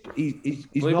 he's Well, he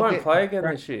not won't getting play again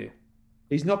this year.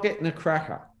 He's not getting a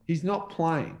cracker. He's not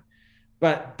playing,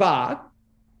 but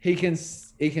he can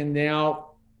now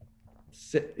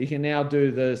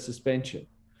do the suspension.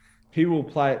 He will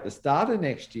play at the start of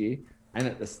next year, and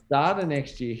at the start of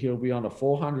next year, he'll be on a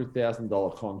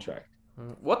 $400,000 contract.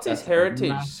 What's his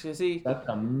heritage? That's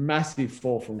a massive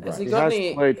fall from grace. He has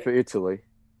played for Italy.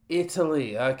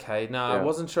 Italy, okay. No, I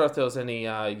wasn't sure if there was any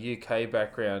UK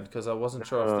background because I wasn't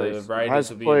sure if the Raiders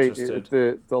would be interested.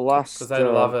 The last because they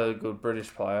love a good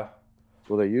British player.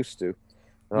 Well, they used to.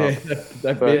 Yeah,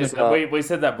 we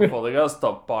said that before. They got to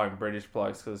stop buying British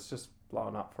blokes because it's just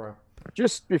blowing up for them.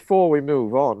 Just before we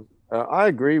move on, I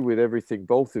agree with everything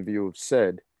both of you have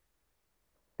said,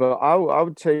 but I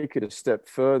would take it a step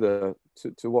further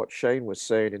to what Shane was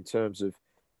saying in terms of,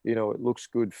 it looks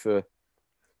good for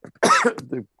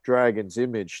the Dragons'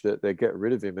 image that they get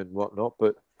rid of him and whatnot.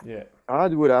 But yeah, I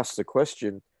would ask the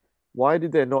question, why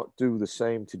did they not do the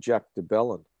same to Jack de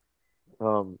Belin?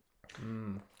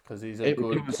 Because he's a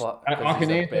good player. I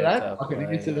can answer that. I can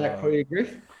answer that for you,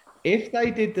 Griff. If they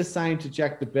did the same to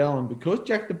Jack de Belin, because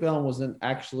Jack de Belin wasn't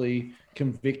actually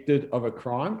convicted of a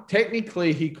crime,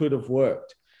 technically he could have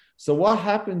worked. So what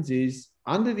happens is,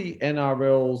 under the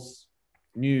NRL's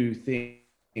new thing,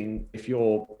 if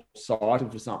you're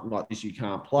cited for something like this, you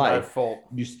can't play. No fault.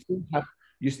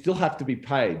 You still have to be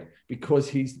paid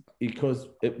because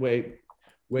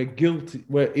we're guilty.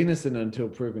 We're innocent until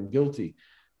proven guilty.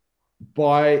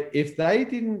 If they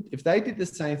did the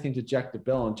same thing to Jack de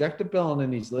Belin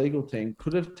and his legal team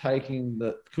could have taken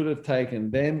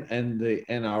them and the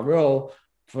NRL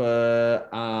for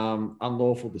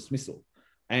unlawful dismissal.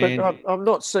 But I'm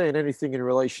not saying anything in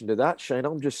relation to that, Shane.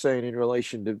 I'm just saying in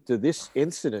relation to this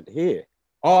incident here.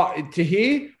 I tell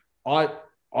you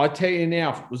now,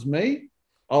 if it was me,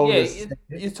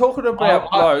 you're talking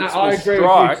about blokes I with agree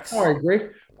strikes. With you. Sorry, Griff.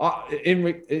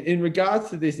 In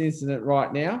regards to this incident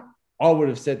right now, I would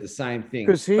have said the same thing.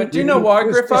 But do you know why,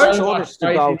 Griffo? Honest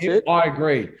about it. I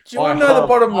agree. Do you want to know the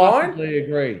bottom line? I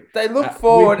agree. They look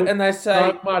forward and they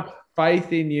say, so much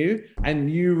faith in you, and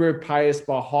you repay us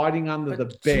by hiding under the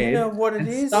bed. Do you know what it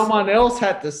is? Someone else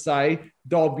had to say,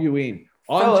 dob you in.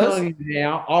 I'm telling you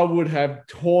now, I would have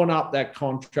torn up that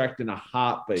contract in a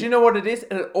heartbeat. Do you know what it is?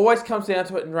 And it always comes down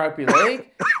to it in rugby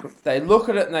league. They look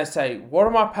at it and they say, what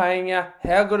am I paying you?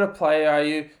 How good a player are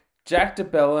you? Jack de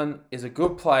Belin is a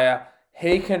good player.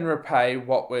 He can repay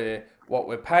what we're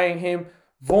paying him.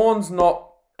 Vaughan's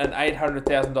not an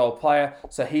 $800,000 player,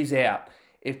 so he's out.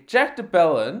 If Jack de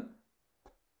Belin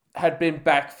had been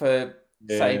back for,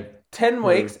 say, 10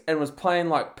 weeks and was playing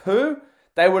like poo,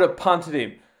 they would have punted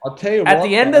him. I'll tell you At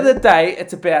the end of the day,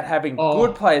 it's about having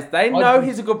good players. They know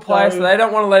he's a good player, so they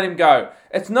don't want to let him go.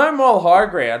 It's no moral high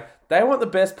ground. They want the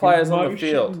best players on the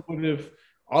field.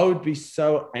 I would be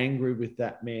so angry with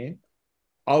that man.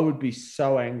 I would be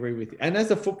so angry with you. And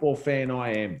as a football fan,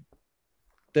 I am.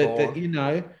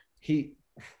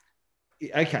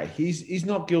 He's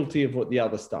not guilty of what the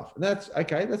other stuff. And that's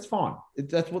okay, that's fine.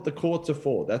 That's what the courts are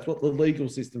for. That's what the legal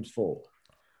system's for.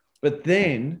 But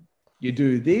then you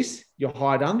do this, you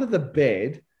hide under the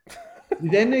bed, you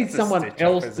then need someone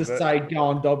else to say, go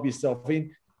and dob yourself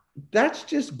in. That's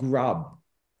just grub.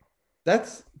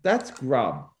 That's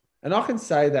grub. And I can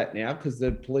say that now because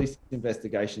the police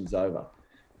investigation's over.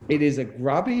 It is a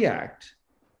grubby act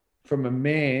from a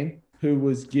man who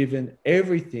was given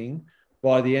everything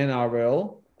by the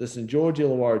NRL, the St. George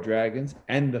Illawarra Dragons,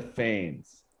 and the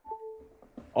fans.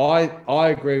 I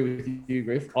agree with you,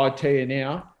 Griff. I tell you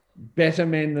now, better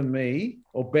men than me,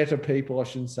 or better people, I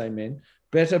shouldn't say men,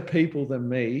 better people than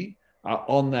me are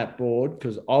on that board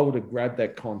because I would have grabbed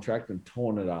that contract and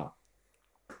torn it up.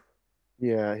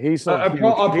 Yeah, he's I'd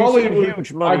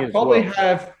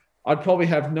probably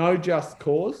have no just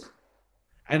cause,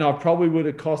 and I probably would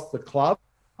have cost the club,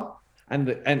 and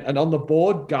on the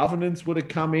board, governance would have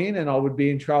come in, and I would be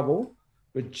in trouble.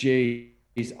 But geez,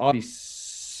 I'd be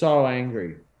so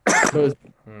angry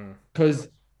because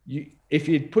if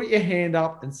you'd put your hand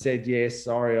up and said, "Yes,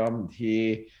 sorry, I'm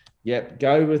here," yep,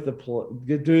 go with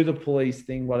do the police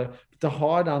thing, whatever. But to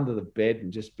hide under the bed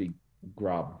and just be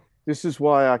grub. This is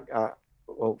why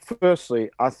well, firstly,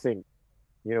 I think,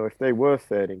 if they were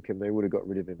fair income, they would have got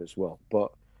rid of him as well. But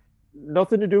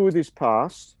nothing to do with his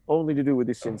past, only to do with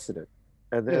this incident.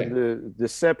 And then the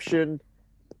deception,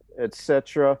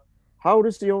 etc. how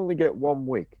does he only get 1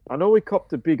 week? I know he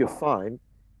copped a bigger fine.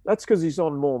 That's because he's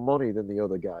on more money than the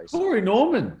other guys. Corey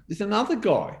Norman is another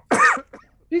guy.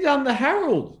 He's on the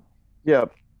Herald. Yeah.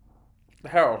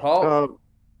 Harold Holt.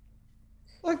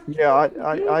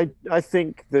 I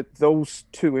think that those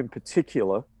two in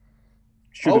particular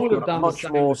should have got a much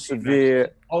more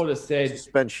severe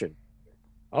suspension.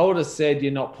 I would have said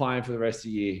you're not playing for the rest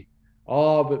of the year.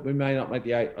 Oh, but we may not make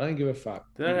the 8. I don't give a fuck.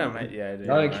 They're going to make the 8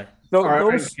 anyway. Those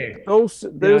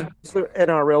are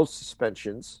NRL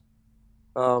suspensions.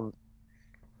 We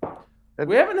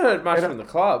haven't heard much from the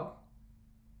club.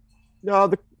 No,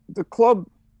 the club,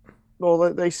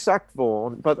 well, they sacked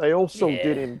Vaughan, but they also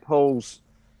did impose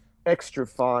extra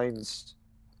fines,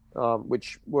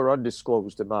 which were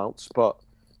undisclosed amounts, but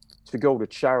to go to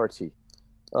charity.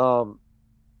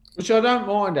 Which I don't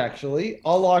mind, actually.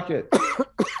 I like it.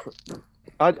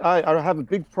 I have a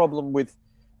big problem with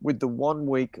the 1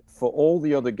 week for all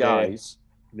the other guys.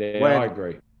 Yeah, I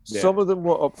agree. Some of them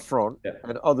were up front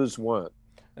and others weren't.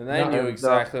 And they knew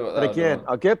exactly what they were doing.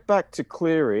 I'll get back to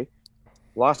Cleary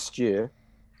last year.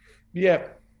 Yeah.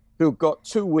 Who got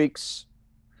 2 weeks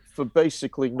for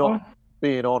basically not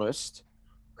being honest,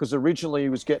 because originally he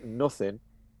was getting nothing.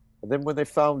 And then when they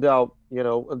found out,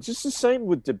 just the same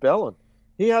with DeBellin.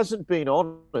 He hasn't been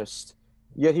honest,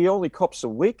 yet he only cops a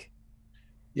week.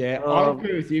 Yeah, I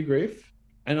agree with you, Griff.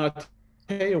 And I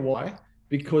tell you why.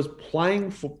 Because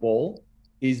playing football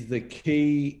is the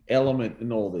key element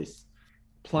in all this.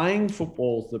 Playing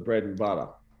football is the bread and butter.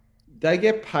 They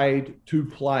get paid to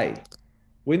play.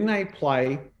 When they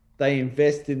play, they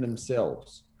invest in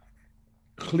themselves.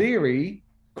 Cleary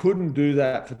couldn't do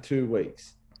that for 2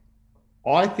 weeks.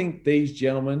 I think these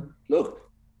gentlemen,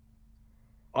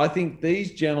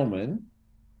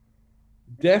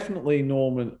 definitely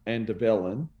Norman and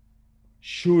DeBellin,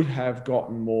 should have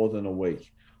gotten more than a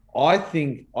week. I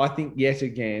think yet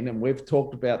again, and we've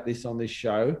talked about this on this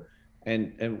show,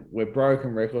 and we're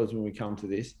broken records when we come to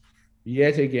this.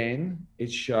 Yet again,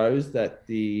 it shows that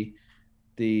the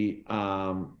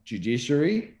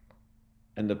judiciary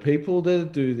and the people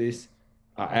that do this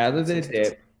are out of their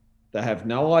depth. They have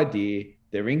no idea.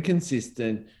 They're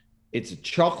inconsistent. It's a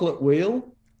chocolate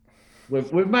wheel.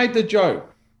 We've made the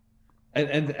joke,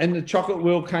 and the chocolate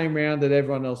wheel came round that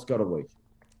everyone else got a week.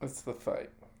 That's the fate.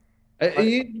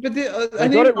 They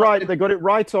got it right. They got it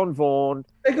right on Vaughan.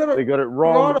 They got it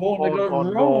wrong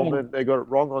on Norman. They got it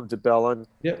wrong on DeBellin.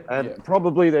 Yep. And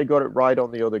probably they got it right on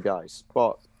the other guys.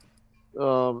 But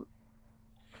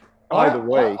either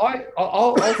way,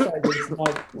 I'll say this.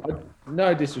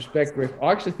 No disrespect, Griff.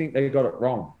 I actually think they got it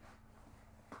wrong,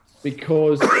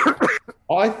 because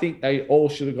I think they all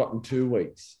should have gotten 2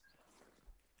 weeks,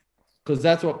 because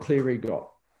that's what Cleary got.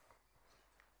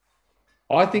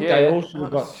 I think they all should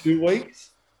have got 2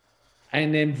 weeks,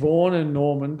 and then Vaughan and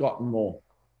Norman got more.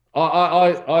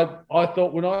 I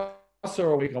thought when I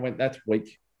saw a week, I went, that's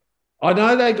weak. I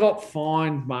know they got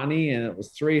fined money, and it was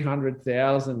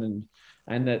 300,000,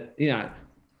 and that,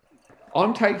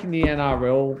 I'm taking the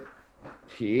NRL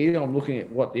here. I'm looking at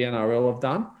what the NRL have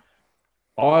done.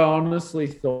 I honestly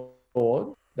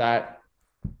thought that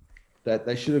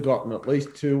they should have gotten at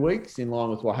least 2 weeks, in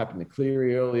line with what happened to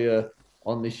Cleary earlier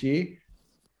on this year.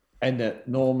 And that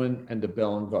Norman and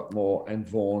DeBellin got more, and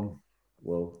Vaughan,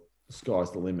 well, the sky's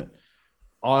the limit.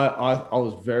 I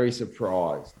was very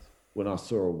surprised when I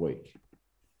saw a week.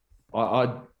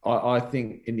 I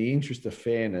think in the interest of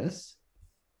fairness,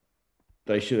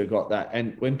 they should have got that.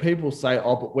 And when people say,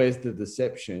 oh, but where's the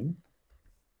deception?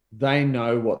 They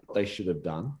know what they should have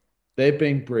done. They've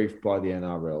been briefed by the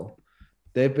NRL.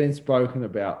 They've been spoken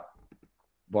about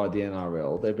by the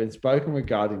NRL. They've been spoken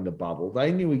regarding the bubble.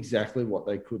 They knew exactly what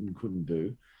they could and couldn't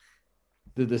do.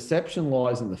 The deception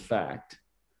lies in the fact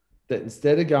that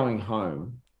instead of going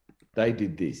home, they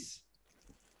did this.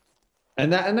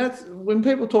 And that's when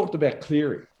people talked about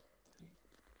Cleary.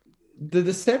 The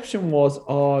deception was,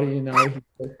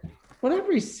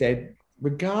 whatever he said,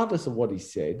 regardless of what he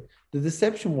said, the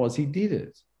deception was he did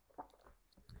it.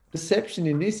 Deception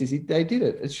in this is they did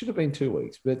it. It should have been 2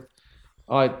 weeks, but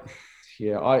I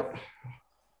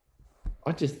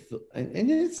just,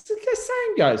 and it's the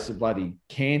same goes to bloody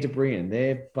Canterbury and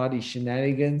their bloody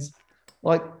shenanigans.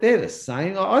 Like, they're the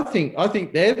same. I think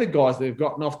they're the guys that have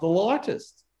gotten off the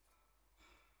lightest.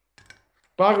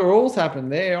 Bugger all's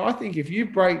happened there. I think if you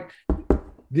break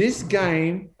this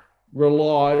game,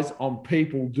 relies on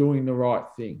people doing the right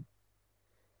thing.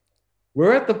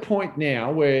 We're at the point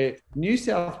now where New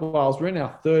South Wales, we're in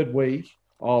our 3rd week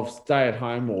of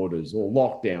stay-at-home orders or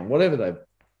lockdown, whatever the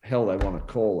hell they want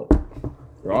to call it,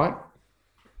 right?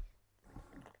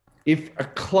 If a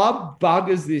club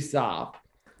buggers this up,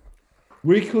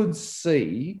 we could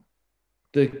see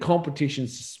the competition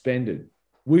suspended.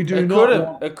 We do It not could have.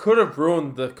 want, It could have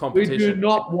ruined the we competition. do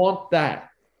not want that.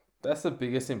 That's the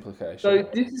biggest implication. So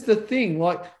this is the thing.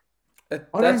 Like, I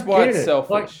That's don't why get it's it.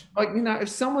 selfish. Like if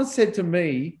someone said to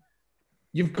me,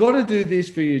 "You've got to do this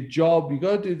for your job. You've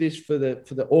got to do this for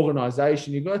the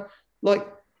organization. You've got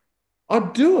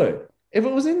I'd do it. If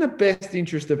it was in the best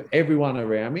interest of everyone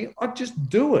around me, I'd just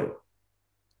do it."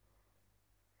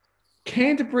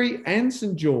 Canterbury and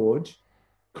St. George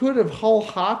could have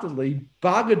wholeheartedly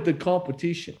buggered the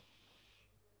competition.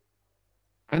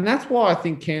 And that's why I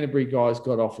think Canterbury guys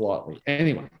got off lightly.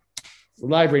 Anyway,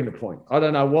 labouring the point. I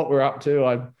don't know what we're up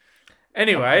to.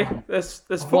 Anyway, there's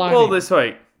football this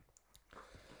week.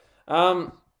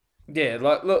 Yeah,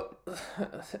 like, look,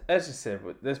 as you said,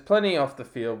 there's plenty off the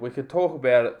field. We could talk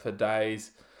about it for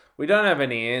days. We don't have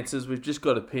any answers. We've just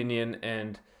got opinion.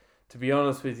 And to be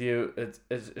honest with you, it's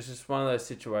just one of those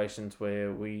situations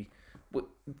where we,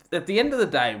 at the end of the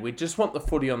day, we just want the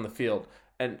footy on the field.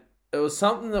 And it was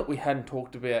something that we hadn't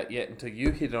talked about yet until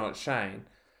you hit on it, Shane.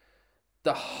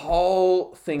 The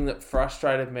whole thing that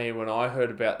frustrated me when I heard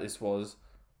about this was,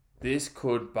 this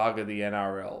could bugger the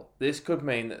NRL. This could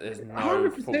mean that there's no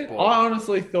 100%. football. I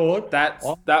honestly thought That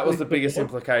was the biggest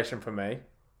implication for me.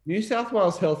 New South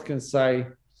Wales Health can say,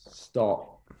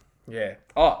 stop. Yeah.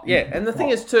 Oh, yeah. And the thing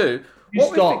is, too,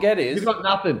 what we forget is... You've got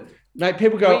nothing. Mate,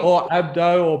 people go,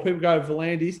 Abdo, or people go,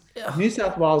 Volandis. New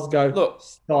South Wales go, look,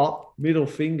 stop, middle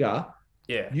finger.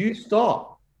 Yeah. You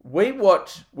stop. We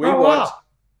watch.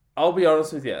 I'll be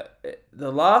honest with you.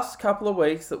 The last couple of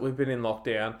weeks that we've been in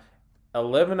lockdown,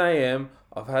 11 a.m.,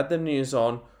 I've had the news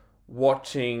on,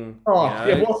 watching...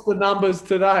 what's the numbers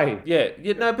today?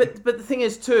 But the thing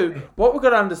is, too, what we've got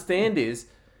to understand is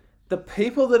the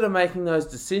people that are making those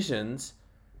decisions,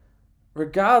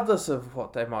 regardless of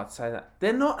what they might say,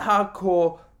 they're not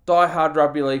hardcore, die-hard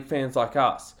rugby league fans like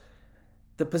us.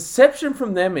 The perception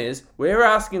from them is we're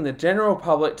asking the general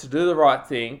public to do the right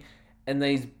thing, and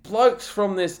these blokes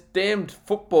from this damned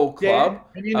football club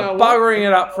are buggering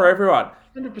it up for everyone.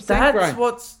 100% That's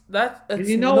what's... And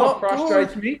you know what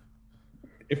frustrates me?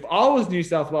 If I was New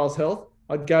South Wales Health,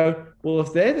 I'd go, well,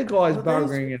 if they're the guys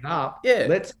buggering it up,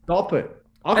 let's stop it.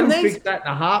 I can fix that in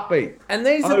a heartbeat. And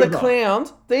these are the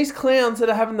clowns. These clowns that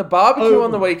are having the barbecue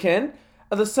on the weekend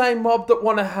are the same mob that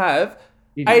want to have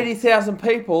 80,000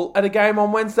 people at a game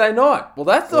on Wednesday night. Well,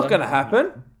 that's not going to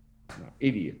happen. No,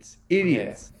 idiots. Yeah.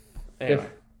 Anyway. They've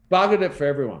buggered it for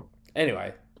everyone.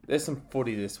 Anyway, there's some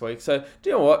footy this week. So, do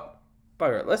you know what?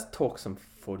 Bugger it. Let's talk some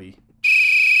footy.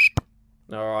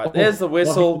 All right. There's the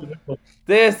whistle.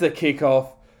 There's the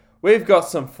kickoff. We've got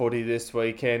some footy this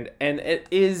weekend, and it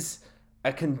is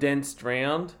a condensed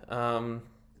round.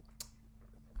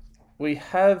 We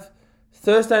have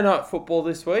Thursday night football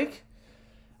this week.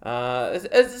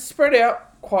 It's spread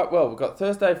out quite well. We've got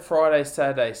Thursday, Friday,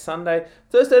 Saturday, Sunday.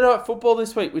 Thursday night football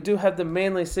this week, we do have the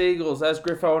Manly Seagulls. As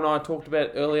Griffo and I talked about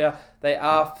earlier, they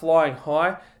are flying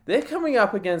high. They're coming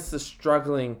up against the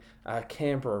struggling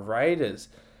Canberra Raiders.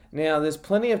 Now, there's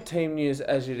plenty of team news,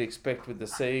 as you'd expect with the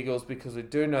Seagulls, because we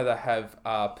do know they have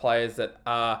players that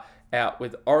are out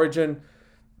with Origin.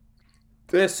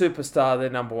 Their superstar, their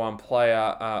number one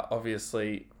player,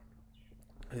 obviously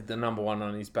the number one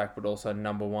on his back, but also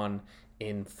number one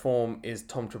in form, is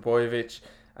Tom Trbojevic.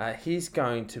 He's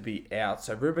going to be out.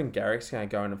 So Ruben Garrick's going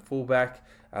to go in a fullback.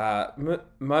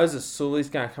 Moses Sully's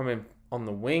going to come in on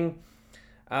the wing.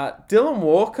 Dylan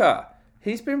Walker,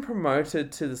 he's been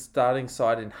promoted to the starting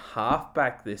side in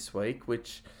halfback this week,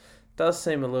 which does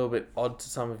seem a little bit odd to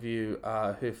some of you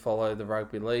who follow the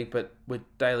rugby league. But with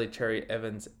Daly Cherry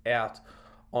Evans out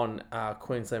on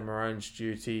Queensland Maroons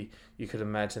duty, you could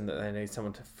imagine that they need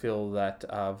someone to fill that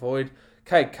void.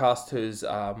 Cade Cust, who's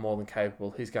more than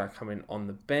capable, he's going to come in on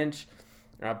the bench.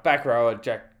 Back rower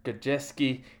Jack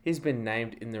Gajeski, he's been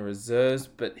named in the reserves,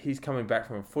 but he's coming back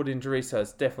from a foot injury, so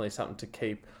it's definitely something to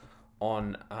keep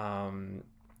on,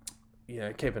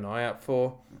 keep an eye out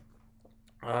for.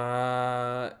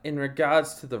 In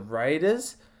regards to the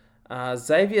Raiders,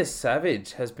 Xavier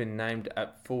Savage has been named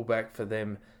at fullback for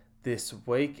them this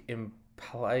week in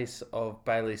place of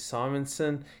Bailey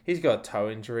Simonson. He's got a toe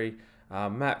injury.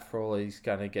 Matt Frawley's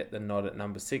going to get the nod at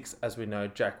number 6. As we know,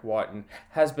 Jack Whiten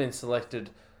has been selected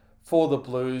for the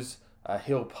Blues.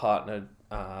 He'll partner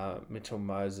Mitchell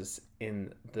Moses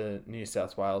in the New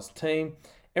South Wales team.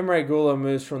 Emre Guler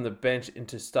moves from the bench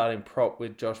into starting prop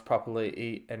with Josh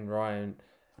Papali'i and Ryan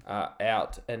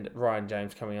out, and Ryan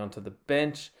James coming onto the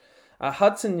bench.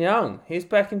 Hudson Young, he's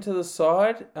back into the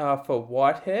side for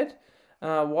Whitehead.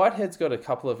 Whitehead's got a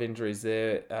couple of injuries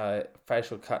there.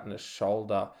 Facial cut in the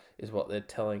shoulder is what they're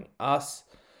telling us.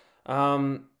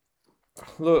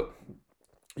 Look,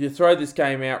 you throw this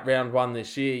game out round one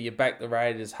this year, you back the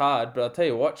Raiders hard, but I'll tell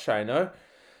you what, Shano,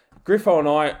 Griffo and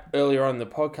I, earlier on in the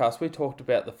podcast, we talked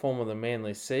about the form of the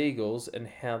Manly Seagulls and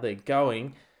how they're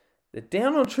going. They're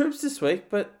down on troops this week,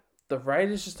 but the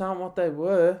Raiders just aren't what they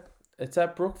were. It's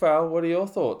at Brookvale. What are your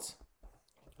thoughts?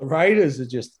 The Raiders are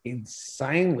just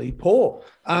insanely poor.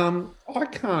 I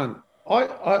can't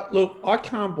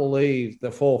believe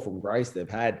the fall from grace they've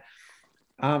had.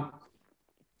 I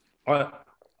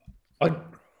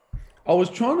was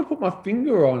trying to put my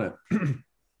finger on it,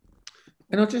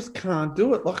 and I just can't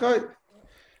do it.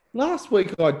 Last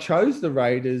week I chose the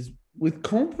Raiders with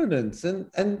confidence,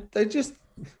 and they just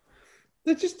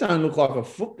don't look like a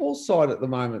football side at the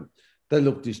moment. They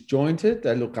look disjointed.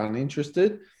 They look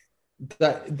uninterested.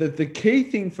 The key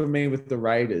thing for me with the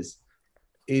Raiders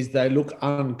is they look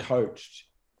uncoached,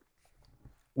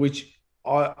 which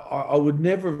I would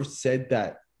never have said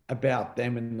that about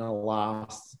them in the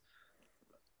last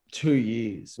 2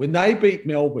 years. When they beat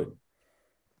Melbourne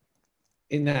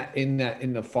in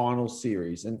the final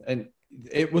series, and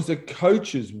it was a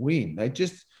coach's win. They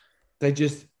just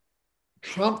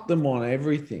trumped them on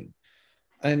everything.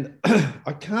 And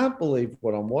I can't believe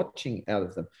what I'm watching out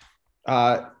of them.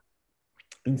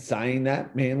 In saying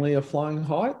that, Manly are flying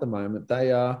high at the moment.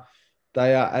 They are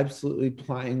absolutely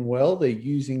playing well. They're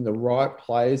using the right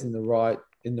players in the right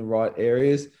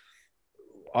areas.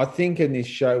 I think in this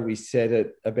show we said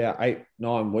it about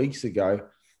 8-9 weeks ago.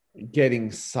 Getting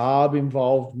Saab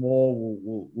involved more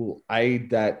will aid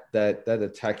that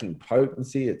attacking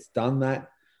potency. It's done that.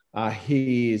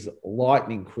 He is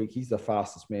lightning quick. He's the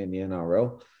fastest man in the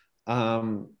NRL.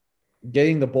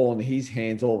 Getting the ball in his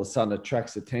hands all of a sudden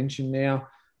attracts attention now.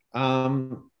 I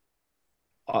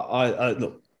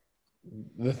look.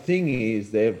 The thing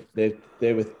is, they're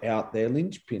without their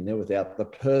linchpin. They're without the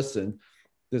person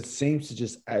that seems to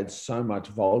just add so much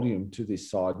volume to this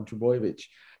side. And Trbojevic.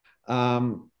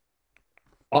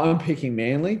 I'm picking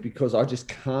Manly because I just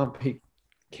can't pick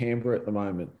Canberra at the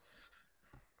moment.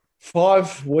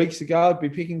 5 weeks ago, I'd be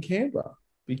picking Canberra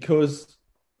because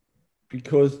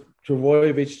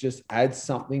Trbojevic just adds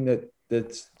something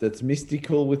that's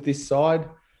mystical with this side.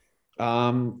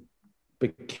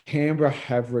 But Canberra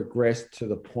have regressed to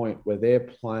the point where they're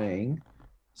playing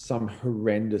some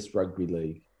horrendous rugby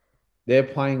league. They're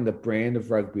playing the brand of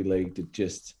rugby league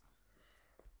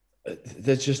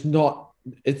that's just not.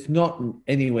 It's not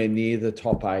anywhere near the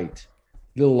top 8.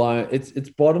 Let alone it's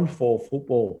bottom 4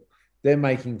 football. They're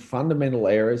making fundamental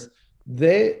errors.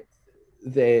 They're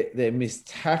missed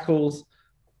tackles.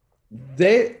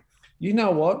 You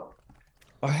know what?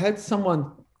 I had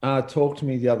someone talk to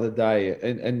me the other day,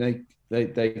 and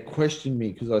they questioned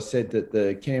me because I said that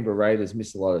the Canberra Raiders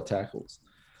miss a lot of tackles.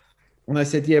 And they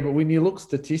said, yeah, but when you look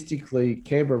statistically,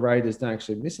 Canberra Raiders don't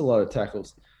actually miss a lot of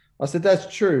tackles. I said,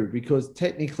 that's true, because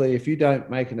technically, if you don't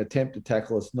make an attempt to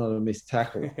tackle, it's not a missed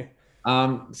tackle.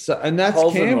 And that's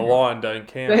holes Canberra. In the line don't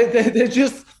count. They're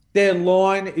just, their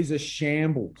line is a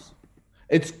shambles.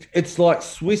 It's like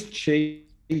Swiss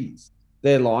cheese.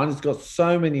 Their line has got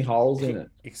so many holes in it.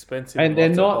 Expensive. And they're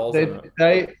not.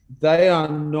 They are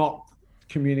not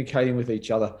communicating with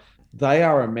each other. They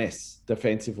are a mess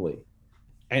defensively.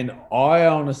 And I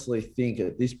honestly think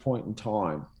at this point in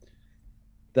time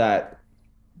that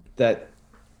they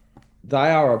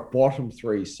are a bottom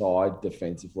 3 side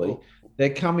defensively. They're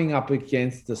coming up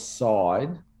against a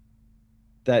side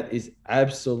that is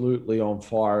absolutely on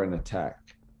fire in attack.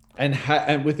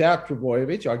 And without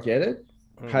Trbojevic, I get it,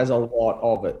 has a lot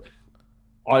of it.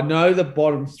 I know the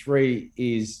bottom 3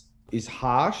 is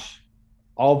harsh.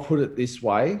 I'll put it this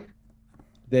way.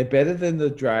 They're better than the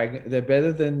Dragon. They're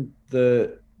better than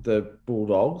the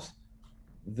Bulldogs.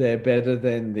 They're better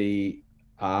than the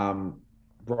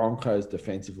Broncos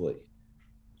defensively.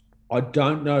 I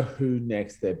don't know who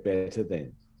next they're better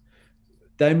than.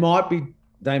 They might be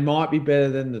better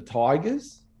than the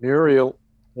Tigers. Muriel.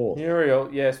 Muriel,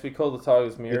 yes, we call the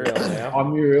Tigers Muriel now.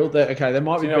 I'm Muriel. Okay, they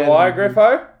might be better. Do you know why,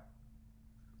 Griffo?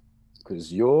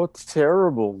 Because you're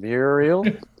terrible, Muriel.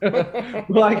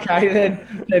 Well, okay,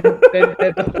 then they're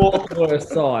the 4th worst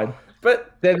side.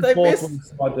 But they're the 4th worst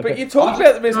side. But you talked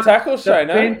about the missed tackles,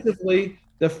 Shane.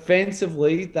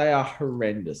 Defensively, they are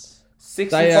horrendous.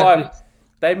 65.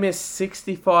 They missed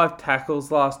 65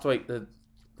 tackles last week.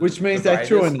 Which means they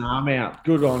threw an arm out.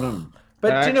 Good on them.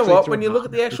 But do you know what? When you look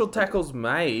at the actual tackles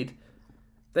made,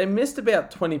 they missed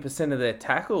about 20% of their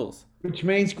tackles. Which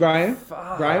means, Graham,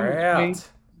 means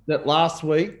that last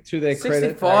week, to their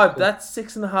 65, credit... that's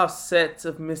 6.5 sets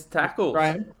of missed tackles.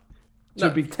 Graham,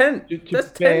 10.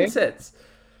 That's 10 sets.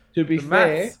 to be The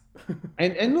fair, maths.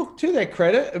 and look, to their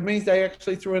credit, it means they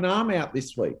actually threw an arm out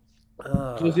this week.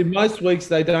 Because Ugh. in most weeks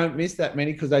they don't miss that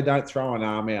many because they don't throw an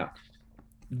arm out.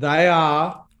 They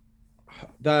are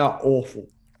awful.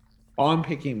 I'm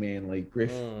picking Manly,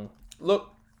 Griff.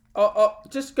 Look,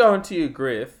 just going to you,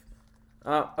 Griff.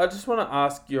 I just want to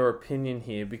ask your opinion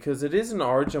here because it is an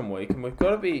Origin week and we've got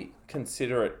to be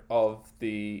considerate of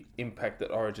the impact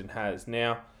that Origin has.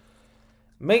 Now,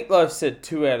 Meatloaf said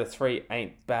 2 out of 3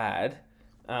 ain't bad.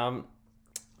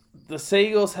 The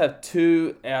Seagulls have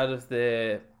 2 out of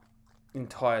their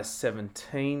entire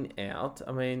 17 out.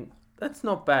 I mean, that's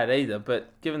not bad either,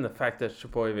 but given the fact that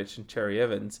Trbojevic and Cherry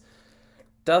Evans,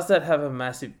 does that have a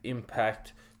massive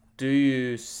impact? Do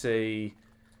you see...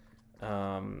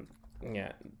 do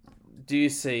you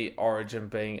see Origin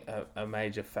being a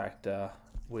major factor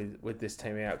with this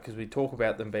team out? Because we talk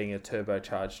about them being a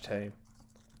turbocharged team.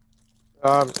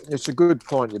 It's a good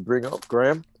point you bring up,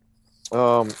 Graham.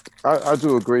 I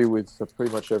do agree with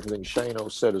pretty much everything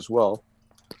Shano said as well.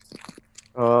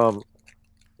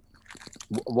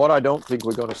 What I don't think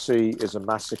we're going to see is a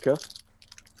massacre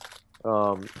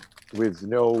with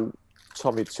no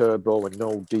Tommy Turbo and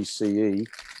no DCE.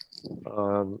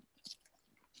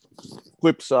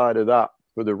 Flip side of that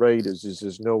for the Raiders is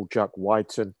there's no Jack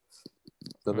Whiten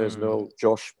and there's no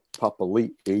Josh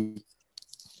Papali'i.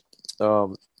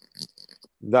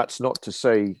 That's not to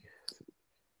say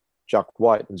Jack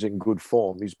Whiten's in good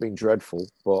form. He's been dreadful,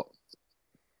 but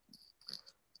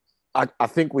I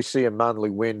think we see a Manly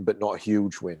win, but not a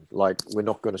huge win. Like, we're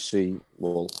not going to see,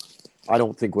 I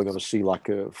don't think we're going to see like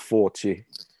a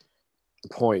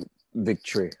 40-point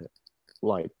victory.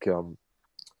 Like,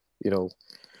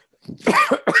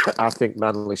 I think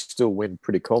Manly still win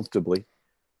pretty comfortably,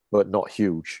 but not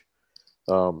huge.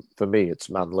 For me, it's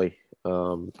Manly.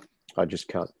 I just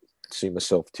can't see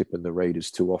myself tipping the Raiders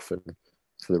too often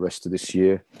for the rest of this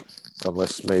year,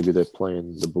 unless maybe they're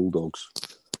playing the Bulldogs.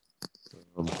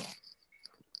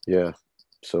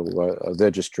 So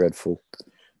they're just dreadful.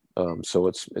 So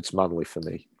it's Manly for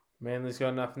me. Manly's got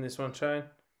enough in this one, Shane?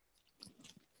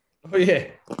 Oh, yeah.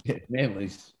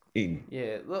 Manly's in.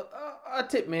 Yeah, look, I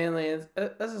tip Manly. As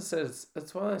I said,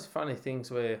 it's one of those funny things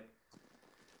where,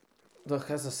 look,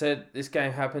 as I said, this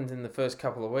game happened in the first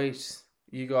couple of weeks.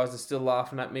 You guys are still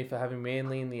laughing at me for having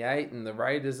Manly in the 8 and the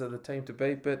Raiders are the team to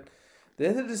beat, but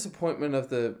they're the disappointment of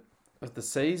the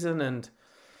season. And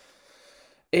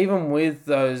even with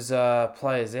those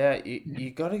players out, you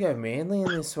got to go Manly in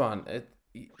this one.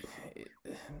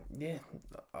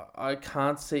 I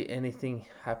can't see anything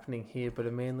happening here but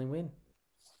a Manly win.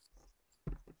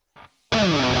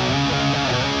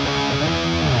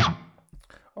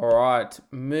 All right,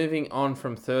 moving on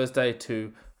from Thursday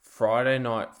to Friday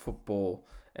night football,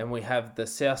 and we have the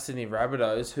South Sydney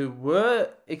Rabbitohs, who were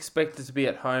expected to be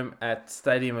at home at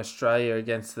Stadium Australia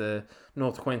against the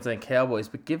North Queensland Cowboys,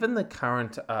 but given the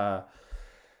current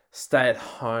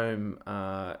stay-at-home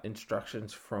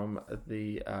instructions from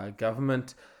the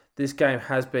government, this game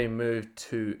has been moved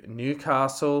to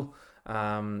Newcastle.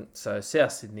 So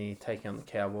South Sydney taking on the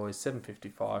Cowboys,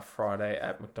 7:55 Friday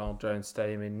at McDonald Jones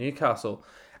Stadium in Newcastle.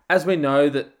 As we know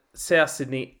that South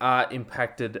Sydney are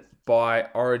impacted by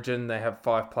Origin. They have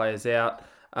 5 players out.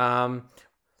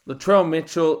 Latrell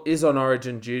Mitchell is on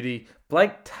Origin duty.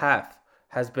 Blake Taff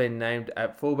has been named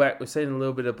at fullback. We've seen a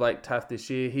little bit of Blake Taff this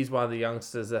year. He's one of the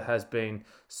youngsters that has been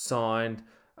signed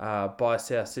by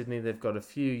South Sydney. They've got a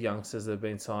few youngsters that have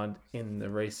been signed in the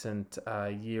recent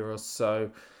year or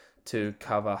so to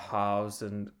cover halves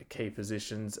and key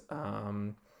positions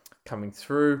coming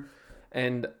through.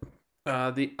 And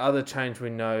the other change we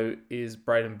know is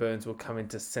Braden Burns will come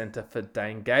into centre for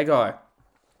Dane Gagai.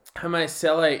 Hame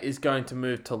Sele is going to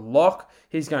move to lock.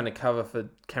 He's going to cover for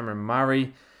Cameron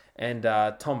Murray. And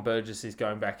Tom Burgess is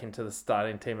going back into the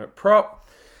starting team at prop.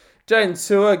 Jaden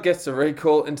Sewer gets a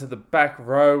recall into the back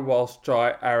row whilst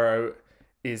Jai Arrow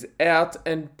is out.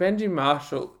 And Benji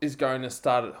Marshall is going to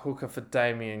start at hooker for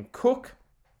Damien Cook.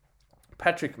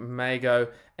 Patrick Mago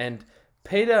and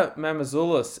Peter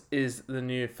Mamazoulis is the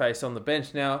new face on the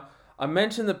bench. Now, I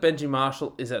mentioned that Benji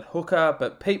Marshall is at hooker,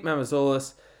 but Pete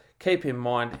Mamazoulis, keep in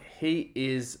mind, he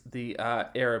is the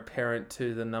heir apparent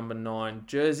to the number 9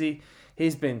 jersey.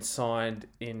 He's been signed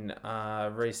in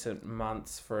recent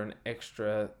months for an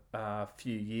extra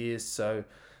few years. So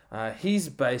he's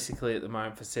basically at the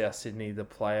moment for South Sydney the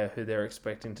player who they're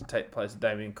expecting to take the place of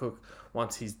Damien Cook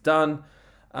once he's done.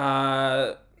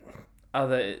 Other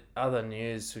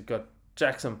news, we've got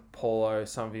Jackson Paulo.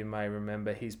 Some of you may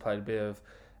remember he's played a bit of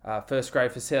first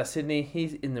grade for South Sydney.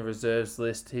 He's in the reserves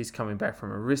list. He's coming back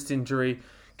from a wrist injury.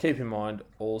 Keep in mind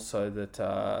also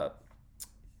that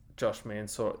Josh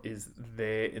Mansour is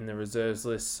there in the reserves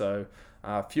list, so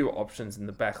fewer options in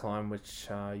the back line, which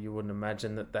you wouldn't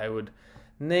imagine that they would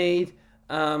need.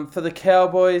 For the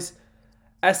Cowboys,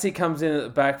 Assi comes in at the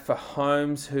back for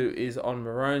Holmes, who is on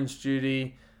Maroon's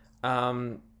duty.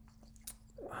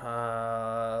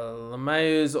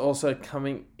 LeMahieu's also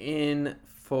coming in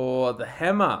for the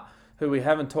Hammer, who we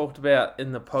haven't talked about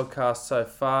in the podcast so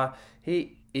far.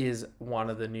 He is one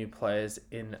of the new players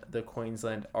in the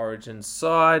Queensland Origin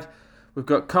side. We've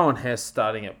got Cohen Hess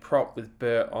starting at prop with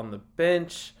Burt on the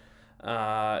bench.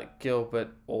 Gilbert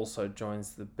also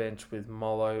joins the bench with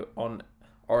Molo on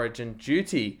Origin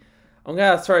duty. I'm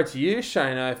going to throw it to you,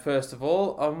 Shano, first of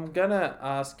all. I'm going to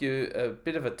ask you a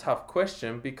bit of a tough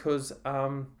question because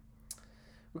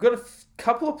we've got a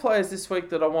couple of players this week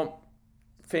that I want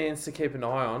fans to keep an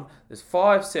eye on. There's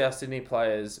 5 South Sydney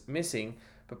players missing,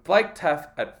 but Blake Taff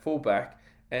at fullback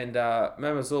and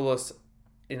Mamazoulis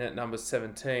in at number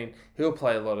 17. He'll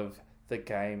play a lot of the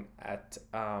game at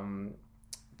the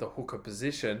hooker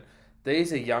position.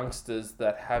 These are youngsters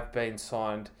that have been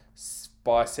signed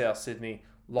by South Sydney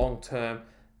long term.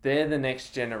 They're the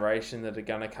next generation that are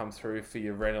going to come through for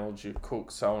your Reynolds, your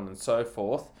Cook, so on and so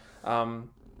forth.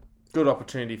 Good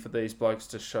opportunity for these blokes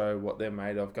to show what they're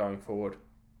made of going forward.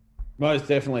 Most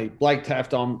definitely. Blake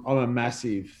Taft, I'm a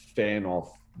massive fan of.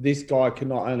 This guy can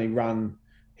not only run,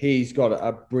 he's got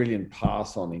a brilliant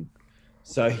pass on him.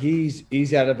 So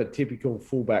he's out of a typical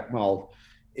fullback mould.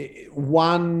 Look,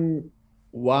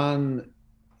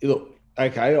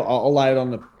 okay, I'll lay it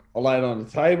on the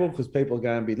table because people are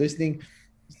going to be listening.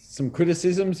 Some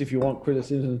criticisms, if you want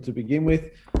criticism to begin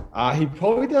with. He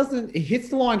probably doesn't. He hits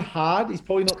the line hard. He's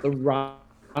probably not the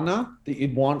runner that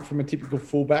you'd want from a typical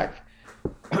fullback.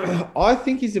 I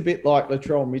think he's a bit like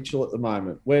Latrell Mitchell at the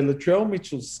moment, where Latrell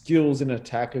Mitchell's skills in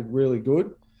attack are really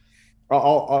good.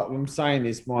 I'm saying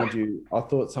this, mind you. I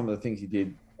thought some of the things he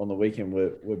did on the weekend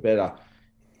were better.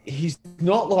 He's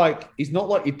not like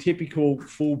your typical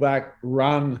fullback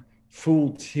run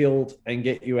full tilt and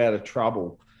get you out of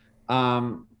trouble.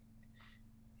 That's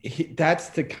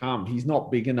to come. He's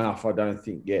not big enough, I don't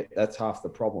think, yet. That's half the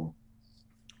problem.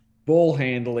 Ball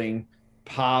handling,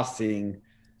 passing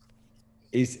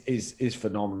is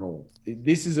phenomenal.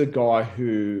 This is a guy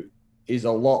who is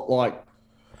a lot like,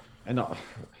 and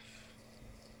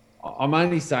I'm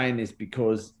only saying this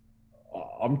because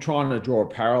I'm trying to draw a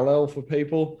parallel for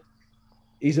people.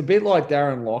 He's a bit like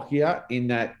Darren Lockyer in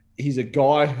that he's a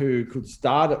guy who could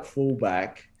start at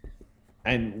fullback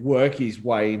and work his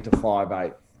way into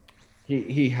 5'8".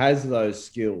 He has those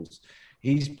skills.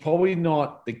 He's probably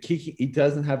not the kicking. He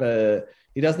doesn't have a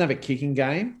kicking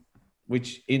game,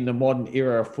 which in the modern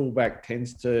era, a fullback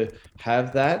tends to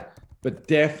have that, but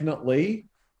definitely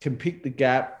can pick the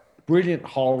gap. Brilliant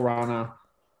hole runner.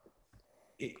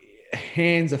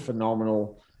 Hands are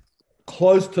phenomenal.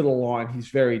 Close to the line, he's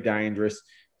very dangerous.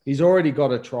 He's already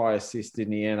got a try assist in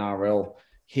the NRL.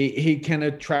 He can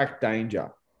attract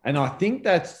danger, and I think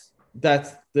that's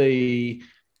the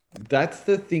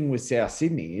thing with South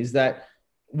Sydney is that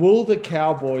will the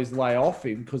Cowboys lay off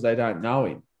him because they don't know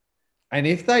him? And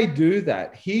if they do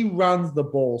that, he runs the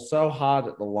ball so hard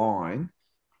at the line,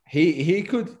 he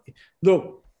could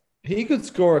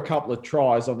score a couple of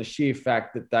tries on the sheer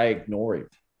fact that they ignore him.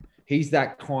 He's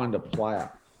that kind of player.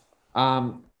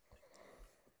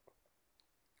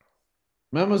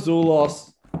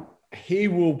 Mamazoulis, he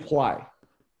will play.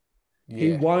 Yeah.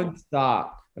 He won't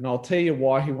start. And I'll tell you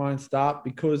why he won't start,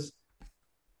 because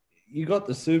you got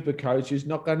the super coach who's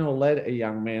not going to let a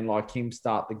young man like him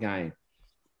start the game.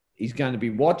 He's going to be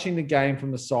watching the game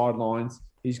from the sidelines.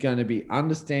 He's going to be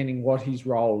understanding what his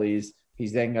role is.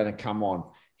 He's then going to come on.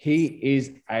 He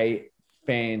is a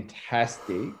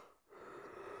fantastic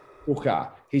hooker.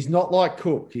 He's not like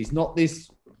Cook. He's not this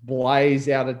blaze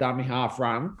out of dummy half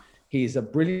run. He's a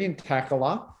brilliant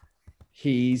tackler.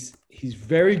 He's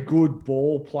very good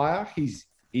ball player. His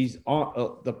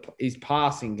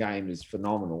passing game is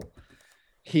phenomenal.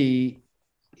 He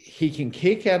can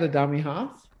kick out of dummy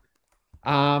half.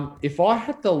 If I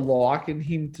had to liken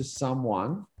him to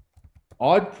someone,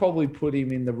 I'd probably put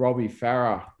him in the Robbie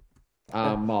Farah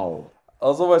mold. I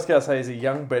was almost going to say he's a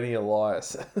young Benny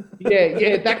Elias.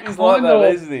 Yeah, that he's kind like of,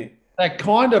 that, isn't he? That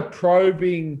kind of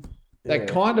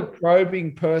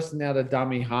probing person out of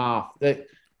dummy half. That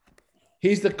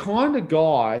he's the kind of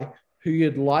guy who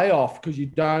you'd lay off because you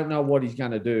don't know what he's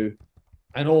going to do,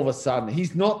 and all of a sudden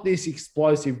he's not this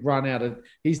explosive run out of.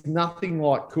 He's nothing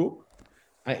like Cook.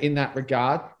 In that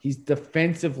regard, he's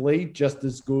defensively just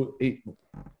as good.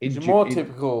 He's a more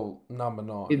typical number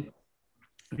 9.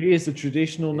 He is a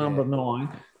traditional number 9.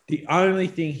 The only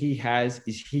thing he has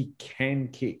is he can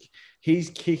kick.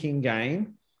 His kicking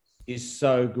game is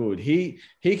so good. He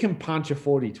can punch a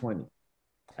 40-20.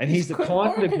 And he's the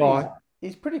kind of guy.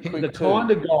 He's pretty quick. He's the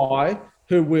kind of guy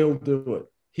who will do it.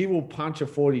 He will punch a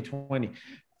 40-20.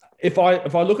 If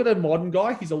I look at a modern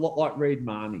guy, he's a lot like Reed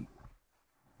Marnie.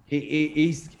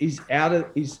 He's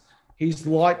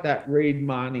like that Reed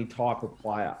Marnie type of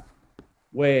player,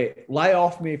 where lay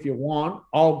off me if you want,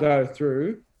 I'll go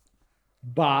through,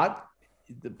 but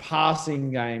the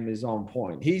passing game is on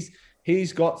point.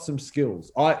 He's got some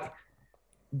skills.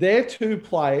 They're two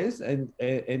players, and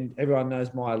everyone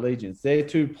knows my allegiance. They're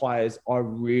two players I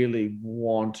really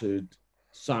wanted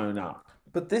sewn up.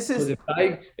 But this is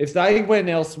if they went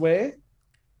elsewhere,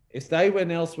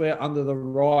 under the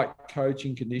right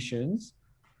coaching conditions,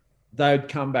 they'd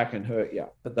come back and hurt you.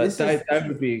 But they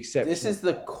would be exceptional. This is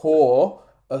the core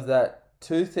of that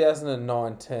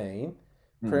 2019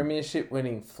 Premiership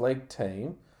winning Flegg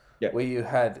team, where you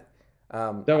had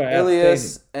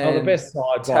Elias and the best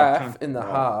side Taff in the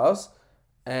halves,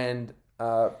 and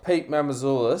Pete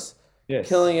Mamazoulis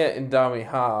killing it in dummy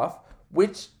half,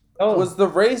 which was the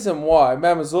reason why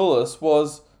Mamazoulis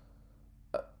was.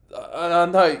 And I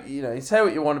know you say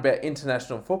what you want about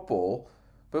international football,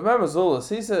 but Mamazoulis,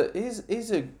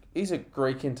 he's a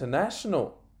Greek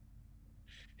international.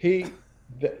 They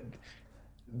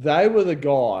were the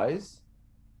guys,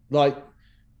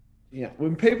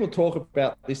 when people talk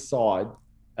about this side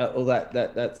or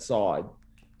that side,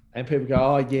 and people go,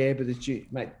 "Oh yeah, but it's you,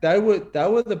 mate." They were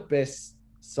the best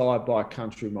side by a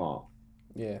country mile.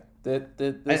 Yeah,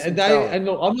 and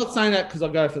look, I'm not saying that because I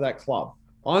go for that club.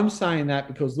 I'm saying that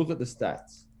because look at the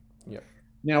stats. Yeah.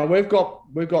 Now we've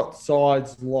got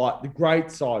sides like the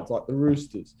great sides like the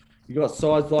Roosters. You've got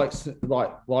sides like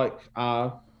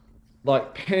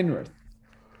Penrith,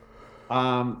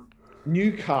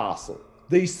 Newcastle.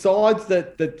 These sides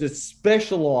that just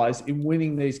specialise in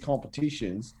winning these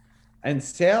competitions, and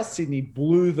South Sydney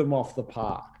blew them off the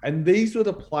park. And these were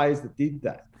the players that did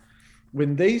that.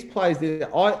 When these players did it,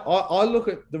 I look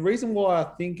at the reason why I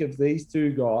think of these two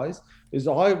guys is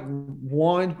I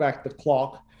wind back the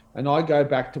clock and I go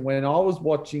back to when I was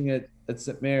watching it at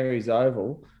St Mary's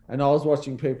Oval, and I was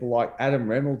watching people like Adam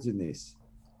Reynolds in this,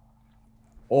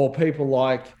 or people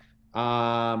like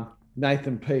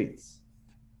Nathan Peets.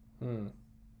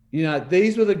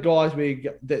 These were the guys where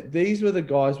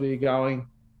you're going.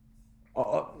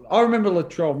 I remember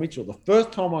Latrell Mitchell. The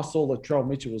first time I saw Latrell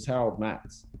Mitchell was Harold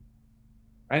Matts.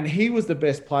 And he was the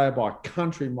best player by a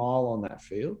country mile on that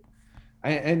field.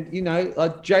 And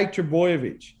like Jake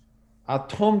Trebojevic,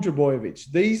 Tom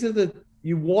Trebojevic.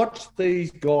 You watch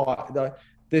these guys,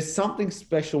 there's something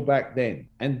special back then.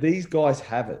 And these guys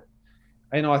have it.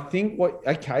 And I think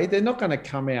they're not going to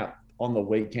come out on the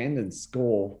weekend and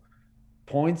score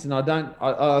points. And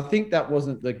I think that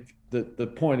wasn't the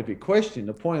point of your question.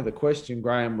 The point of the question,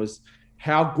 Graham, was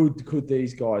how good could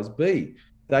these guys be?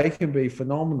 They can be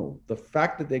phenomenal. The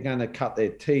fact that they're going to cut their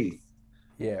teeth,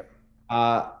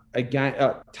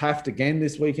 Taft again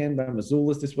this weekend,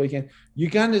 Mamazoulis this weekend. You're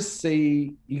going to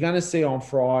see on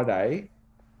Friday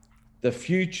the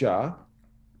future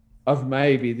of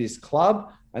maybe this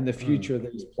club and the future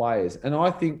of these players. And I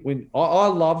think I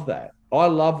love that. I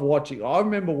love watching. I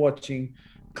remember watching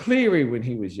Cleary when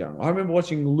he was young. I remember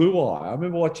watching Luai. I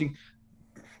remember watching.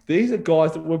 These are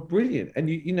guys that were brilliant, and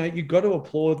you got to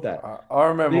applaud that. I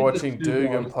remember watching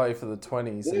Dugan play for the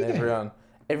 20s, and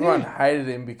everyone hated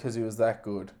him because he was that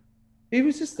good. He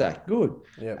was just that good.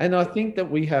 Yeah. And I think that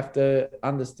we have to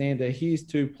understand that here's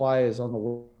two players on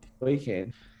the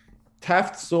weekend.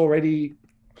 Taft's already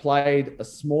played a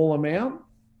small amount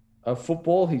of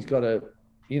football. He's got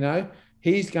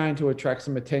he's going to attract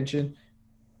some attention.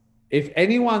 If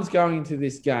anyone's going into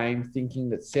this game thinking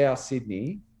that South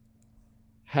Sydney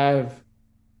have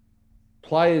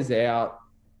players out,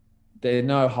 there's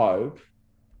no hope,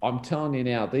 I'm telling you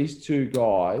now, these two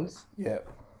guys,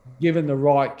 given the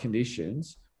right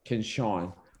conditions, can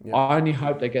shine. Yep. I only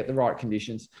hope they get the right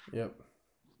conditions. Yep.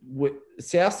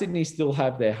 South Sydney still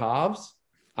have their halves.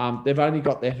 They've only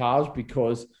got their halves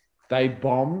because they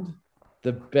bombed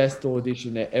the best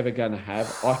audition they're ever going to have.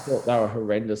 I thought they were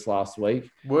horrendous last week.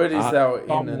 Word is they were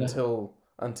in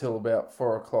until about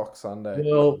 4:00 Sunday.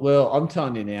 Well, I'm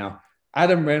telling you now,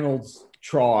 Adam Reynolds'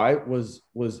 try was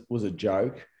a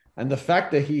joke, and the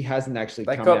fact that he hasn't actually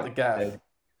come out. They got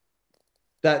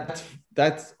the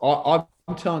gaff.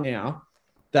 I'm telling you now,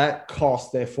 that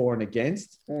cost their for and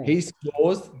against. He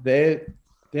scores, they're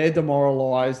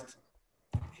demoralised.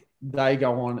 They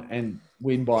go on and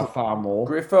win by far more.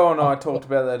 Griffo and I talked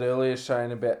about that earlier,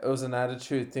 Shane. About it was an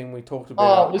attitude thing we talked Oh,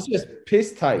 about. it was just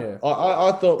piss take. Yeah.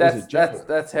 I thought it was a joke.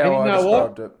 That's how I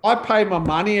described it. I pay my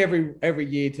money every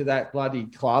year to that bloody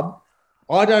club.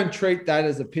 I don't treat that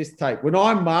as a piss take. When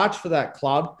I march for that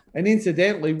club, and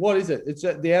incidentally, what is it? It's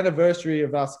the anniversary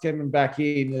of us coming back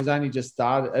in. It's only just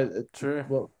started. True.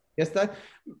 Well, yesterday.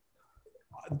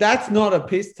 That's not a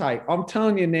piss take. I'm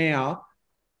telling you now,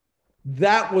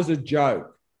 that was a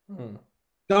joke.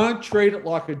 Don't treat it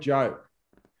like a joke.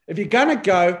 If you're gonna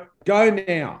go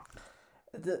now.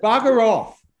 Bugger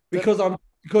off. Because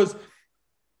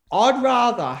I'd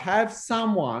rather have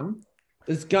someone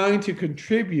that's going to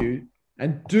contribute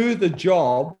and do the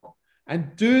job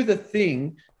and do the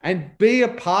thing and be a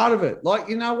part of it. Like,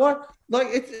 you know what? Like,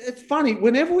 it's funny.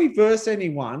 Whenever we verse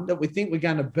anyone that we think we're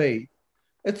going to beat,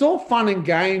 it's all fun and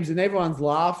games and everyone's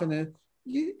laughing. And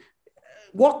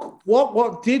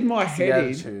what did my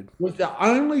head in was the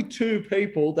only two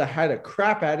people that had a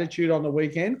crap attitude on the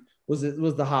weekend was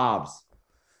the halves.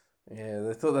 Yeah,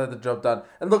 they thought they had the job done.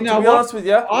 And look, to be honest with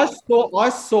you, I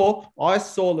saw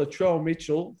Latrell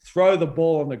Mitchell throw the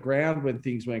ball on the ground when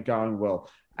things weren't going well,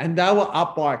 and they were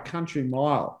up by a country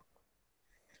mile.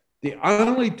 The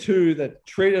only two that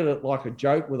treated it like a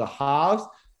joke were the halves.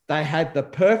 They had the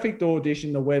perfect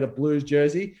audition to wear the Blues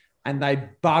jersey, and they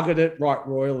buggered it right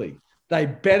royally. They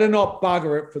better not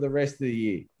bugger it for the rest of the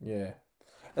year. Yeah.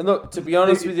 And look, to be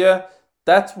honest with you,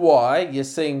 that's why you're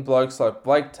seeing blokes like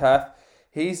Blake Taff.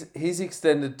 He's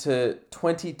extended to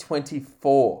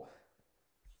 2024.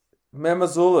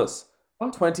 Mamazoulis,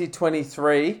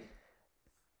 2023.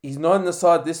 He's not in the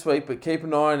side this week, but keep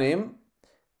an eye on him.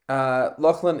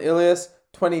 Lachlan Ilias,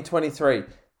 2023.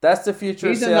 That's the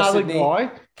future of South Sydney.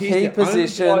 Guy. He's Key the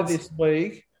positions. only guy this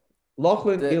week.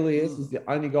 Lachlan Ilias is the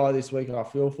only guy this week I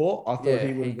feel for. I thought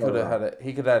he could have had it.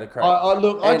 He could have had a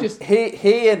crack.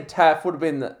 He and Taff would have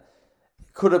been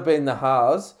could have been the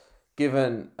halves,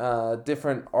 given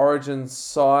different Origins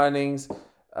signings,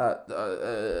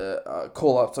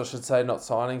 call-ups, I should say, not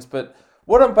signings. But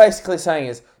what I'm basically saying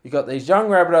is you got these young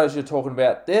Rabbitohs you're talking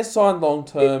about. They're signed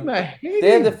long-term.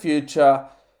 They're the future.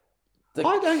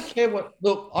 I don't care what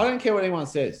anyone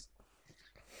says.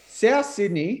 South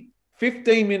Sydney,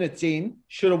 15 minutes in,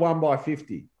 should have won by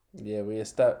 50. Yeah,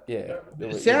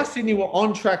 South Sydney were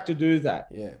on track to do that.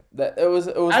 Yeah. It was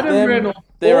Adam Reynolds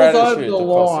falls over the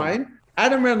line.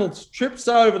 Adam Reynolds trips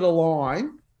over the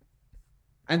line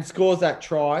and scores that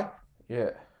try.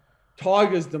 Yeah.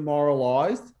 Tigers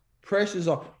demoralised. Pressure's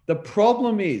on. The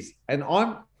problem is,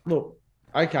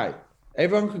 okay,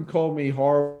 everyone can call me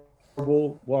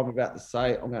horrible. What I'm about to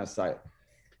say, I'm going to say it.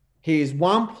 He is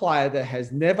one player that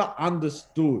has never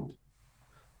understood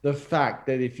the fact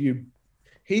that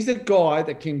he's a guy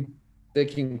that can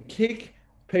kick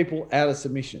people out of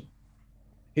submission.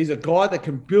 He's a guy that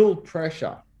can build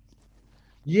pressure.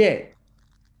 Yet,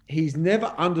 he's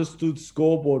never understood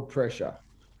scoreboard pressure.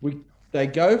 They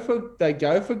go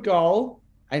for goal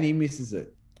and he misses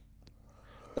it.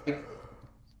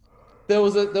 There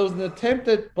was an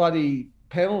attempted bloody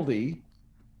penalty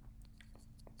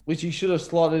which he should have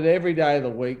slotted every day of the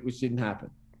week, which didn't happen.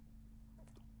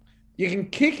 You can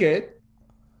kick it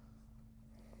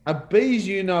a bees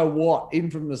you know what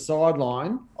in from the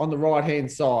sideline on the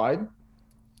right-hand side,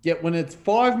 yet when it's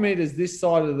 5 meters this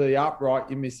side of the upright,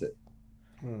 you miss it.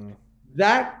 You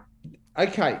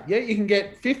can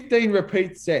get 15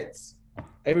 repeat sets.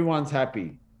 Everyone's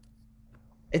happy.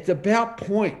 It's about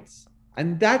points,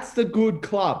 and that's the good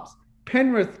clubs.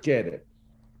 Penrith get it.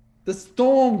 The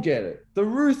Storm get it. The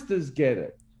Roosters get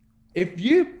it. If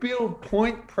you build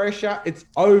point pressure, it's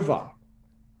over.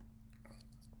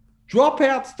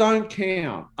 Dropouts don't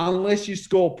count unless you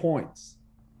score points.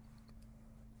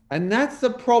 And that's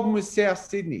the problem with South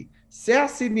Sydney.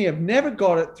 South Sydney have never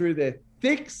got it through their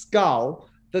thick skull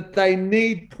that they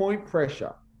need point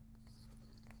pressure.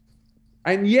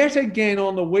 And yet again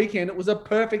on the weekend, it was a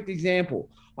perfect example.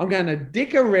 I'm going to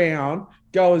dick around,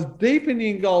 go as deep in the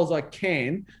in goal as I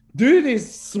can, do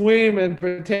this swim and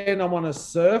pretend I'm on a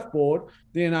surfboard.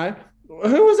 You know,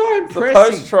 who was I impressing? The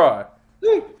post try.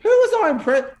 Who was I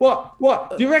impressed?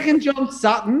 What? Do you reckon John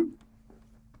Sutton?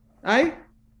 Do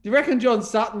you reckon John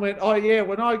Sutton went, oh, yeah,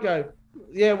 when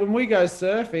we go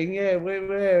surfing, yeah, we're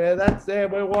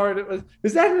worried.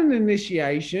 Was that an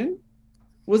initiation?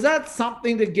 Was that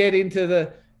something to get into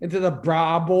the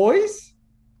bra boys?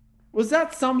 Was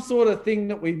that some sort of thing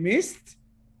that we missed?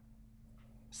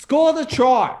 Score the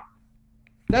try.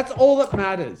 That's all that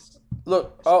matters.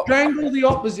 Look, strangle the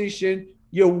opposition.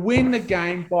 You win the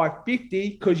game by 50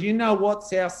 because you know what,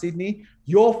 South Sydney,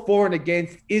 your for and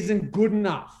against isn't good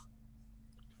enough.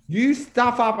 You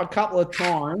stuff up a couple of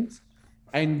times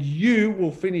and you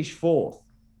will finish fourth.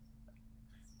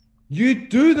 You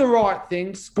do the right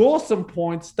thing, score some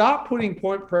points, start putting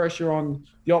point pressure on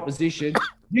the opposition.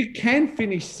 You can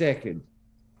finish second.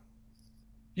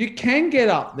 You can get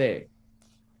up there.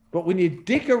 But when you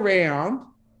dick around,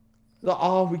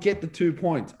 we get the 2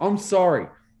 points. I'm sorry.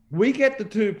 We get the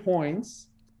 2 points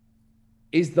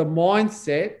is the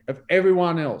mindset of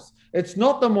everyone else. It's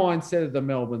not the mindset of the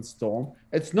Melbourne Storm.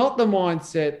 It's not the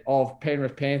mindset of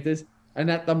Penrith Panthers. And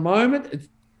at the moment, it's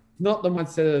not the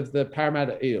mindset of the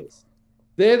Parramatta Eels.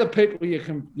 They're the people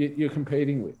you're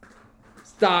competing with.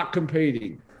 Start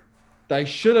competing. They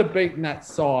should have beaten that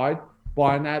side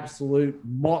by an absolute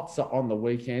mozza on the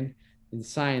weekend. In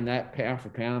saying that, pound for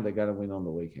pound, they're going to win on the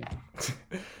weekend.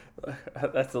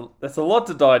 That's a lot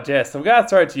to digest. I'm going to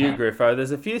throw it to you, Griffo.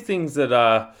 There's a few things that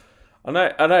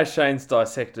I know Shane's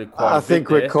dissected quite a bit. I think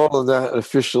we're calling that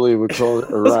officially. We're calling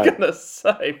it a I was rant. going to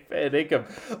say fair dinkum.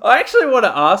 I actually want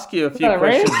to ask you a few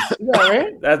questions.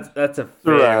 That's a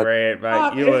fair rant,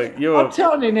 mate. You were. I'm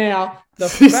telling you now.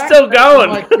 He's still going.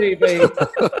 My TV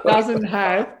doesn't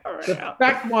have the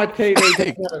fact my TV doesn't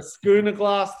have a schooner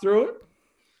glass through it.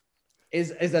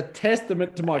 Is a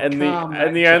testament to my calm.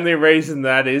 And the only reason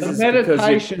that is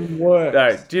meditation because works.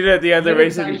 No, do you know the only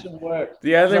reason? Works.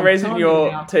 The only reason your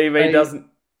TV doesn't.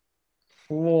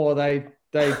 Oh, they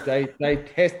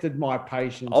tested my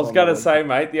patience. I was going to say,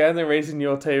 mate, the only reason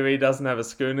your TV doesn't have a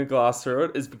schooner glass through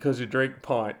it is because you drink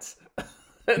pints.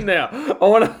 Now, I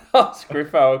want to ask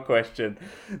Griffo a question.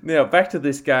 Now, back to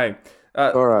this game.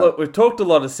 All right. Look, we've talked a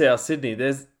lot of South Sydney.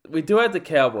 We do have the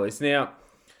Cowboys now.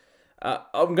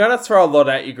 I'm going to throw a lot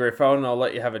at you, Griffo, and I'll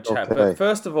let you have a chat. Okay. But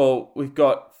first of all, we've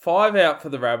got 5 out for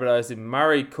the Rabbitohs in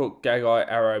Murray, Cook,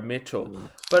 Gagai, Arrow,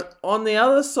 Mitchell. But on the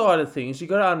other side of things,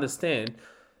 you've got to understand,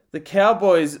 the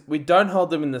Cowboys, we don't hold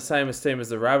them in the same esteem as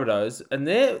the Rabbitohs, and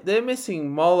they're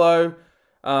missing Molo,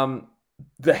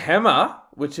 the Hammer,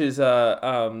 which is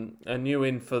a new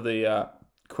in for the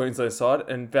Queensland side,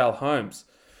 and Val Holmes.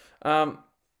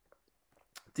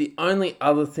 The only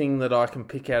other thing that I can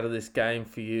pick out of this game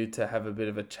for you to have a bit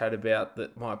of a chat about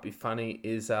that might be funny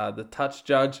is the touch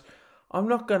judge. I'm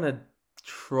not going to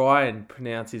try and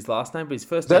pronounce his last name, but his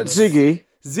first name is Ziggy.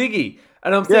 Ziggy.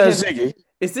 And I'm thinking, Ziggy.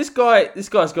 Is this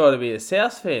guy's got to be a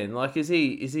South fan? Like, is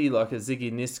he like a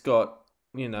Ziggy Niscott,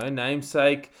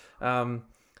 namesake?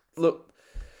 Look.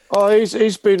 Oh,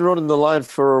 he's been running the line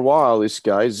for a while, this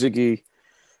guy, Ziggy.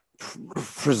 PA.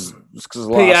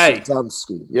 Yeah.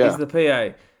 He's the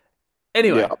PA.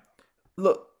 Anyway,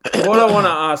 Look, what I want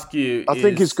to ask you I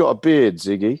think he's got a beard,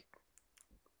 Ziggy.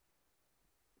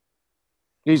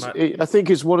 I think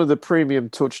he's one of the premium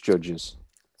touch judges.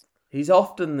 He's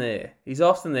often there.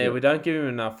 Yeah. We don't give him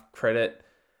enough credit.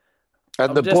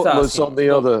 And the Butler's on the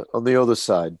other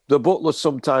side. The Butler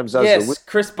sometimes has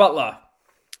Chris Butler.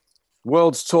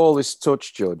 World's tallest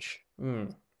touch judge.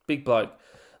 Big bloke.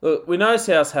 Look, we know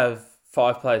South have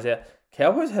 5 players out.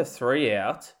 Cowboys have 3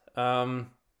 out.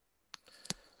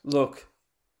 Look,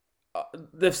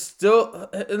 they've still...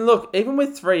 And look, even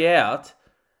with 3 out,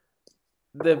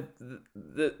 they've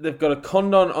got a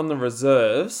Condon on the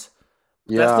reserves.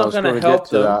 Yeah, that's not going to help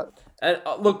them. That. And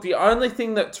look, the only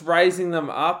thing that's raising them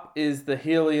up is the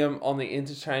helium on the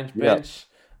interchange bench.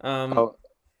 What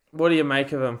do you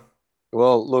make of them?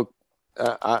 Well, look,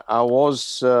 I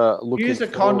was looking... Use a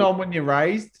condom when you're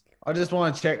raised. I just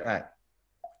want to check that.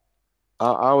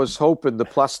 I was hoping the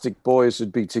plastic boys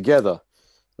would be together,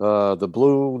 the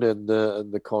balloon and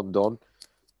the condom,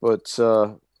 but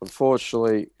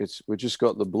unfortunately, we just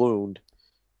got the balloon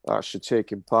actually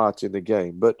taking part in the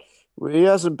game. But he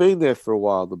hasn't been there for a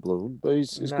while, the balloon, but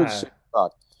he's good to see that.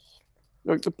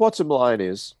 Look, the bottom line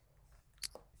is,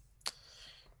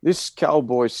 this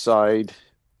Cowboy side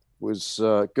was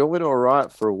going all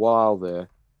right for a while there,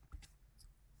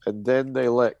 and then they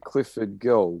let Clifford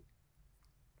go,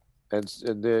 and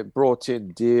they brought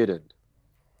in Dearden.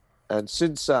 And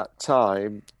since that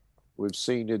time, we've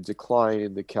seen a decline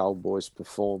in the Cowboys'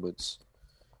 performance.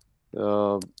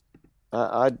 It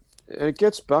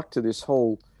gets back to this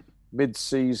whole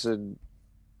mid-season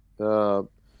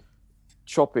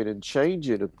chopping and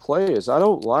changing of players. I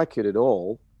don't like it at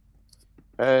all.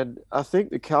 And I think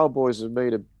the Cowboys have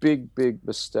made a big, big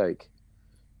mistake.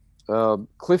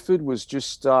 Clifford was just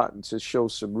starting to show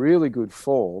some really good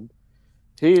form.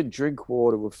 He and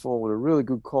Drinkwater were forming a really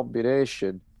good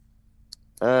combination.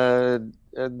 And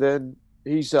then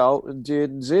he's out and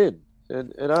Dearden's in.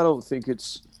 And I don't think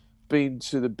it's been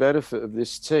to the benefit of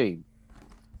this team.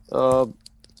 They're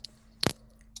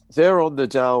on the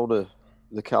downer,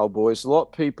 the Cowboys. A lot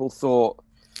of people thought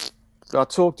I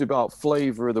talked about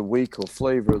flavour of the week or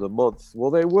flavour of the month.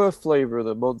 Well, they were flavour of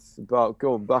the month about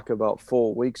going back about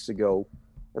 4 weeks ago,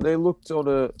 and they looked on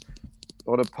a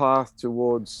path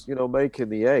towards making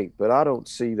the eight. But I don't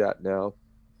see that now.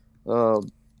 Um,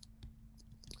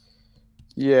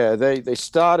 yeah, they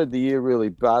started the year really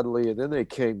badly, and then they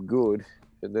came good,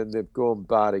 and then they've gone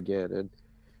bad again.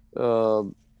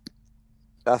 And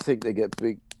I think they get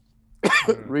beat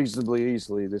reasonably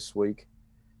easily this week.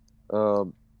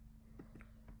 Um,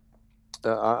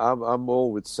 I'm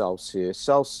all with South here.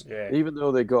 South, Yeah. even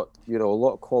though they got a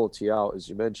lot of quality out, as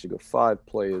you mentioned, got 5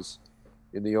 players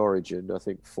in the Origin. I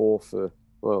think 3 for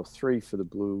the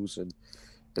Blues and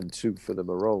 2 for the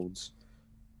Maroons.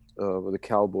 The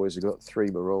Cowboys have got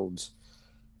 3 Maroons.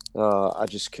 I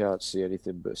just can't see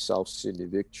anything but South Sydney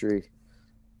victory.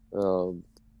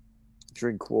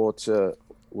 Drinkwater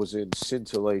was in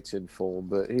scintillating form,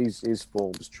 but his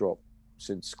form's dropped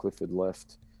since Clifford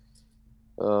left.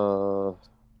 They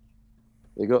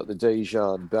got the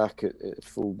Dejan back at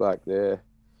fullback there.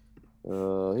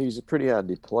 He's a pretty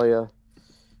handy player.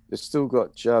 They've still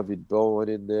got Javid Bowen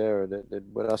in there, and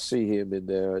when I see him in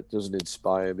there, it doesn't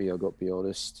inspire me, I've got to be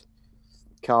honest.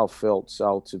 Carl Felt's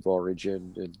out of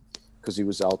Origin, and because he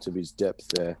was out of his depth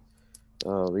there.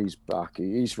 He's back.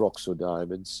 He's rocks or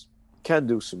diamonds. Can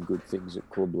do some good things at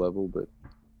club level, but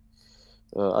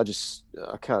I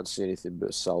can't see anything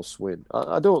but South's win.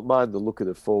 I don't mind the look of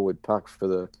the forward pack for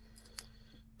the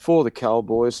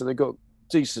Cowboys, and they got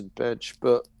decent bench,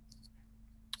 but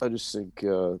I just think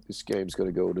this game's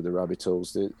going to go to the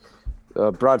Rabbitohs.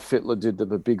 Brad Fittler did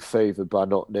them a big favour by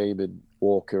not naming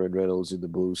Walker and Reynolds in the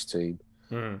Blues team.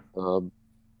 And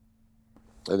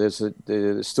they've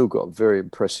still got a very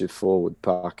impressive forward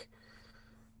pack.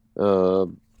 I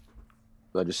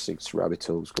just think it's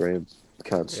Rabbitohs, Graham.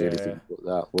 Can't see anything but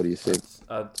that. What do you think?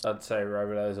 I'd say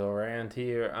Rabbitohs all around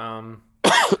here.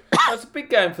 It's a big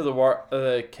game for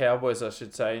the Cowboys, I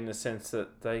should say, in the sense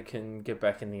that they can get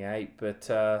back in the 8. But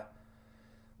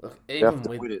look, even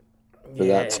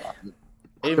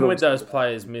with those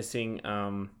players missing,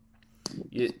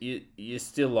 you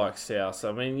still like South.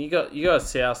 I mean, you got a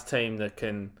South team that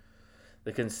can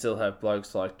still have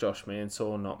blokes like Josh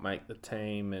Mansour not make the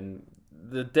team, and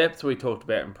the depth we talked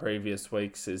about in previous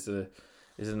weeks is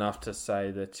enough to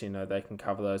say that they can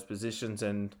cover those positions.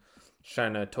 And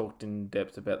Shano talked in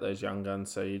depth about those young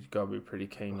guns, so you've got to be pretty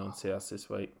keen on South this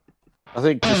week. I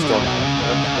think just on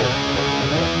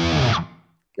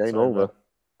game over.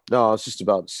 No, I was just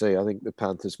about to say, I think the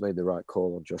Panthers made the right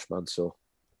call on Josh Mansour.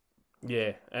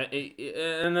 Yeah,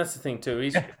 and that's the thing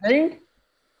too.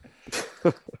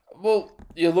 Well,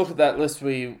 you look at that list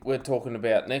we're talking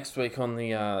about next week on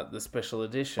the special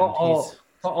edition.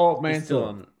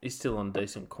 He's still on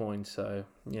decent coin, so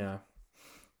yeah.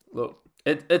 Look,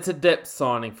 it's a depth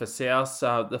signing for South.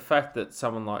 So the fact that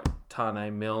someone like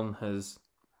Tane Milne has,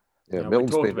 we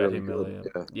talked about him earlier.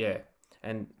 Yeah,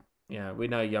 and we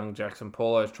know young Jackson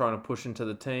Paulo is trying to push into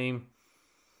the team.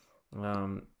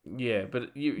 Yeah,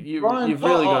 but you've really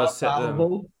got to set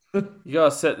them. You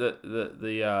got to set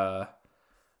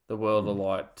the world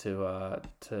alight to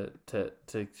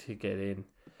get in.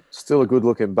 Still a good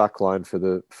looking backline for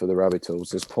the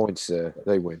Rabbitohs. There's points there.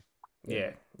 They win.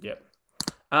 Yeah. Yep.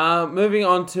 Moving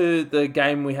on to the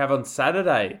game we have on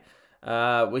Saturday.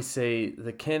 We see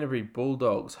the Canterbury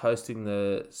Bulldogs hosting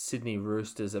the Sydney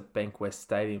Roosters at Bankwest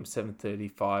Stadium,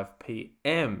 7:35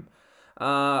 p.m.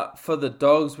 For the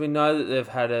Dogs, we know that they've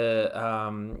had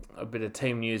a bit of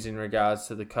team news in regards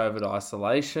to the COVID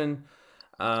isolation.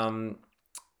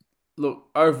 Look,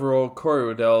 overall, Corey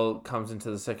Waddell comes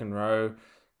into the second row.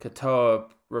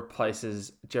 Katoa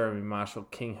replaces Jeremy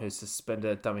Marshall-King, who's suspended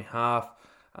at dummy half.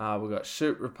 We've got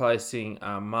Shoot replacing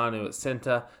Manu at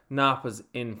centre. Napa's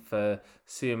in for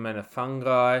Siomena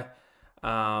Fungi.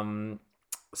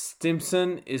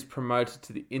 Stimson is promoted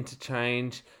to the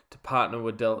interchange to partner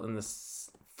Waddell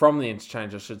from the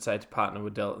interchange, I should say, to partner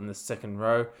Waddell in the second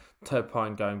row.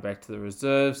 Topine going back to the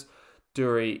reserves.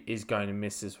 Dury is going to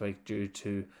miss this week due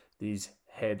to his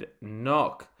head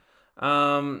knock.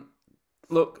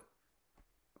 Look,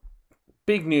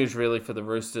 big news really for the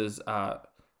Roosters.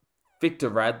 Victor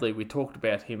Radley, we talked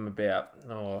about him about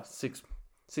 6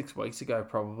 weeks ago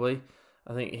probably.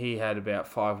 I think he had about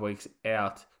 5 weeks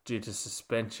out due to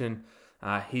suspension.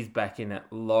 He's back in at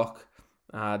lock.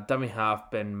 Dummy half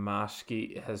Ben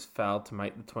Marshke has failed to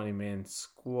make the 20-man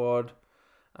squad.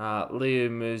 Leo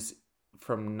moves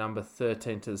from number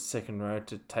 13 to the second row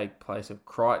to take place of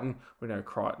Crichton. We know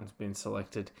Crichton's been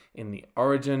selected in the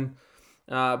Origin.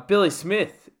 Billy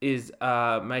Smith is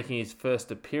making his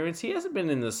first appearance. He hasn't been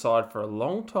in the side for a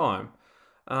long time.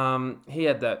 He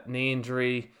had that knee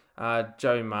injury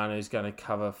Joey Manu's going to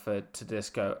cover for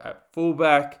Tedesco at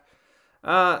fullback.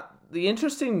 The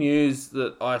interesting news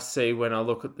that I see when I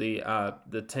look at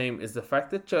the team is the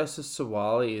fact that Joseph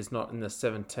Sawali is not in the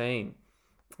 17.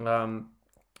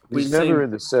 He's never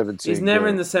in the 17. He's never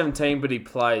in the 17, but he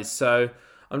plays. So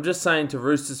I'm just saying to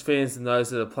Roosters fans and those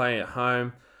that are playing at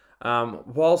home,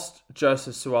 whilst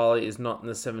Joseph Sawali is not in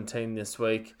the 17 this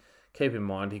week, keep in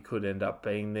mind he could end up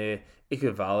being there.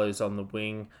 Ikuvalu's on the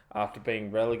wing after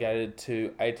being relegated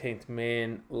to 18th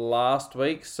man last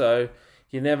week. So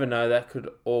you never know, that could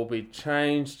all be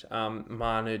changed.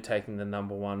 Manu taking the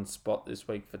number 1 spot this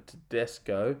week for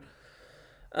Tedesco.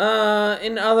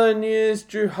 In other news,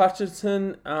 Drew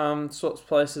Hutchinson swaps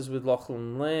places with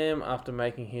Lachlan Lamb after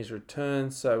making his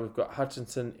return. So we've got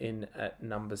Hutchinson in at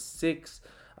number 6.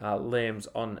 Lamb's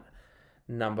on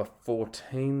number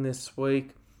 14 this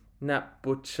week. Nat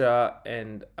Butcher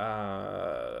and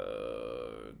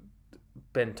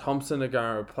Ben Thompson are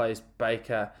going to replace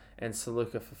Baker and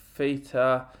Saluka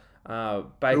Fafita.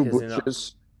 Baker's in.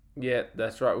 Yeah,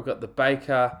 that's right. We've got the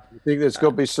Baker. I think there's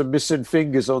got to be some missing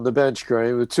fingers on the bench,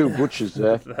 Graham, with 2 butchers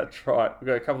there. That's right. We've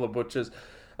got a couple of butchers.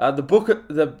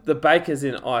 The Baker's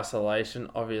in isolation,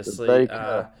 obviously.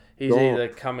 He's either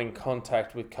come in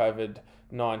contact with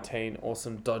COVID-19 or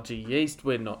some dodgy yeast.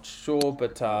 We're not sure,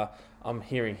 but I'm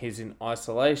hearing he's in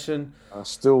isolation. I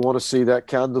still want to see that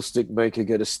candlestick maker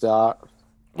get a start.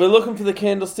 We're looking for the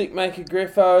candlestick maker,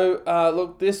 Griffo.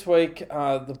 Look, this week,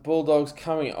 the Bulldogs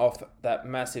coming off that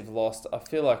massive loss. I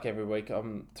feel like every week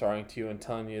I'm throwing to you and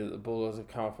telling you that the Bulldogs have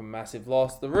come off a massive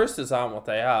loss. The Roosters aren't what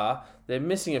they are. They're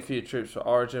missing a few troops for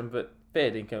Origin, but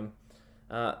fair dinkum.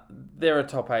 They're a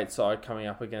top 8 side coming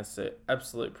up against an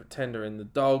absolute pretender in the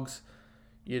Dogs.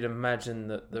 You'd imagine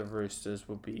that the Roosters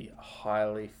will be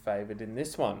highly favoured in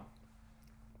this one.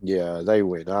 Yeah, they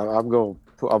win.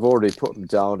 I've already put them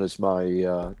down as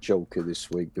my joker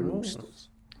this week, the Roosters.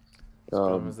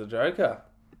 As the joker.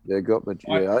 They got my.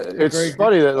 Yeah, it's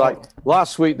funny that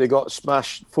last week they got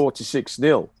smashed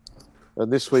 46-0,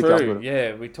 and this week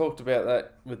we talked about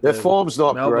that. With their form's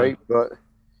not Melbourne. great, but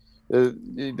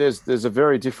there's a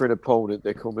very different opponent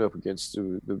they're coming up against,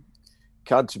 the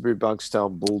Canterbury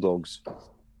Bankstown Bulldogs.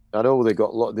 I know they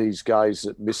got a lot of these guys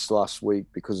that missed last week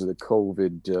because of the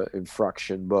COVID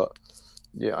infraction, but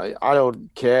yeah, I don't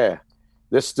care.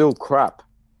 They're still crap.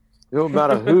 It don't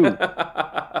matter who.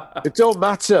 It don't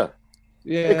matter.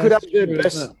 Yeah, they could have their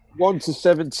best 1 to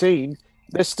 17.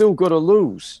 They're still going to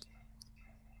lose.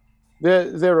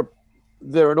 They're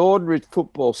an ordinary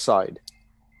football side.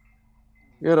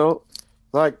 You know,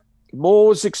 like more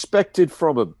was expected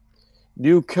from them.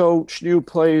 New coach, new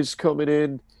players coming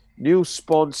in. New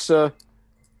sponsor,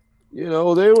 they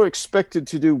were expected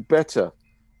to do better.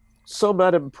 Some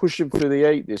had them pushing for the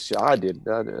 8 this year. I didn't,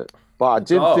 but I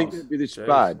didn't think they'd be this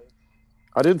bad.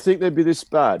 I didn't think they'd be this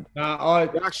bad.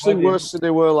 They're actually worse than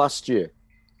they were last year.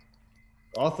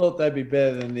 I thought they'd be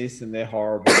better than this, and they're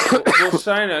horrible. Well,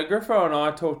 Shana, Griffo and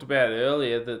I talked about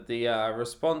earlier that the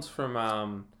response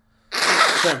from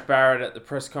Trent Barrett at the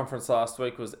press conference last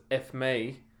week was F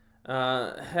me.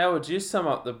 How would you sum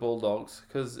up the Bulldogs?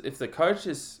 Because if the coach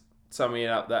is summing it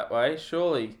up that way,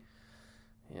 surely,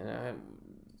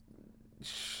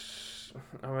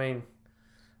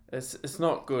 it's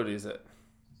not good, is it?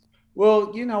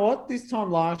 Well, you know what? This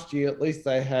time last year, at least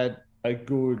they had a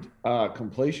good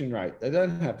completion rate. They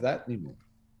don't have that anymore.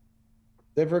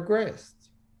 They've regressed.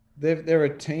 They're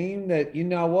a team that, you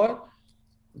know what?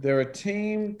 They're a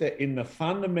team that in the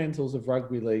fundamentals of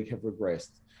rugby league have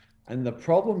regressed. And the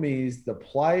problem is the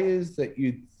players that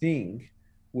you'd think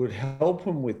would help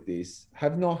them with this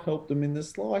have not helped them in the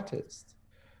slightest.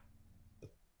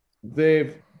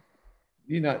 They've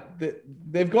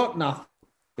got nothing.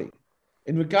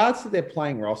 In regards to their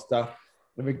playing roster,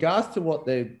 in regards to what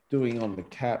they're doing on the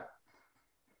cap,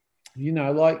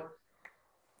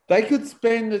 they could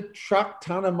spend a truck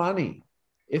ton of money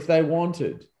if they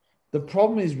wanted. The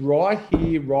problem is right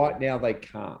here, right now, they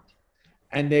can't.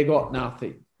 And they got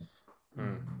nothing.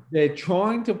 They're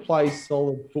trying to play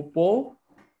solid football,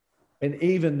 and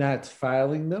even that's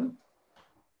failing them.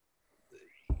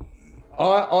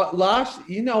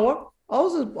 You know what? I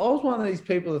was one of these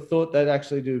people that thought they'd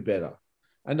actually do better,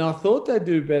 and I thought they'd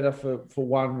do better for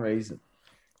one reason.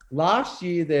 Last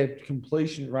year, their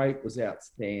completion rate was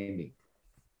outstanding.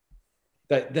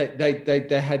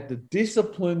 They had the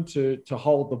discipline to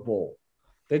hold the ball.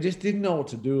 They just didn't know what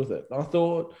to do with it. I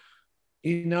thought,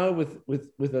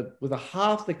 with a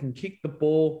half that can kick the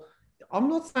ball, I'm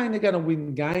not saying they're going to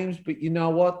win games, but you know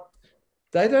what?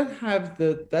 They don't have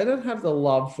the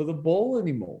love for the ball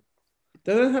anymore.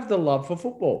 They don't have the love for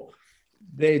football.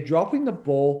 They're dropping the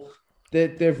ball.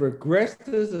 they've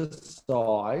regressed as a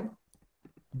side.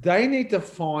 They need to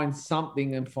find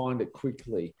something and find it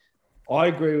quickly. I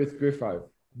agree with Griffo.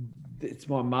 It's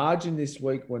my margin this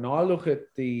week. When I look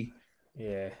at the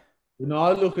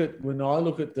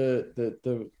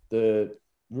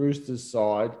Roosters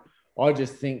side, I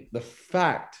just think the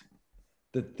fact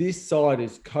that this side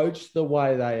is coached the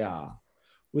way they are,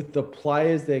 with the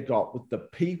players they've got, with the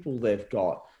people they've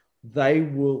got, they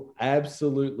will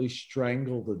absolutely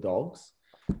strangle the Dogs.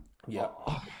 Yeah.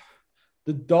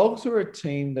 The Dogs are a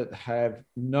team that have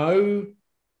no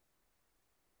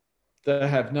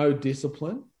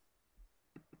discipline.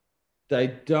 They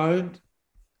don't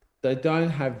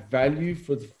have value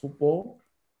for the football.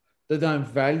 They don't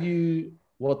value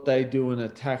what they do in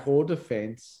attack or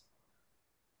defense.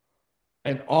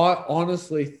 And I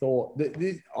honestly thought that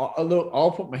look,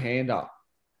 I'll put my hand up.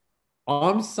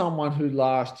 I'm someone who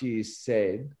last year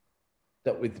said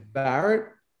that with Barrett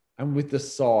and with the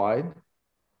side,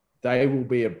 they will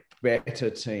be a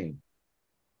better team.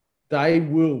 They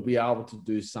will be able to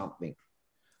do something.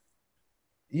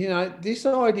 You know, this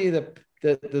idea that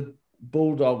the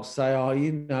Bulldogs say,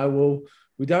 well,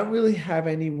 we don't really have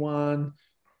anyone.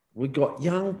 We've got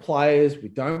young players. We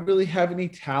don't really have any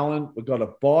talent. We've got to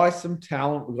buy some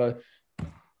talent. We've got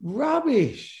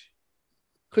rubbish,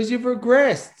 because you've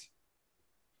regressed.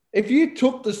 If you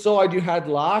took the side you had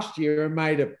last year and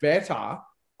made it better,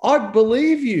 I'd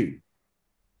believe you.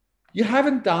 You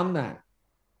haven't done that.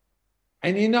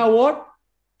 And you know what?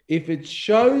 If it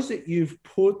shows that you've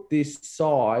put this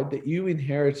side that you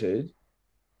inherited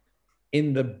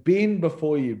in the bin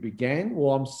before you began,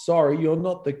 well, I'm sorry, you're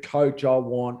not the coach I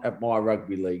want at my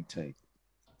rugby league team.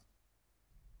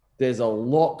 There's a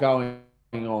lot going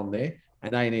on there,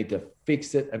 and they need to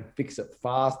fix it and fix it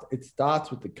fast. It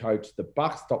starts with the coach. The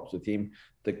buck stops with him.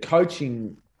 The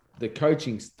coaching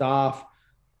staff,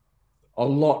 a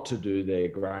lot to do there,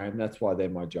 Graham. That's why they're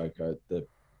my joker, the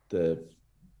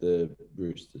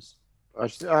Roosters.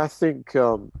 I think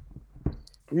you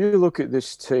look at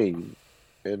this team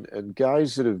and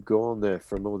guys that have gone there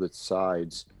from other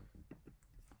sides,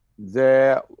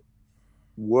 they're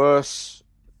worse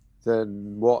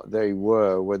than what they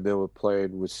were when they were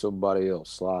playing with somebody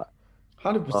else. Like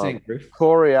 100%, Griff.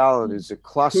 Corey Allen is a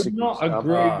classic. Could not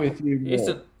agree with you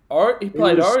more. He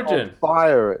played Origin. On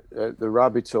fire at the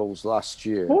Rabbitohs last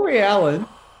year. Corey Allen,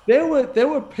 there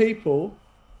were people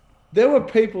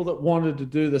that wanted to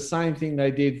do the same thing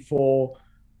they did for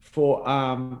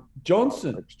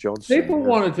Johnson. People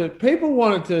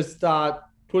wanted to start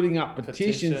putting up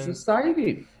petitions to save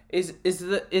him. Is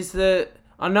the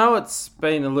I know it's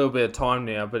been a little bit of time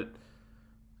now, but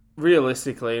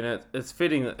realistically, and it's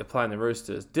fitting that they're playing the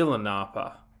Roosters. Dylan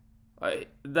Napa,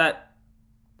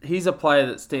 he's a player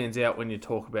that stands out when you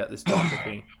talk about this type of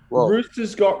thing. Well, the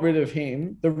Roosters got rid of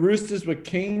him. The Roosters were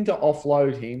keen to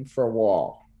offload him for a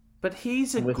while. But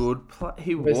he's a good player.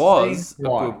 He was a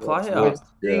good player. We're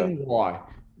seeing why.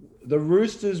 The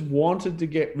Roosters wanted to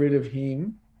get rid of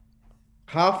him.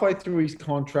 Halfway through his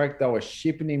contract, they were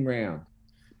shipping him round.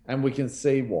 And we can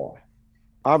see why.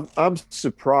 I'm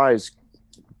surprised,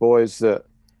 boys, that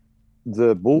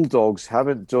the Bulldogs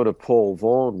haven't done a Paul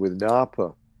Vaughan with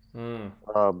Napa. And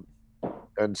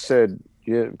said,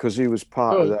 because he was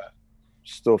part of that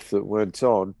stuff that went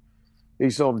on.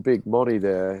 He's on big money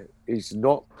there.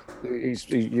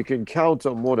 You can count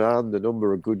on one hand the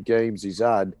number of good games he's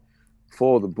had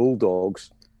for the Bulldogs.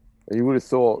 And you would have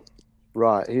thought,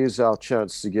 right, here's our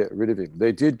chance to get rid of him.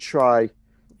 They did try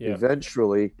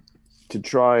eventually to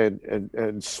try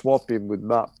and swap him with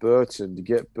Matt Burton to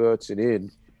get Burton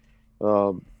in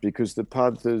because the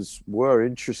Panthers were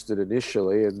interested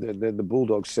initially, and then the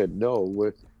Bulldogs said, no,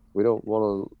 we don't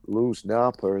want to lose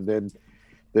Napa. And then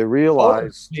they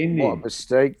realized what a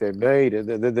mistake they made, and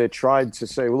then they tried to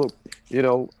say, well,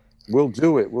 look, we'll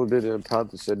do it. We'll do it. And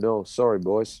Panthers said, no, sorry,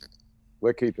 boys.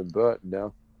 We're keeping Burton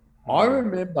now. I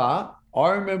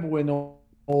remember when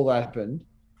all that happened,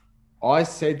 I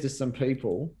said to some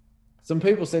people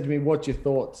said to me, what's your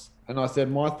thoughts? And I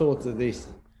said, my thoughts are this.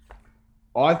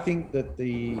 I think that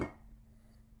the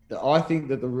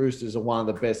Roosters are one of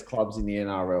the best clubs in the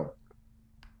NRL.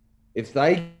 If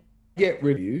they get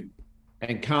rid of you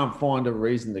and can't find a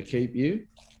reason to keep you,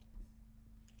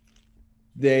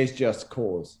 there's just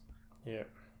cause. Yeah.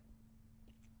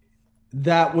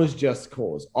 That was just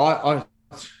cause. I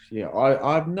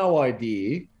have no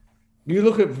idea. You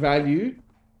look at value,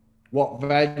 what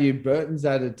value Burton's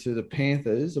added to the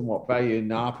Panthers and what value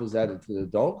Napa's added to the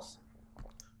Dogs.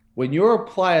 When you're a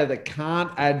player that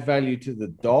can't add value to the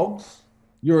Dogs,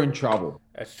 you're in trouble.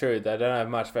 That's true. They don't have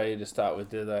much value to start with,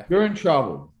 do they? You're in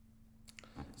trouble.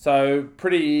 So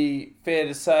pretty fair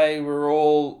to say we're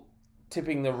all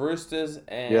tipping the Roosters,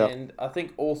 and I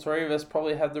think all three of us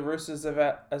probably have the Roosters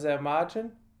as our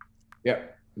margin.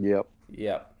 Yep.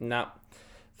 Yep. Nah.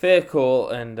 Fair call,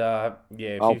 and yeah.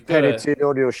 If I'll you've pen got it in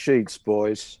on your sheets,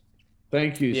 boys.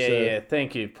 Thank you, sir. Yeah.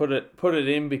 Thank you. Put it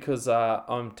in because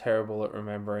I'm terrible at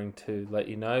remembering to let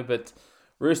you know. But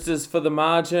Roosters for the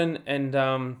margin, and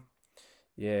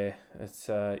yeah, it's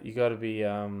you got to be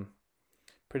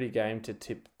pretty game to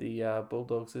tip the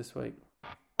Bulldogs this week.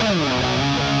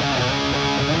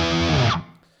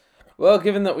 Well,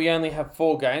 given that we only have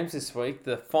 4 games this week,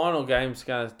 the final game is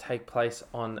going to take place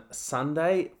on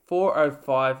Sunday,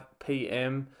 4:05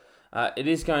 p.m. It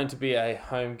is going to be a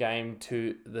home game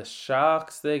to the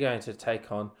Sharks. They're going to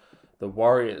take on the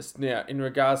Warriors. Now, in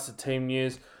regards to team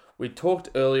news, we talked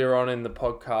earlier on in the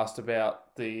podcast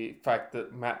about the fact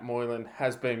that Matt Moylan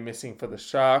has been missing for the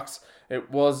Sharks.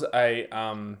 It was a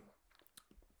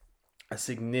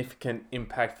significant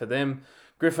impact for them.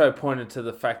 Griffo pointed to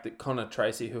the fact that Connor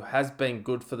Tracy, who has been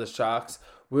good for the Sharks,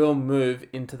 will move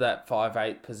into that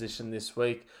 5'8" position this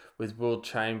week with Will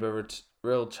Chambers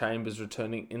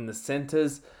returning in the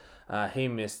centres. He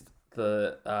missed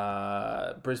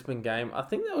the Brisbane game. I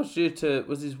think that was due to,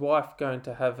 was his wife going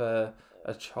to have a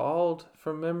child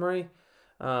from memory?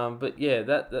 But yeah,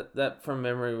 that from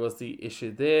memory was the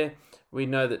issue there. We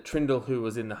know that Trindle, who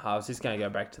was in the halves, he's going to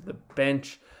go back to the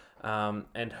bench. And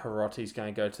Hiroti's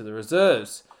going to go to the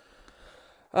reserves.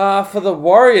 For the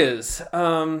Warriors,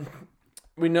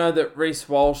 we know that Reece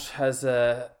Walsh has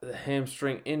a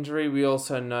hamstring injury. We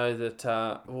also know that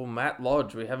Matt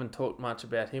Lodge, we haven't talked much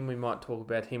about him. We might talk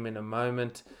about him in a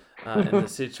moment and the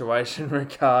situation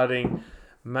regarding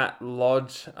Matt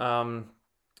Lodge.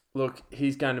 Look,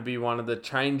 he's going to be one of the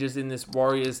changes in this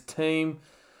Warriors team.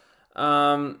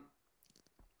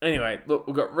 Anyway, look,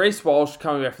 we've got Reece Walsh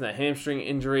coming back from that hamstring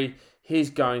injury. He's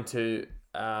going to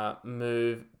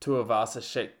move Tuivasa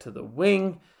Sheck to the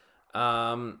wing.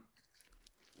 Kane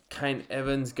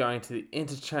Evans going to the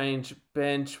interchange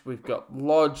bench. We've got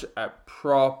Lodge at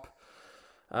prop.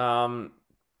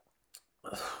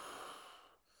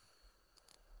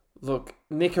 Look,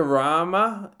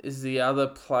 Nicarama is the other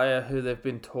player who they've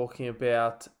been talking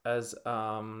about as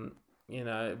a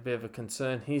bit of a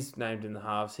concern. He's named in the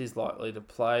halves. He's likely to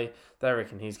play. They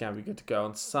reckon he's going to be good to go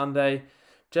on Sunday.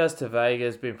 Jazz Tavega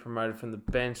has been promoted from the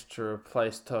bench to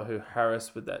replace Tohu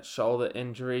Harris with that shoulder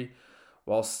injury,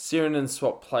 while Sirinen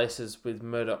swapped places with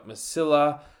Murdoch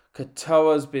Masilla.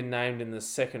 Katoa's been named in the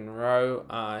second row.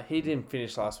 He didn't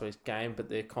finish last week's game, but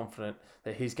they're confident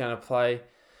that he's going to play.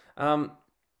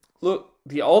 Look,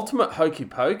 the ultimate hokey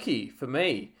pokey for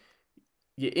me.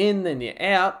 You're in, then you're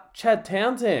out. Chad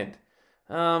Townsend.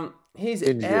 He's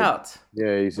injured. Out.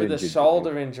 Yeah, he's with injured. A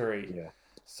shoulder injury. Yeah.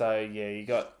 So, yeah, you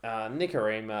got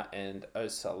Nicarima and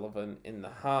O'Sullivan in the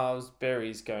halves.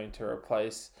 Berry's going to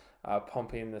replace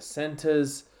Pompey in the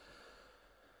centres.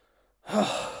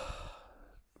 I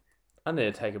need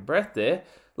to take a breath there.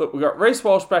 Look, we've got Reece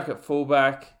Walsh back at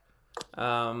fullback.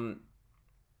 Matt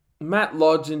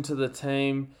Lodge into the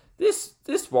team.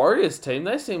 This Warriors team,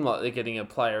 they seem like they're getting a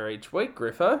player each week,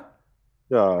 Griffo.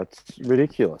 Yeah, it's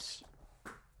ridiculous.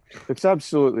 It's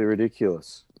absolutely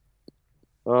ridiculous.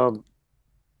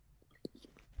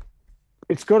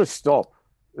 It's got to stop.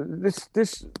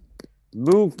 This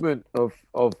movement of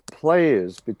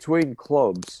players between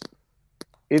clubs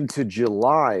into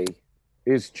July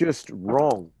is just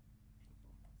wrong.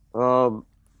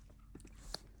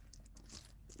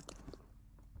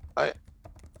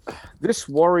 This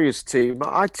Warriors team,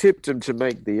 I tipped them to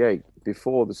make the 8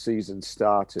 before the season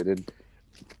started, and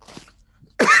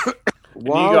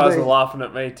you guys were laughing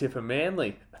at me tipping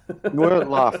Manly. We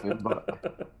weren't laughing, but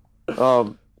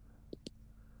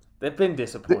they've been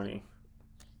disappointing.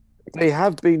 They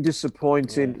have been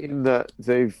disappointing in that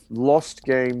they've lost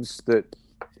games that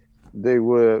they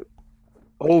were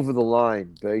over the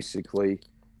line, basically,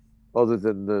 other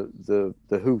than the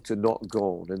hoot and not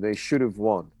gone, and they should have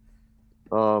won.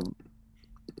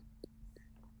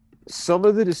 Some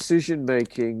of the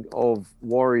decision-making of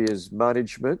Warriors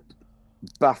management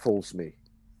baffles me.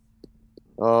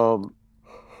 You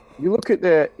look at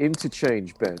their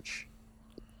interchange bench.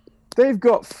 They've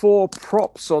got 4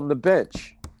 props on the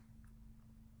bench.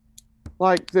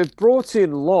 Like, they've brought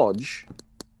in Lodge.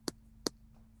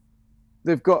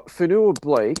 They've got Fanua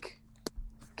Blake,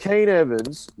 Kane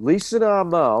Evans, Leeson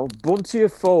Armal, Bunty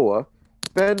Afoa,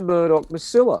 Ben Murdoch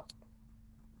Masilla.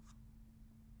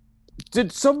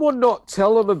 Did someone not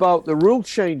tell them about the rule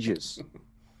changes?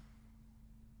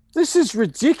 This is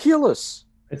ridiculous.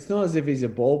 It's not as if he's a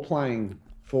ball-playing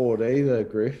forward either,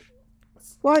 Griff.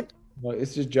 Like, Like,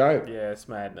 it's a joke. Yeah, it's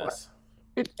madness.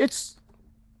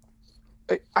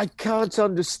 I can't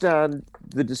understand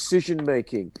the decision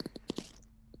making.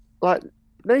 Like,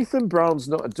 Nathan Brown's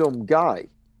not a dumb guy,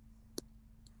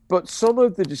 but some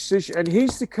of the decision, and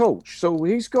he's the coach, so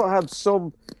he's got to have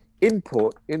some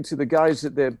input into the guys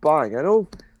that they're buying. I know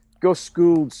Gus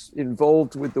Gould's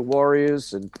involved with the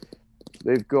Warriors, and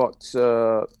they've got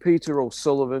Peter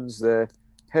O'Sullivan's their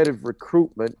head of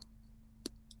recruitment.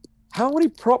 How many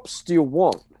props do you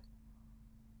want?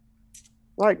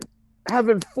 Like,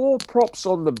 having 4 props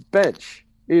on the bench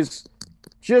is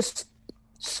just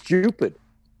stupid.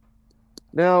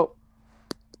 Now,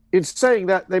 in saying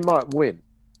that, they might win.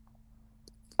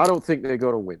 I don't think they're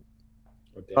going to win.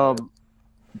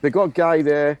 They got a guy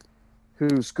there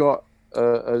who's got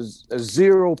a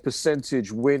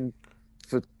 0% win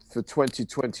for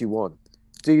 2021.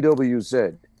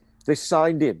 DWZ. They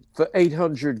signed him for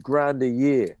 $800,000 a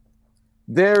year.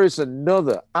 There is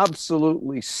another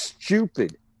absolutely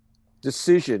stupid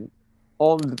decision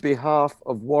on the behalf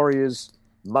of Warriors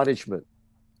management.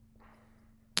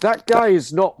 That guy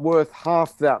is not worth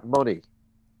half that money.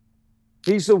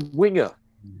 He's a winger,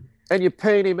 and you're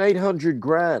paying him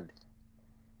 $800,000.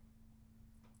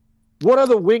 What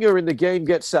other winger in the game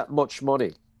gets that much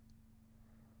money?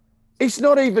 He's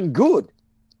not even good.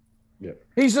 Yeah.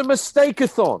 He's a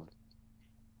mistake-a-thon.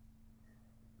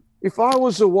 If I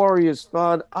was a Warriors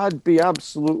fan, I'd be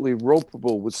absolutely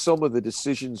ropeable with some of the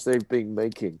decisions they've been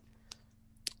making.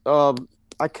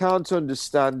 I can't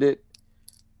understand it.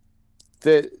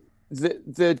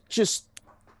 They're just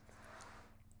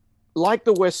like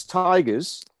the West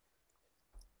Tigers.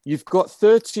 You've got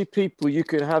 30 people you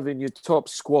can have in your top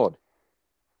squad.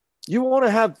 You want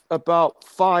to have about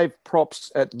 5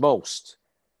 props at most.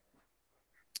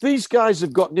 These guys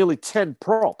have got nearly 10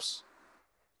 props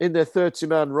in their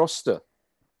 30-man roster.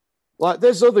 Like,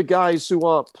 there's other guys who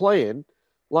aren't playing,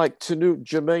 like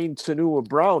Jermaine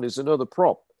Tanua-Brown is another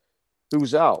prop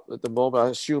who's out at the moment. I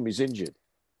assume he's injured.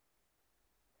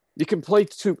 You can play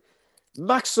 2.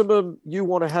 Maximum you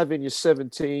want to have in your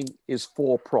 17 is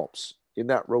 4 props in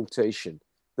that rotation.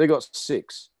 They got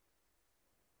 6.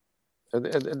 And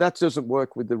that doesn't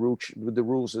work with the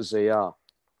rules as they are.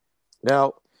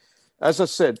 Now, as I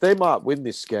said, they might win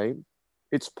this game.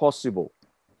 It's possible.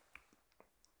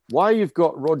 Why you've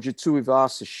got Roger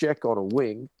Tuivasa-Sheck on a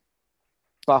wing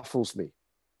baffles me.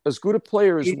 As good a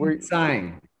player as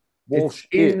Walsh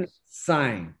is.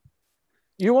 Insane.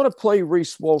 You want to play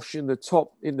Reece Walsh in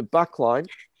the back line,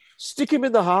 stick him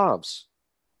in the halves.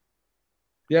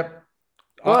 Yep.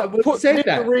 Put Nick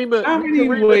Arima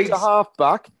to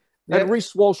halfback and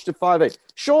Reece Walsh to 5'8".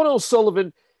 Sean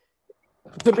O'Sullivan,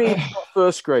 to me, is not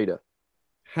first grader.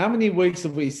 How many weeks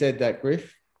have we said that,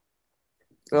 Griff?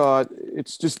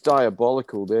 It's just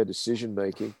diabolical, their decision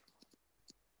making.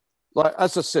 Like,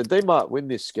 as I said, they might win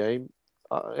this game,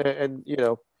 and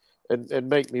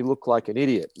make me look like an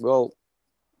idiot. Well,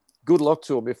 good luck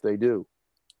to them if they do.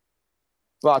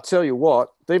 But I tell you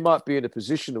what, they might be in a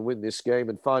position to win this game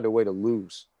and find a way to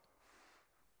lose.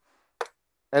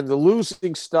 And the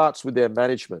losing starts with their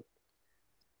management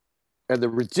and the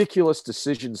ridiculous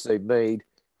decisions they've made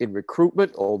in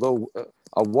recruitment. Although,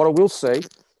 what I will say,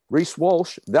 Reece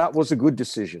Walsh, that was a good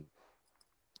decision.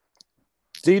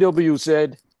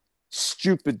 DWZ,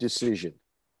 stupid decision.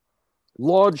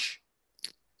 Lodge,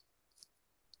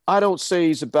 I don't say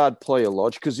he's a bad player,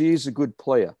 Lodge, because he is a good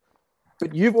player.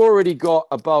 But you've already got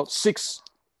about 7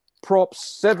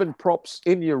 props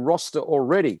in your roster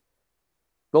already.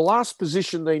 The last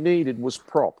position they needed was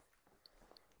prop.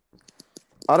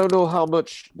 I don't know how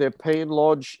much they're paying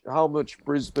Lodge, how much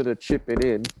Brisbane are chipping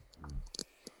in.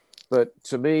 But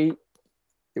to me,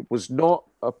 it was not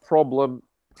a problem.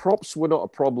 Props were not a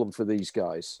problem for these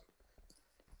guys.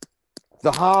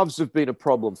 The halves have been a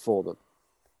problem for them.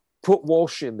 Put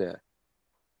Walsh in there.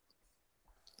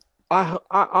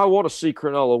 I want to see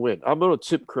Cronulla win. I'm going to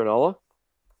tip Cronulla.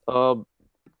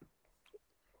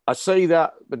 I say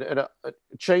that, but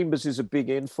Chambers is a big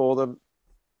in for them.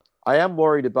 I am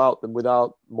worried about them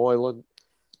without Moylan,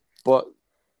 but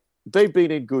they've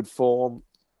been in good form.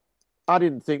 I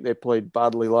didn't think they played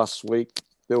badly last week.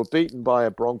 They were beaten by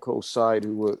a Broncos side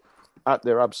who were at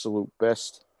their absolute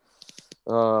best.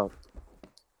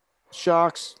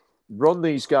 Sharks, run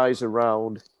these guys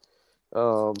around.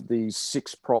 These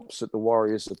 6 props that the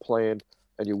Warriors are playing,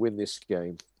 and you win this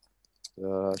game.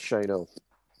 Shano.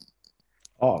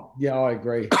 Oh, yeah, I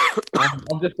agree.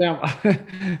 I've just found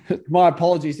my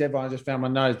apologies, everyone. I just found my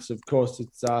notes. Of course,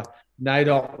 it's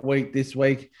NAIDOC week this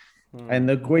week, and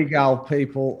the Guigal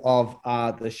people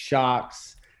of the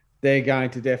Sharks they're going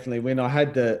to definitely win. I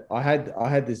had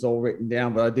this all written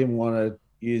down, but I didn't want to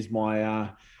use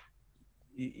my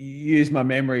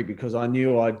memory because I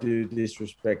knew I'd do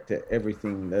disrespect to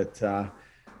everything that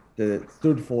it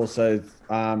stood for. So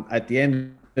at the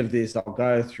end of this, I'll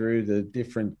go through the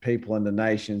different people and the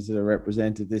nations that are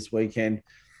represented this weekend.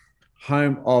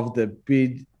 Home of the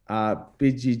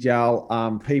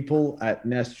Bidjijal people at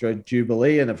Nestra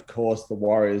Jubilee, and of course the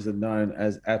Warriors are known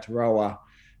as Aotearoa,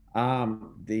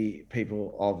 the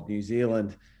people of New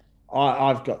Zealand.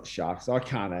 I've got the Sharks. I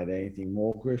can't add anything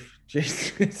more, Griff.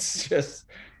 It's just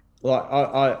like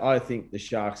I think the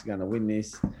Sharks are going to win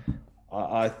this.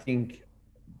 I think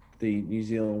the New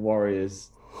Zealand Warriors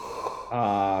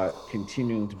are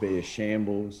continuing to be a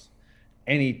shambles.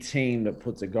 Any team that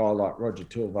puts a guy like Roger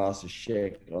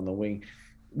Tuivasa-Sheck on the wing.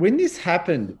 When this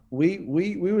happened, we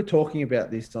were talking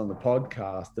about this on the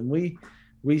podcast, and we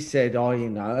said,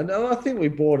 and I think we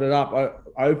brought it up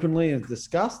openly and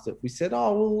discussed it. We said,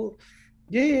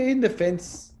 in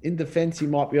defense he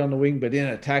might be on the wing, but in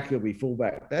attack he'll be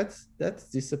fullback. That's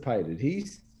dissipated.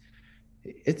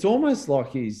 It's almost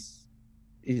like he's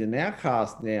an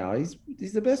outcast now. He's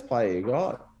the best player you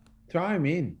got. Throw him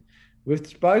in. We've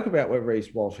spoke about where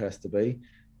Reece Walsh has to be.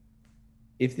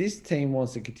 If this team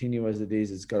wants to continue as it is,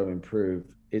 it's got to improve.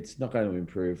 It's not going to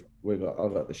improve. I've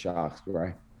got the Sharks,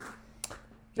 Gray.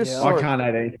 I can't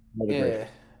add anything. Yeah.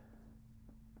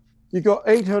 You got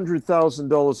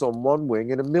 $800,000 on one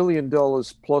wing and $1 million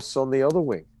plus on the other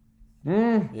wing.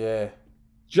 Yeah.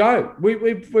 Joe,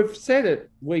 we've said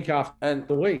it week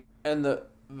after week. And the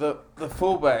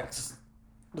fullback's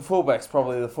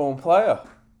probably the form player.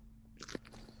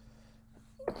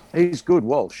 He's good,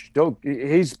 Walsh.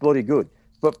 He's bloody good.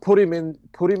 But put him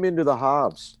into the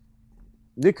halves.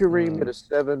 Nickareem at a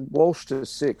 7, Walsh to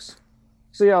 6.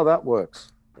 See how that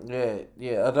works. Yeah.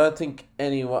 I don't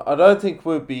think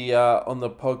we'll be on the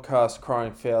podcast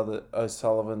crying foul that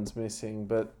O'Sullivan's missing.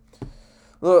 But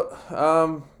look,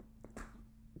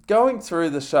 going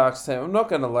through the Sharks team, I'm not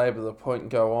going to labour the point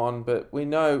and go on, but we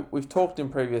know we've talked in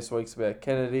previous weeks about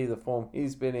Kennedy, the form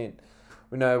he's been in.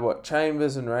 We know what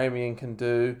Chambers and Ramian can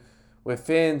do. We're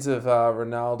fans of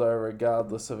Ronaldo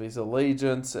regardless of his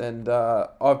allegiance, and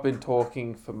I've been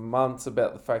talking for months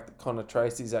about the fact that Connor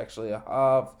Tracy's actually a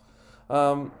half.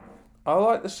 I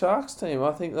like the Sharks team.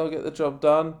 I think they'll get the job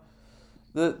done.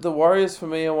 The Warriors, for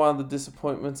me, are one of the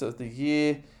disappointments of the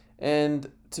year,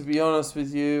 and to be honest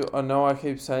with you, I know I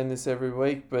keep saying this every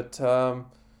week, but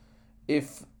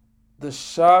if the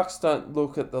Sharks don't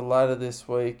look at the ladder this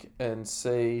week and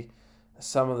see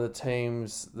some of the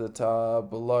teams that are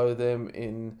below them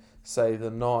in, say, the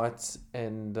Knights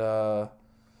and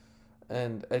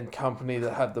company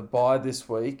that have the bye this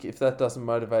week, if that doesn't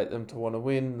motivate them to want to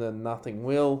win, then nothing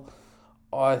will.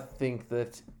 I think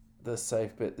that the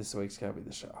safe bet this week's going to be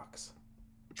the Sharks.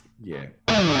 Yeah.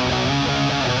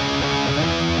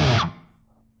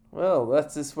 Well,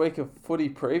 that's this week of footy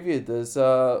preview. There's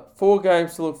 4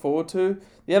 games to look forward to.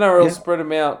 The NRL spread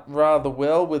them out rather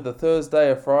well with a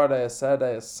Thursday, a Friday, a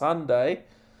Saturday, a Sunday.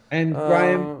 And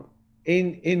Graham,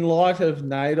 in light of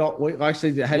NAIDOC, we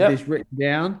actually had this written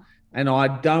down, and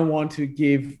I don't want to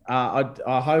give.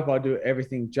 I hope I do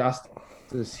everything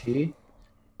justice here.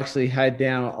 Actually, had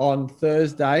down on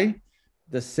Thursday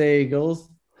the Seagulls,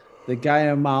 the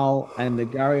Gayamal and the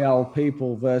Garial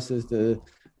people versus the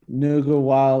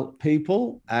Ngunnawal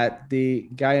people at the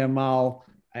Gayamal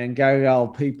and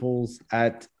Garial peoples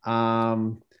at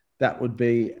that would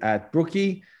be at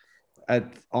Brookie.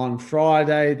 On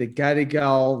Friday, the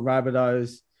Gadigal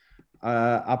Rabbitohs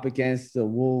up against the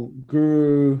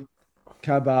Woolgooroo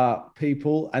Kaba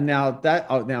people, and now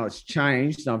it's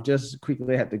changed. And I've just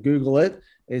quickly had to Google it.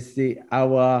 It's the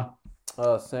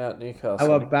South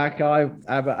Newcastle. Our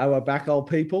Backall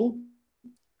people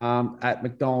at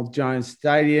McDonald Jones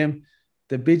Stadium.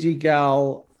 The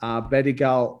Bidjigal,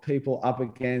 Bedigal people up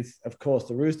against, of course,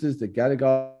 the Roosters, the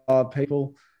Gadigal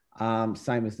people,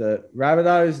 same as the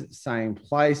Rabbitohs, same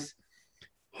place.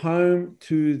 Home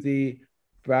to the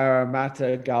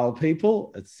Parramatta Gull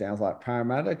people. It sounds like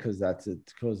Parramatta because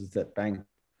it's at Bank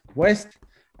West.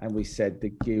 And we said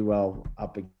the Giwell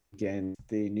up against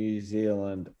the New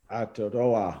Zealand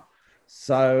Aotearoa.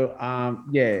 So,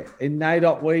 in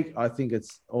NAIDOC week, I think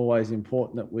it's always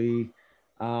important that we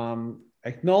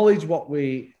acknowledge what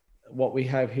we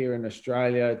have here in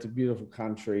Australia. It's a beautiful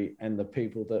country, and the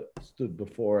people that stood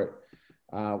before it.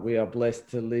 We are blessed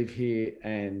to live here,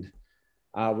 and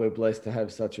we're blessed to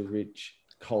have such a rich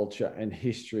culture and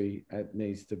history. It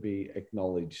needs to be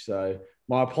acknowledged. So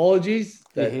my apologies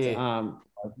that I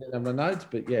didn't have my notes,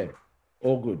 but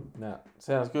all good. No,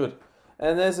 sounds good.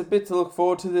 And there's a bit to look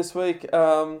forward to this week. We've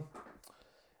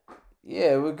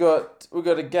got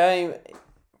a game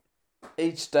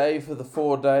each day for the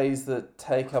 4 days that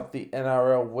take up the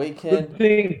NRL weekend.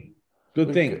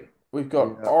 Good thing. We've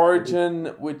got Origin,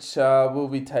 which will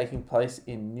be taking place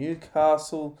in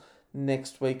Newcastle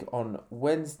next week on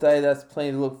Wednesday. That's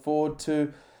plenty to look forward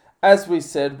to. As we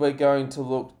said, we're going to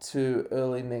look to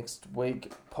early next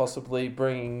week, possibly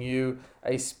bringing you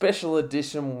a special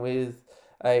edition with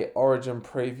a Origin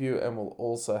preview, and we'll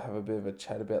also have a bit of a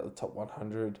chat about the top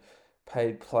 100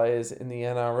 paid players in the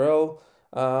NRL.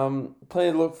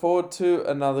 Plenty to look forward to.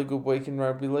 Another good week in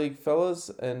rugby league, fellas,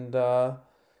 and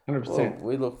 100%.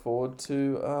 we look forward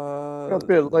to Got a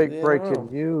bit of late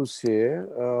breaking news here.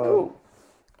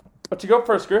 What you got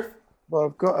for us, Griff? Well,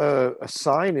 I've got a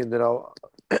signing that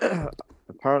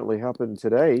apparently happened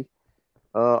today.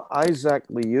 Isaac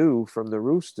Liu from the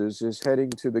Roosters is heading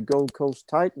to the Gold Coast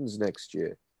Titans next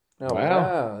year. Oh,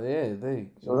 wow. Yeah,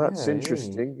 so that's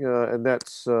interesting. And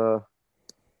that's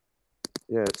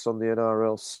it's on the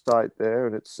NRL site there,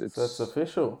 and it's that's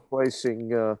official. Placing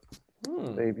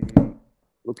maybe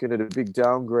looking at a big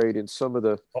downgrade in some of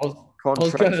the contracts. I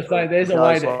was going to say, there's a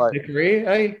way to end the career,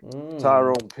 eh?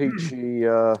 Tyrone Peachy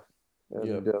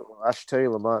and Ash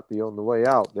Taylor might be on the way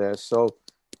out there. So,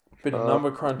 bit of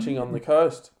number crunching on the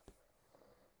coast.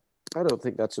 I don't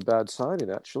think that's a bad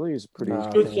signing, actually. He's a pretty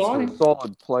signing.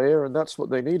 Solid player, and that's what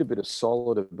they need, a bit of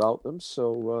solid about them.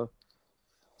 So,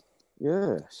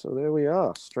 so there we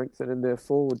are, strengthening their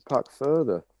forward pack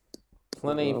further.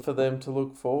 Plenty for them to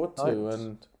look forward to.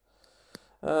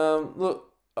 And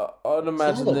look, I'd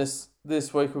imagine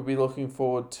this week we'll be looking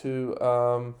forward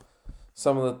to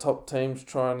some of the top teams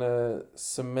trying to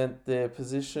cement their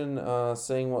position,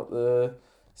 seeing what the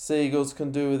Seagulls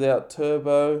can do without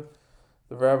Turbo,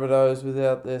 the Rabbitohs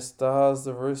without their stars,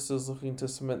 the Roosters looking to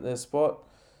cement their spot.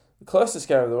 The closest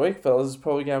game of the week, fellas, is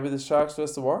probably going to be the Sharks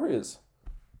versus the Warriors.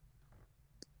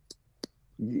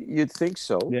 You'd think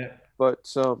so, yeah,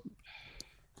 but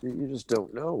you just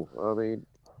don't know. I mean,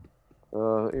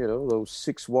 those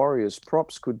 6 Warriors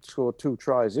props could score 2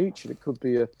 tries each, and it could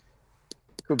be a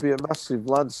massive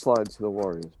landslide to the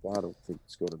Warriors. But I don't think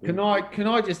it's going to be. Can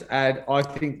I just add? I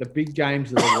think the big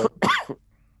games of the week,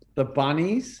 the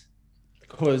Bunnies,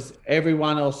 because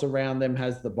everyone else around them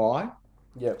has the bye.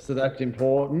 Yeah, so that's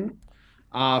important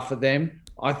for them.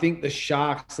 I think the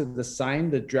Sharks are the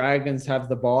same. The Dragons have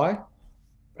the bye,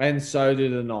 and so do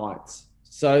the Knights.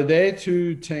 So they're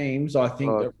 2 teams I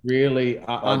think that really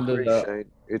are under the. Shane.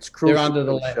 It's crucial.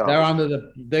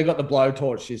 They've got the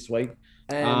blowtorch this week.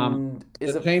 And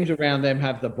the teams around them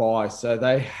have the bye, so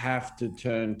they have to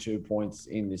turn 2 points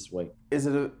in this week. Is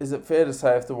it fair to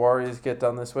say if the Warriors get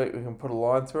done this week, we can put a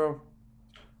line through them?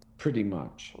 Pretty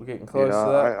much. We're getting close to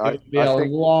that. It'll be a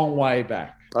long way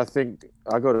back. I think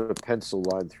I got a pencil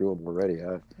line through them already.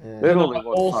 They've only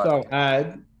won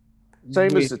 5.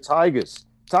 Same as the Tigers.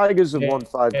 Tigers have won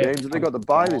 5 games, and they got the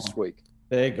bye this week.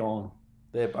 They're gone.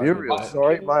 Muriel,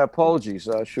 sorry, my apologies.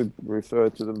 I should refer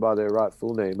to them by their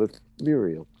rightful name, but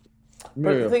Muriel.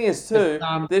 But the thing is, too,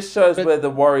 this shows where the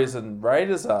Warriors and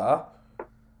Raiders are.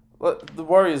 Look, the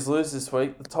Warriors lose this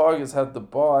week. The Tigers have the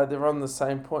bye. They're on the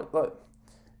same point. Like,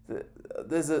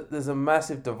 there's a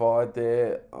massive divide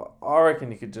there. I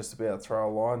reckon you could just about throw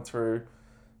a line through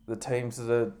the teams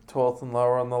that are 12th and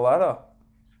lower on the ladder.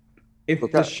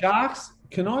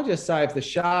 Can I just say, if the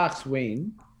Sharks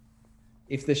win,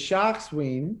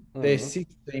 they're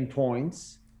 16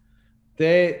 points.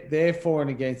 Their for and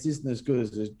against isn't as good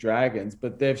as the Dragons,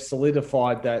 but they've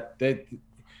solidified that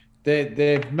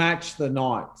they've matched the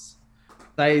Knights.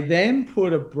 They then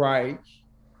put a break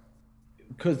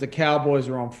because the Cowboys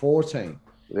are on 14.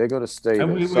 They're going to stay.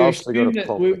 And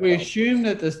we assume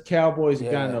that the Cowboys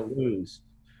are going to lose.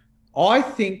 I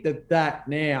think that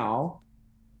now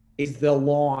is the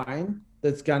line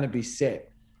that's going to be set.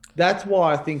 That's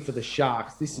why I think for the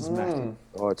Sharks, this is massive.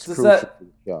 Oh, it's crucial for the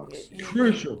Sharks.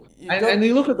 Crucial. And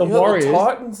you look at the Warriors. The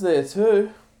Titans there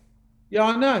too. Yeah,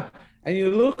 I know. And you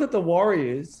look at the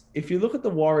Warriors. If you look at the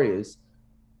Warriors,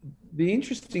 the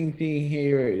interesting thing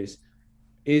here is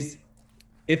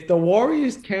if the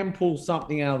Warriors can pull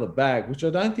something out of the bag, which I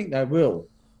don't think they will,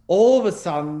 all of a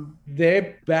sudden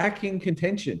they're back in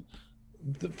contention.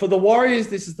 For the Warriors,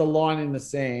 this is the line in the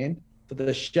sand. For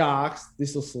the Sharks,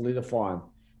 this will solidify them.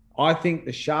 I think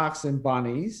the Sharks and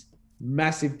Bunnies,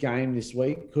 massive game this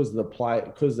week because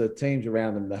the teams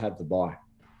around them that have the bye.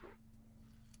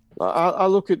 I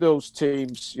look at those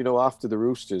teams, after the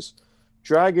Roosters.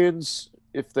 Dragons,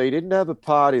 if they didn't have a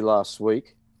party last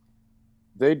week,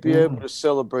 they'd be able to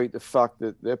celebrate the fact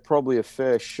that they're probably a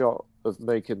fair shot of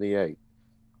making the 8.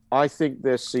 I think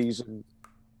their season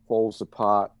falls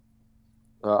apart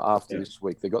after this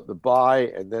week. They got the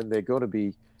bye, and then they're going to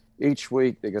be each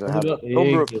week. They're going to have a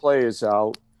number of players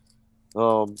out,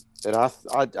 and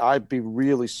I'd be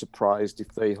really surprised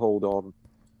if they hold on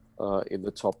in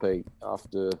the top 8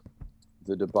 after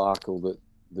the debacle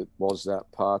that was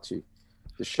that party.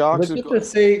 The Sharks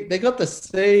they got the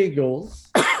Seagulls.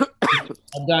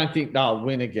 I don't think they'll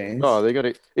win against. No, they got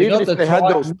to. Even if they had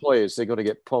those players, they're going to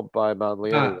get pumped by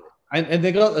Manly anyway. And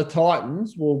they got the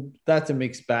Titans. Well, that's a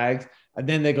mixed bag. And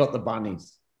then they got the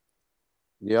Bunnies.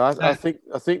 Yeah, I think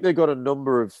they got a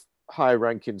number of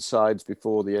high-ranking sides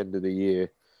before the end of the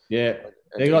year. Yeah,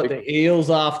 they got the Eels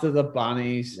after the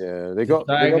Bunnies. Yeah, they got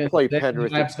to play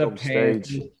Penrith at some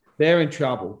stage. They're in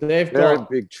trouble. They're in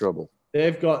big trouble.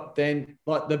 They've got then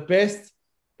like the best.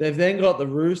 They've then got the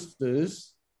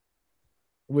Roosters,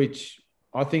 which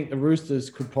I think the Roosters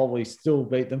could probably still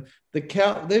beat them. They've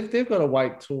got to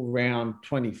wait till round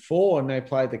 24 and they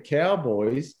play the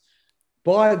Cowboys.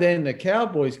 By then, the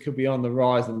Cowboys could be on the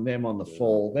rise and them on the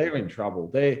fall. They're in trouble.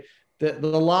 The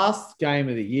last game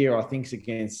of the year, I think, is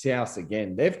against South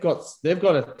again. They've got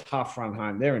a tough run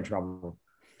home. They're in trouble.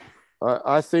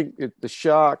 I think the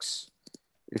Sharks,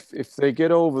 if they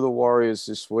get over the Warriors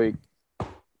this week,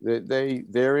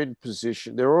 they're in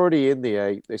position. They're already in the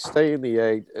 8. They stay in the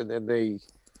 8, and then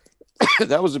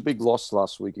that was a big loss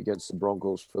last week against the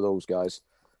Broncos for those guys.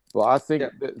 But I think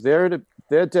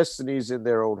their destiny is in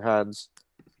their own hands.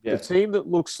 Yeah. The team that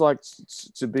looks like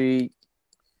to be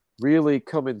really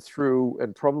coming through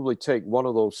and probably take one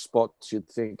of those spots, you'd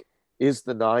think, is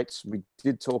the Knights. We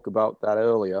did talk about that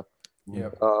earlier. Yeah.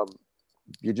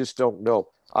 You just don't know.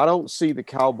 I don't see the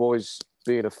Cowboys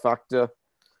being a factor.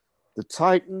 The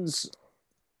Titans,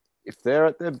 if they're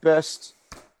at their best,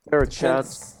 they're a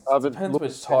chance. Depends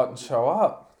which Titans show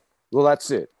up. Well,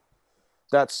 that's it.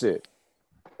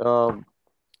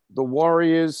 The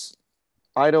Warriors,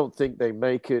 I don't think they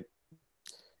make it.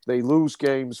 They lose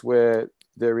games where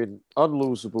they're in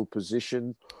unlosable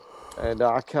position, and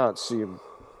I can't see them.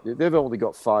 They've only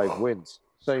got 5 wins,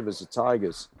 same as the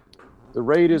Tigers. The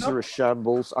Raiders are a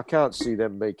shambles. I can't see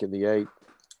them making the 8.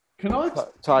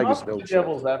 Tigers no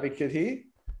devil's advocate here?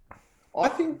 I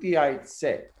think the 8's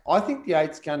set. I think the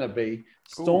 8's going to be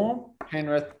Storm,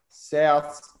 Penrith,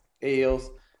 Souths, Eels,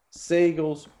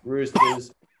 Seagulls,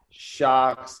 Roosters,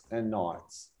 Sharks, and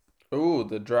Knights. Ooh,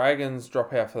 the Dragons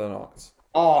drop out for the Knights.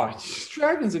 Oh,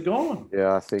 Dragons are gone.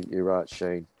 Yeah, I think you're right,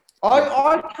 Shane.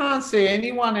 I can't see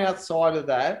anyone outside of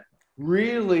that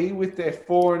really with their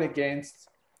for and against.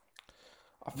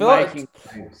 I feel like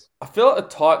the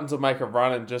Titans will make a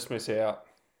run and just miss out.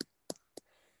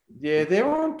 Yeah, they're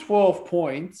on 12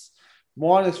 points,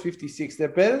 minus 56. They're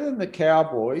better than the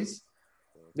Cowboys.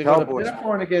 They've got a better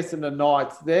for and against than the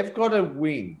Knights. They've got to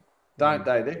win, don't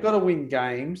they? They've got to win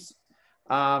games.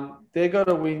 They've got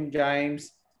to win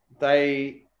games.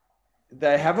 They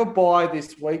have a bye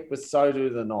this week, but so do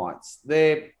the Knights.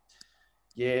 They've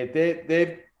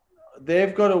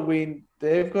got to win.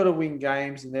 They've got to win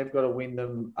games, and they've got to win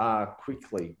them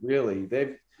quickly. Really,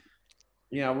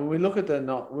 when we look at the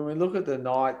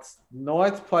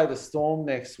Knights play the Storm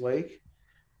next week,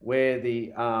 where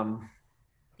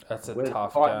that's a where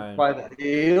tough Titans game. Play the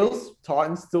Eels.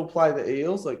 Titans still play the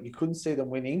Eels. Like you couldn't see them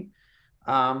winning.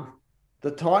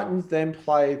 The Titans then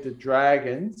play the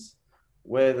Dragons,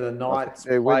 where the Knights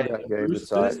play the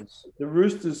Roosters. The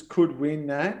Roosters could win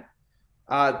that.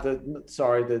 The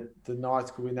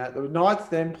Knights could win that. The Knights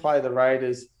then play the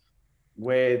Raiders,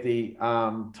 where the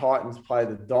Titans play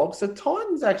the Dogs. So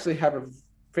Titans actually have a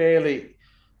fairly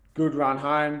good run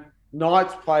home.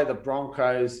 Knights play the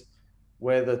Broncos,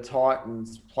 where the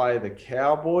Titans play the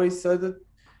Cowboys. So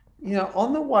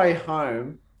on the way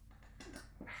home,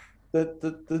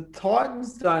 the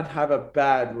Titans don't have a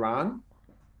bad run.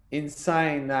 In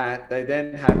saying that, they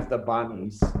then have the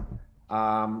Bunnies,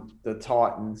 the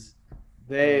Titans.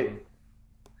 The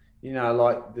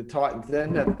Titans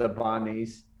then have the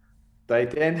Bunnies. They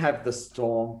then have the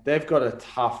Storm. They've got a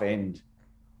tough end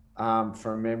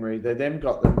from memory. They then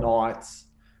got the Knights.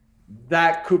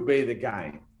 That could be the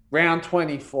game. Round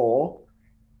 24,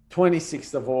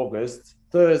 26th of August,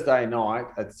 Thursday night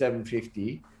at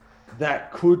 7:50.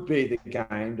 That could be the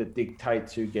game that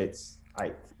dictates who gets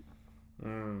 8th.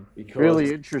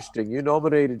 Really interesting. You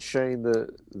nominated, Shane,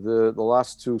 the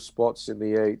last 2 spots in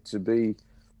the 8 to be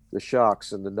the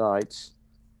Sharks and the Knights.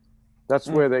 That's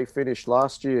where they finished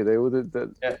last year. They were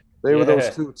were those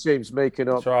 2 teams making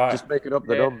up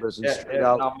the numbers and straight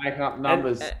out. Not making up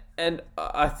numbers. And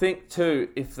I think too,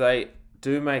 if they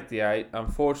do make the 8,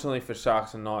 unfortunately for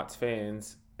Sharks and Knights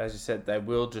fans, as you said, they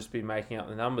will just be making up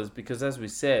the numbers because, as we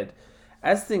said,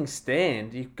 as things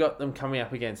stand, you've got them coming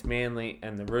up against Manly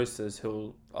and the Roosters,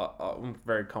 who I'm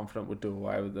very confident would do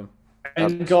away with them.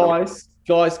 And guys,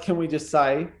 can we just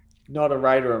say, not a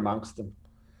Raider amongst them?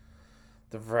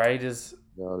 The Raiders.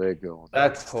 No, they're going.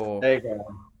 They're going.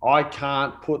 I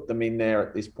can't put them in there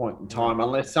at this point in time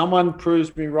unless someone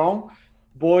proves me wrong.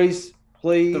 Boys,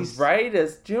 please. The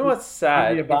Raiders. Do you know what's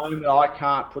sad? I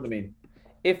can't put them in.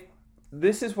 If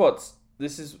this is what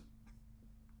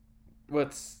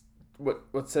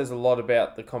says a lot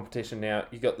about the competition now.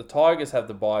 You got the Tigers have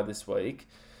the bye this week,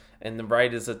 and the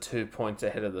Raiders are 2 points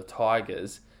ahead of the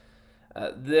Tigers.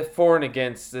 They're for and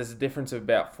against. There's a difference of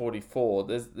about 44.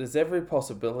 There's every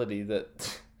possibility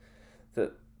that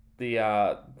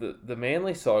the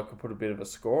Manly side could put a bit of a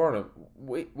score on it.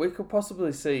 We could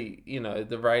possibly see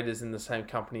the Raiders in the same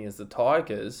company as the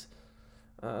Tigers.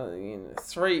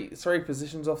 Three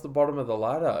positions off the bottom of the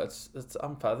ladder. It's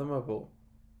unfathomable.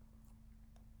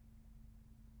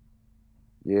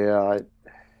 Yeah,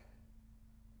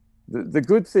 the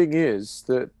good thing is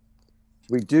that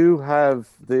we do have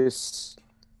this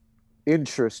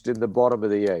interest in the bottom of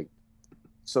the 8.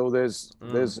 So there's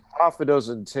half a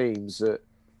dozen teams that,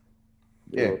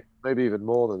 maybe even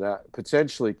more than that,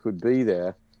 potentially could be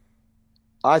there.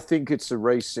 I think it's a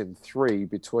race in 3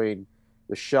 between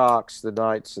the Sharks, the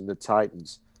Knights, and the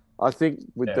Titans. I think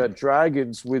with the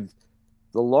Dragons, with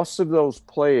the loss of those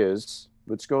players,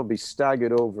 it's going to be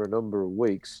staggered over a number of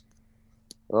weeks.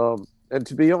 And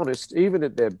to be honest, even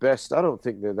at their best, I don't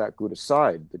think they're that good a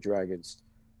side, the Dragons.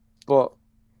 But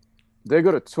they've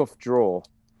got a tough draw.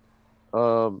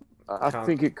 I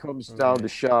think it comes down to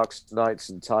Sharks, Knights,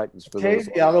 and Titans. For those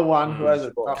the other one who has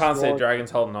a tough Can't draw. see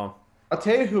Dragons holding on. I'll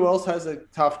tell you who else has a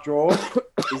tough draw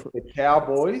is the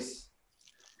Cowboys.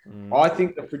 I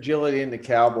think the fragility in the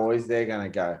Cowboys, they're going to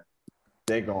go.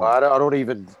 They're gone. I don't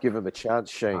even give them a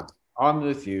chance, Shane. I'm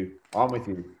with you.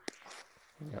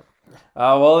 Yep.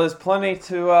 Well, there's plenty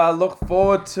to look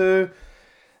forward to.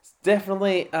 It's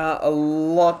definitely a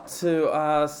lot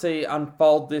to see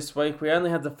unfold this week. We only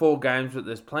had the 4 games, but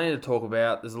there's plenty to talk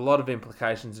about. There's a lot of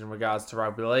implications in regards to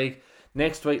rugby league.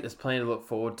 Next week, there's plenty to look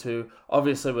forward to.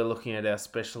 Obviously, we're looking at our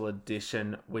special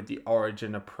edition with the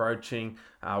Origin approaching.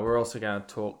 We're also going to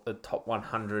talk the top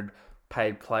 100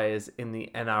 paid players in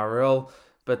the NRL.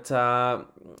 But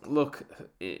look,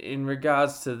 in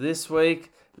regards to this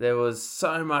week, there was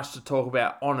so much to talk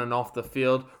about on and off the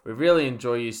field. We really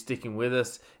enjoy you sticking with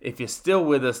us. If you're still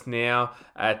with us now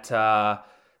at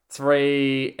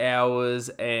 3 hours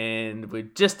and we're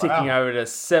just ticking over to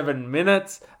 7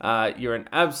 minutes, you're an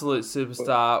absolute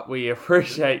superstar. We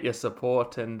appreciate your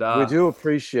support. And we do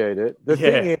appreciate it.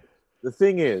 The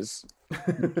thing is,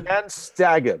 you can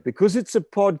stagger because it's a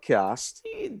podcast.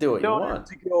 You do what you don't want. have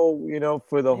to go,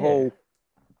 for the whole,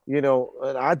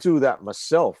 and I do that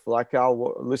myself. Like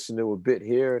I'll listen to a bit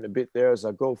here and a bit there as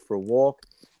I go for a walk.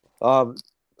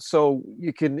 So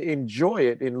you can enjoy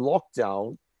it in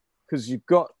lockdown because you've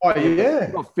got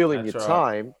filling your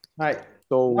time. Mate,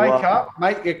 so wake up,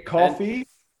 make your coffee.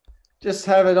 Just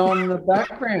have it on in the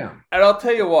background. And I'll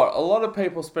tell you what, a lot of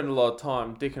people spend a lot of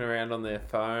time dicking around on their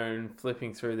phone,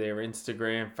 flipping through their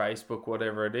Instagram, Facebook,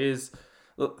 whatever it is.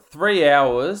 Look, 3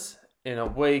 hours in a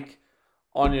week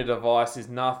on your device is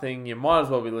nothing. You might as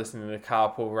well be listening to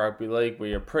Carpool Rugby League.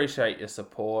 We appreciate your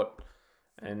support.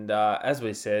 And as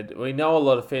we said, we know a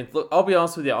lot of fans. Look, I'll be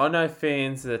honest with you. I know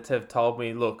fans that have told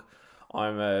me, look,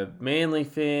 I'm a Manly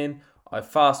fan. I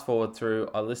fast forward through,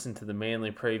 I listen to the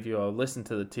Manly preview, I listen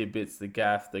to the tidbits, the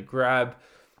gaff, the grab.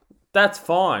 That's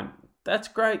fine. That's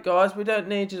great, guys. We don't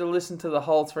need you to listen to the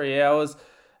whole 3 hours.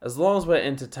 As long as we're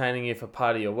entertaining you for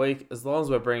part of your week, as long as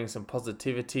we're bringing some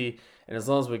positivity, and as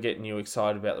long as we're getting you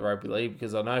excited about the rugby league,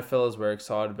 because I know, fellas, we're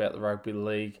excited about the rugby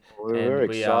league, and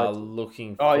we are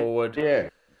looking forward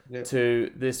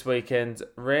to this weekend's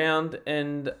round.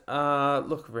 And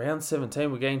look, round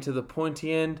 17, we're getting to the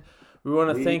pointy end. We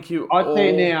want to thank you all. I tell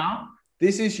you now,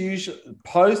 this is usually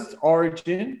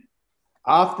post-Origin.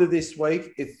 After this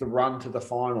week, it's the run to the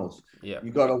finals. Yeah,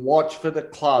 you got to watch for the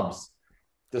clubs.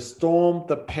 The Storm,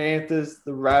 the Panthers,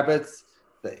 the Rabbits,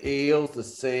 the Eels, the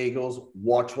Seagulls.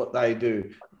 Watch what they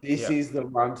do. This is the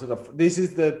run to this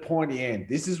is the pointy end.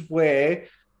 This is where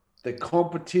the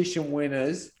competition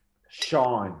winners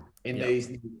shine in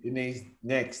these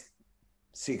next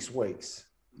 6 weeks.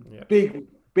 Yeah.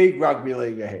 Big rugby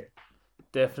league ahead.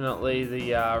 Definitely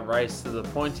the race to the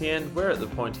pointy end. We're at the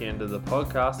pointy end of the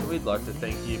podcast, and we'd like to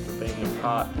thank you for being a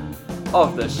part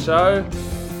of the show.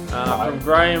 From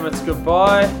Graham, it's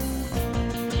goodbye.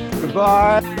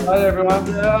 Goodbye. Bye, everyone.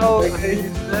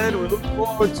 We look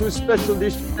forward to a special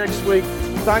edition next week.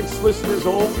 Thanks, listeners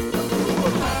all.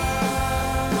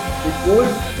 Be good.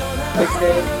 Take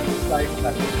care. Stay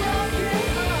safe.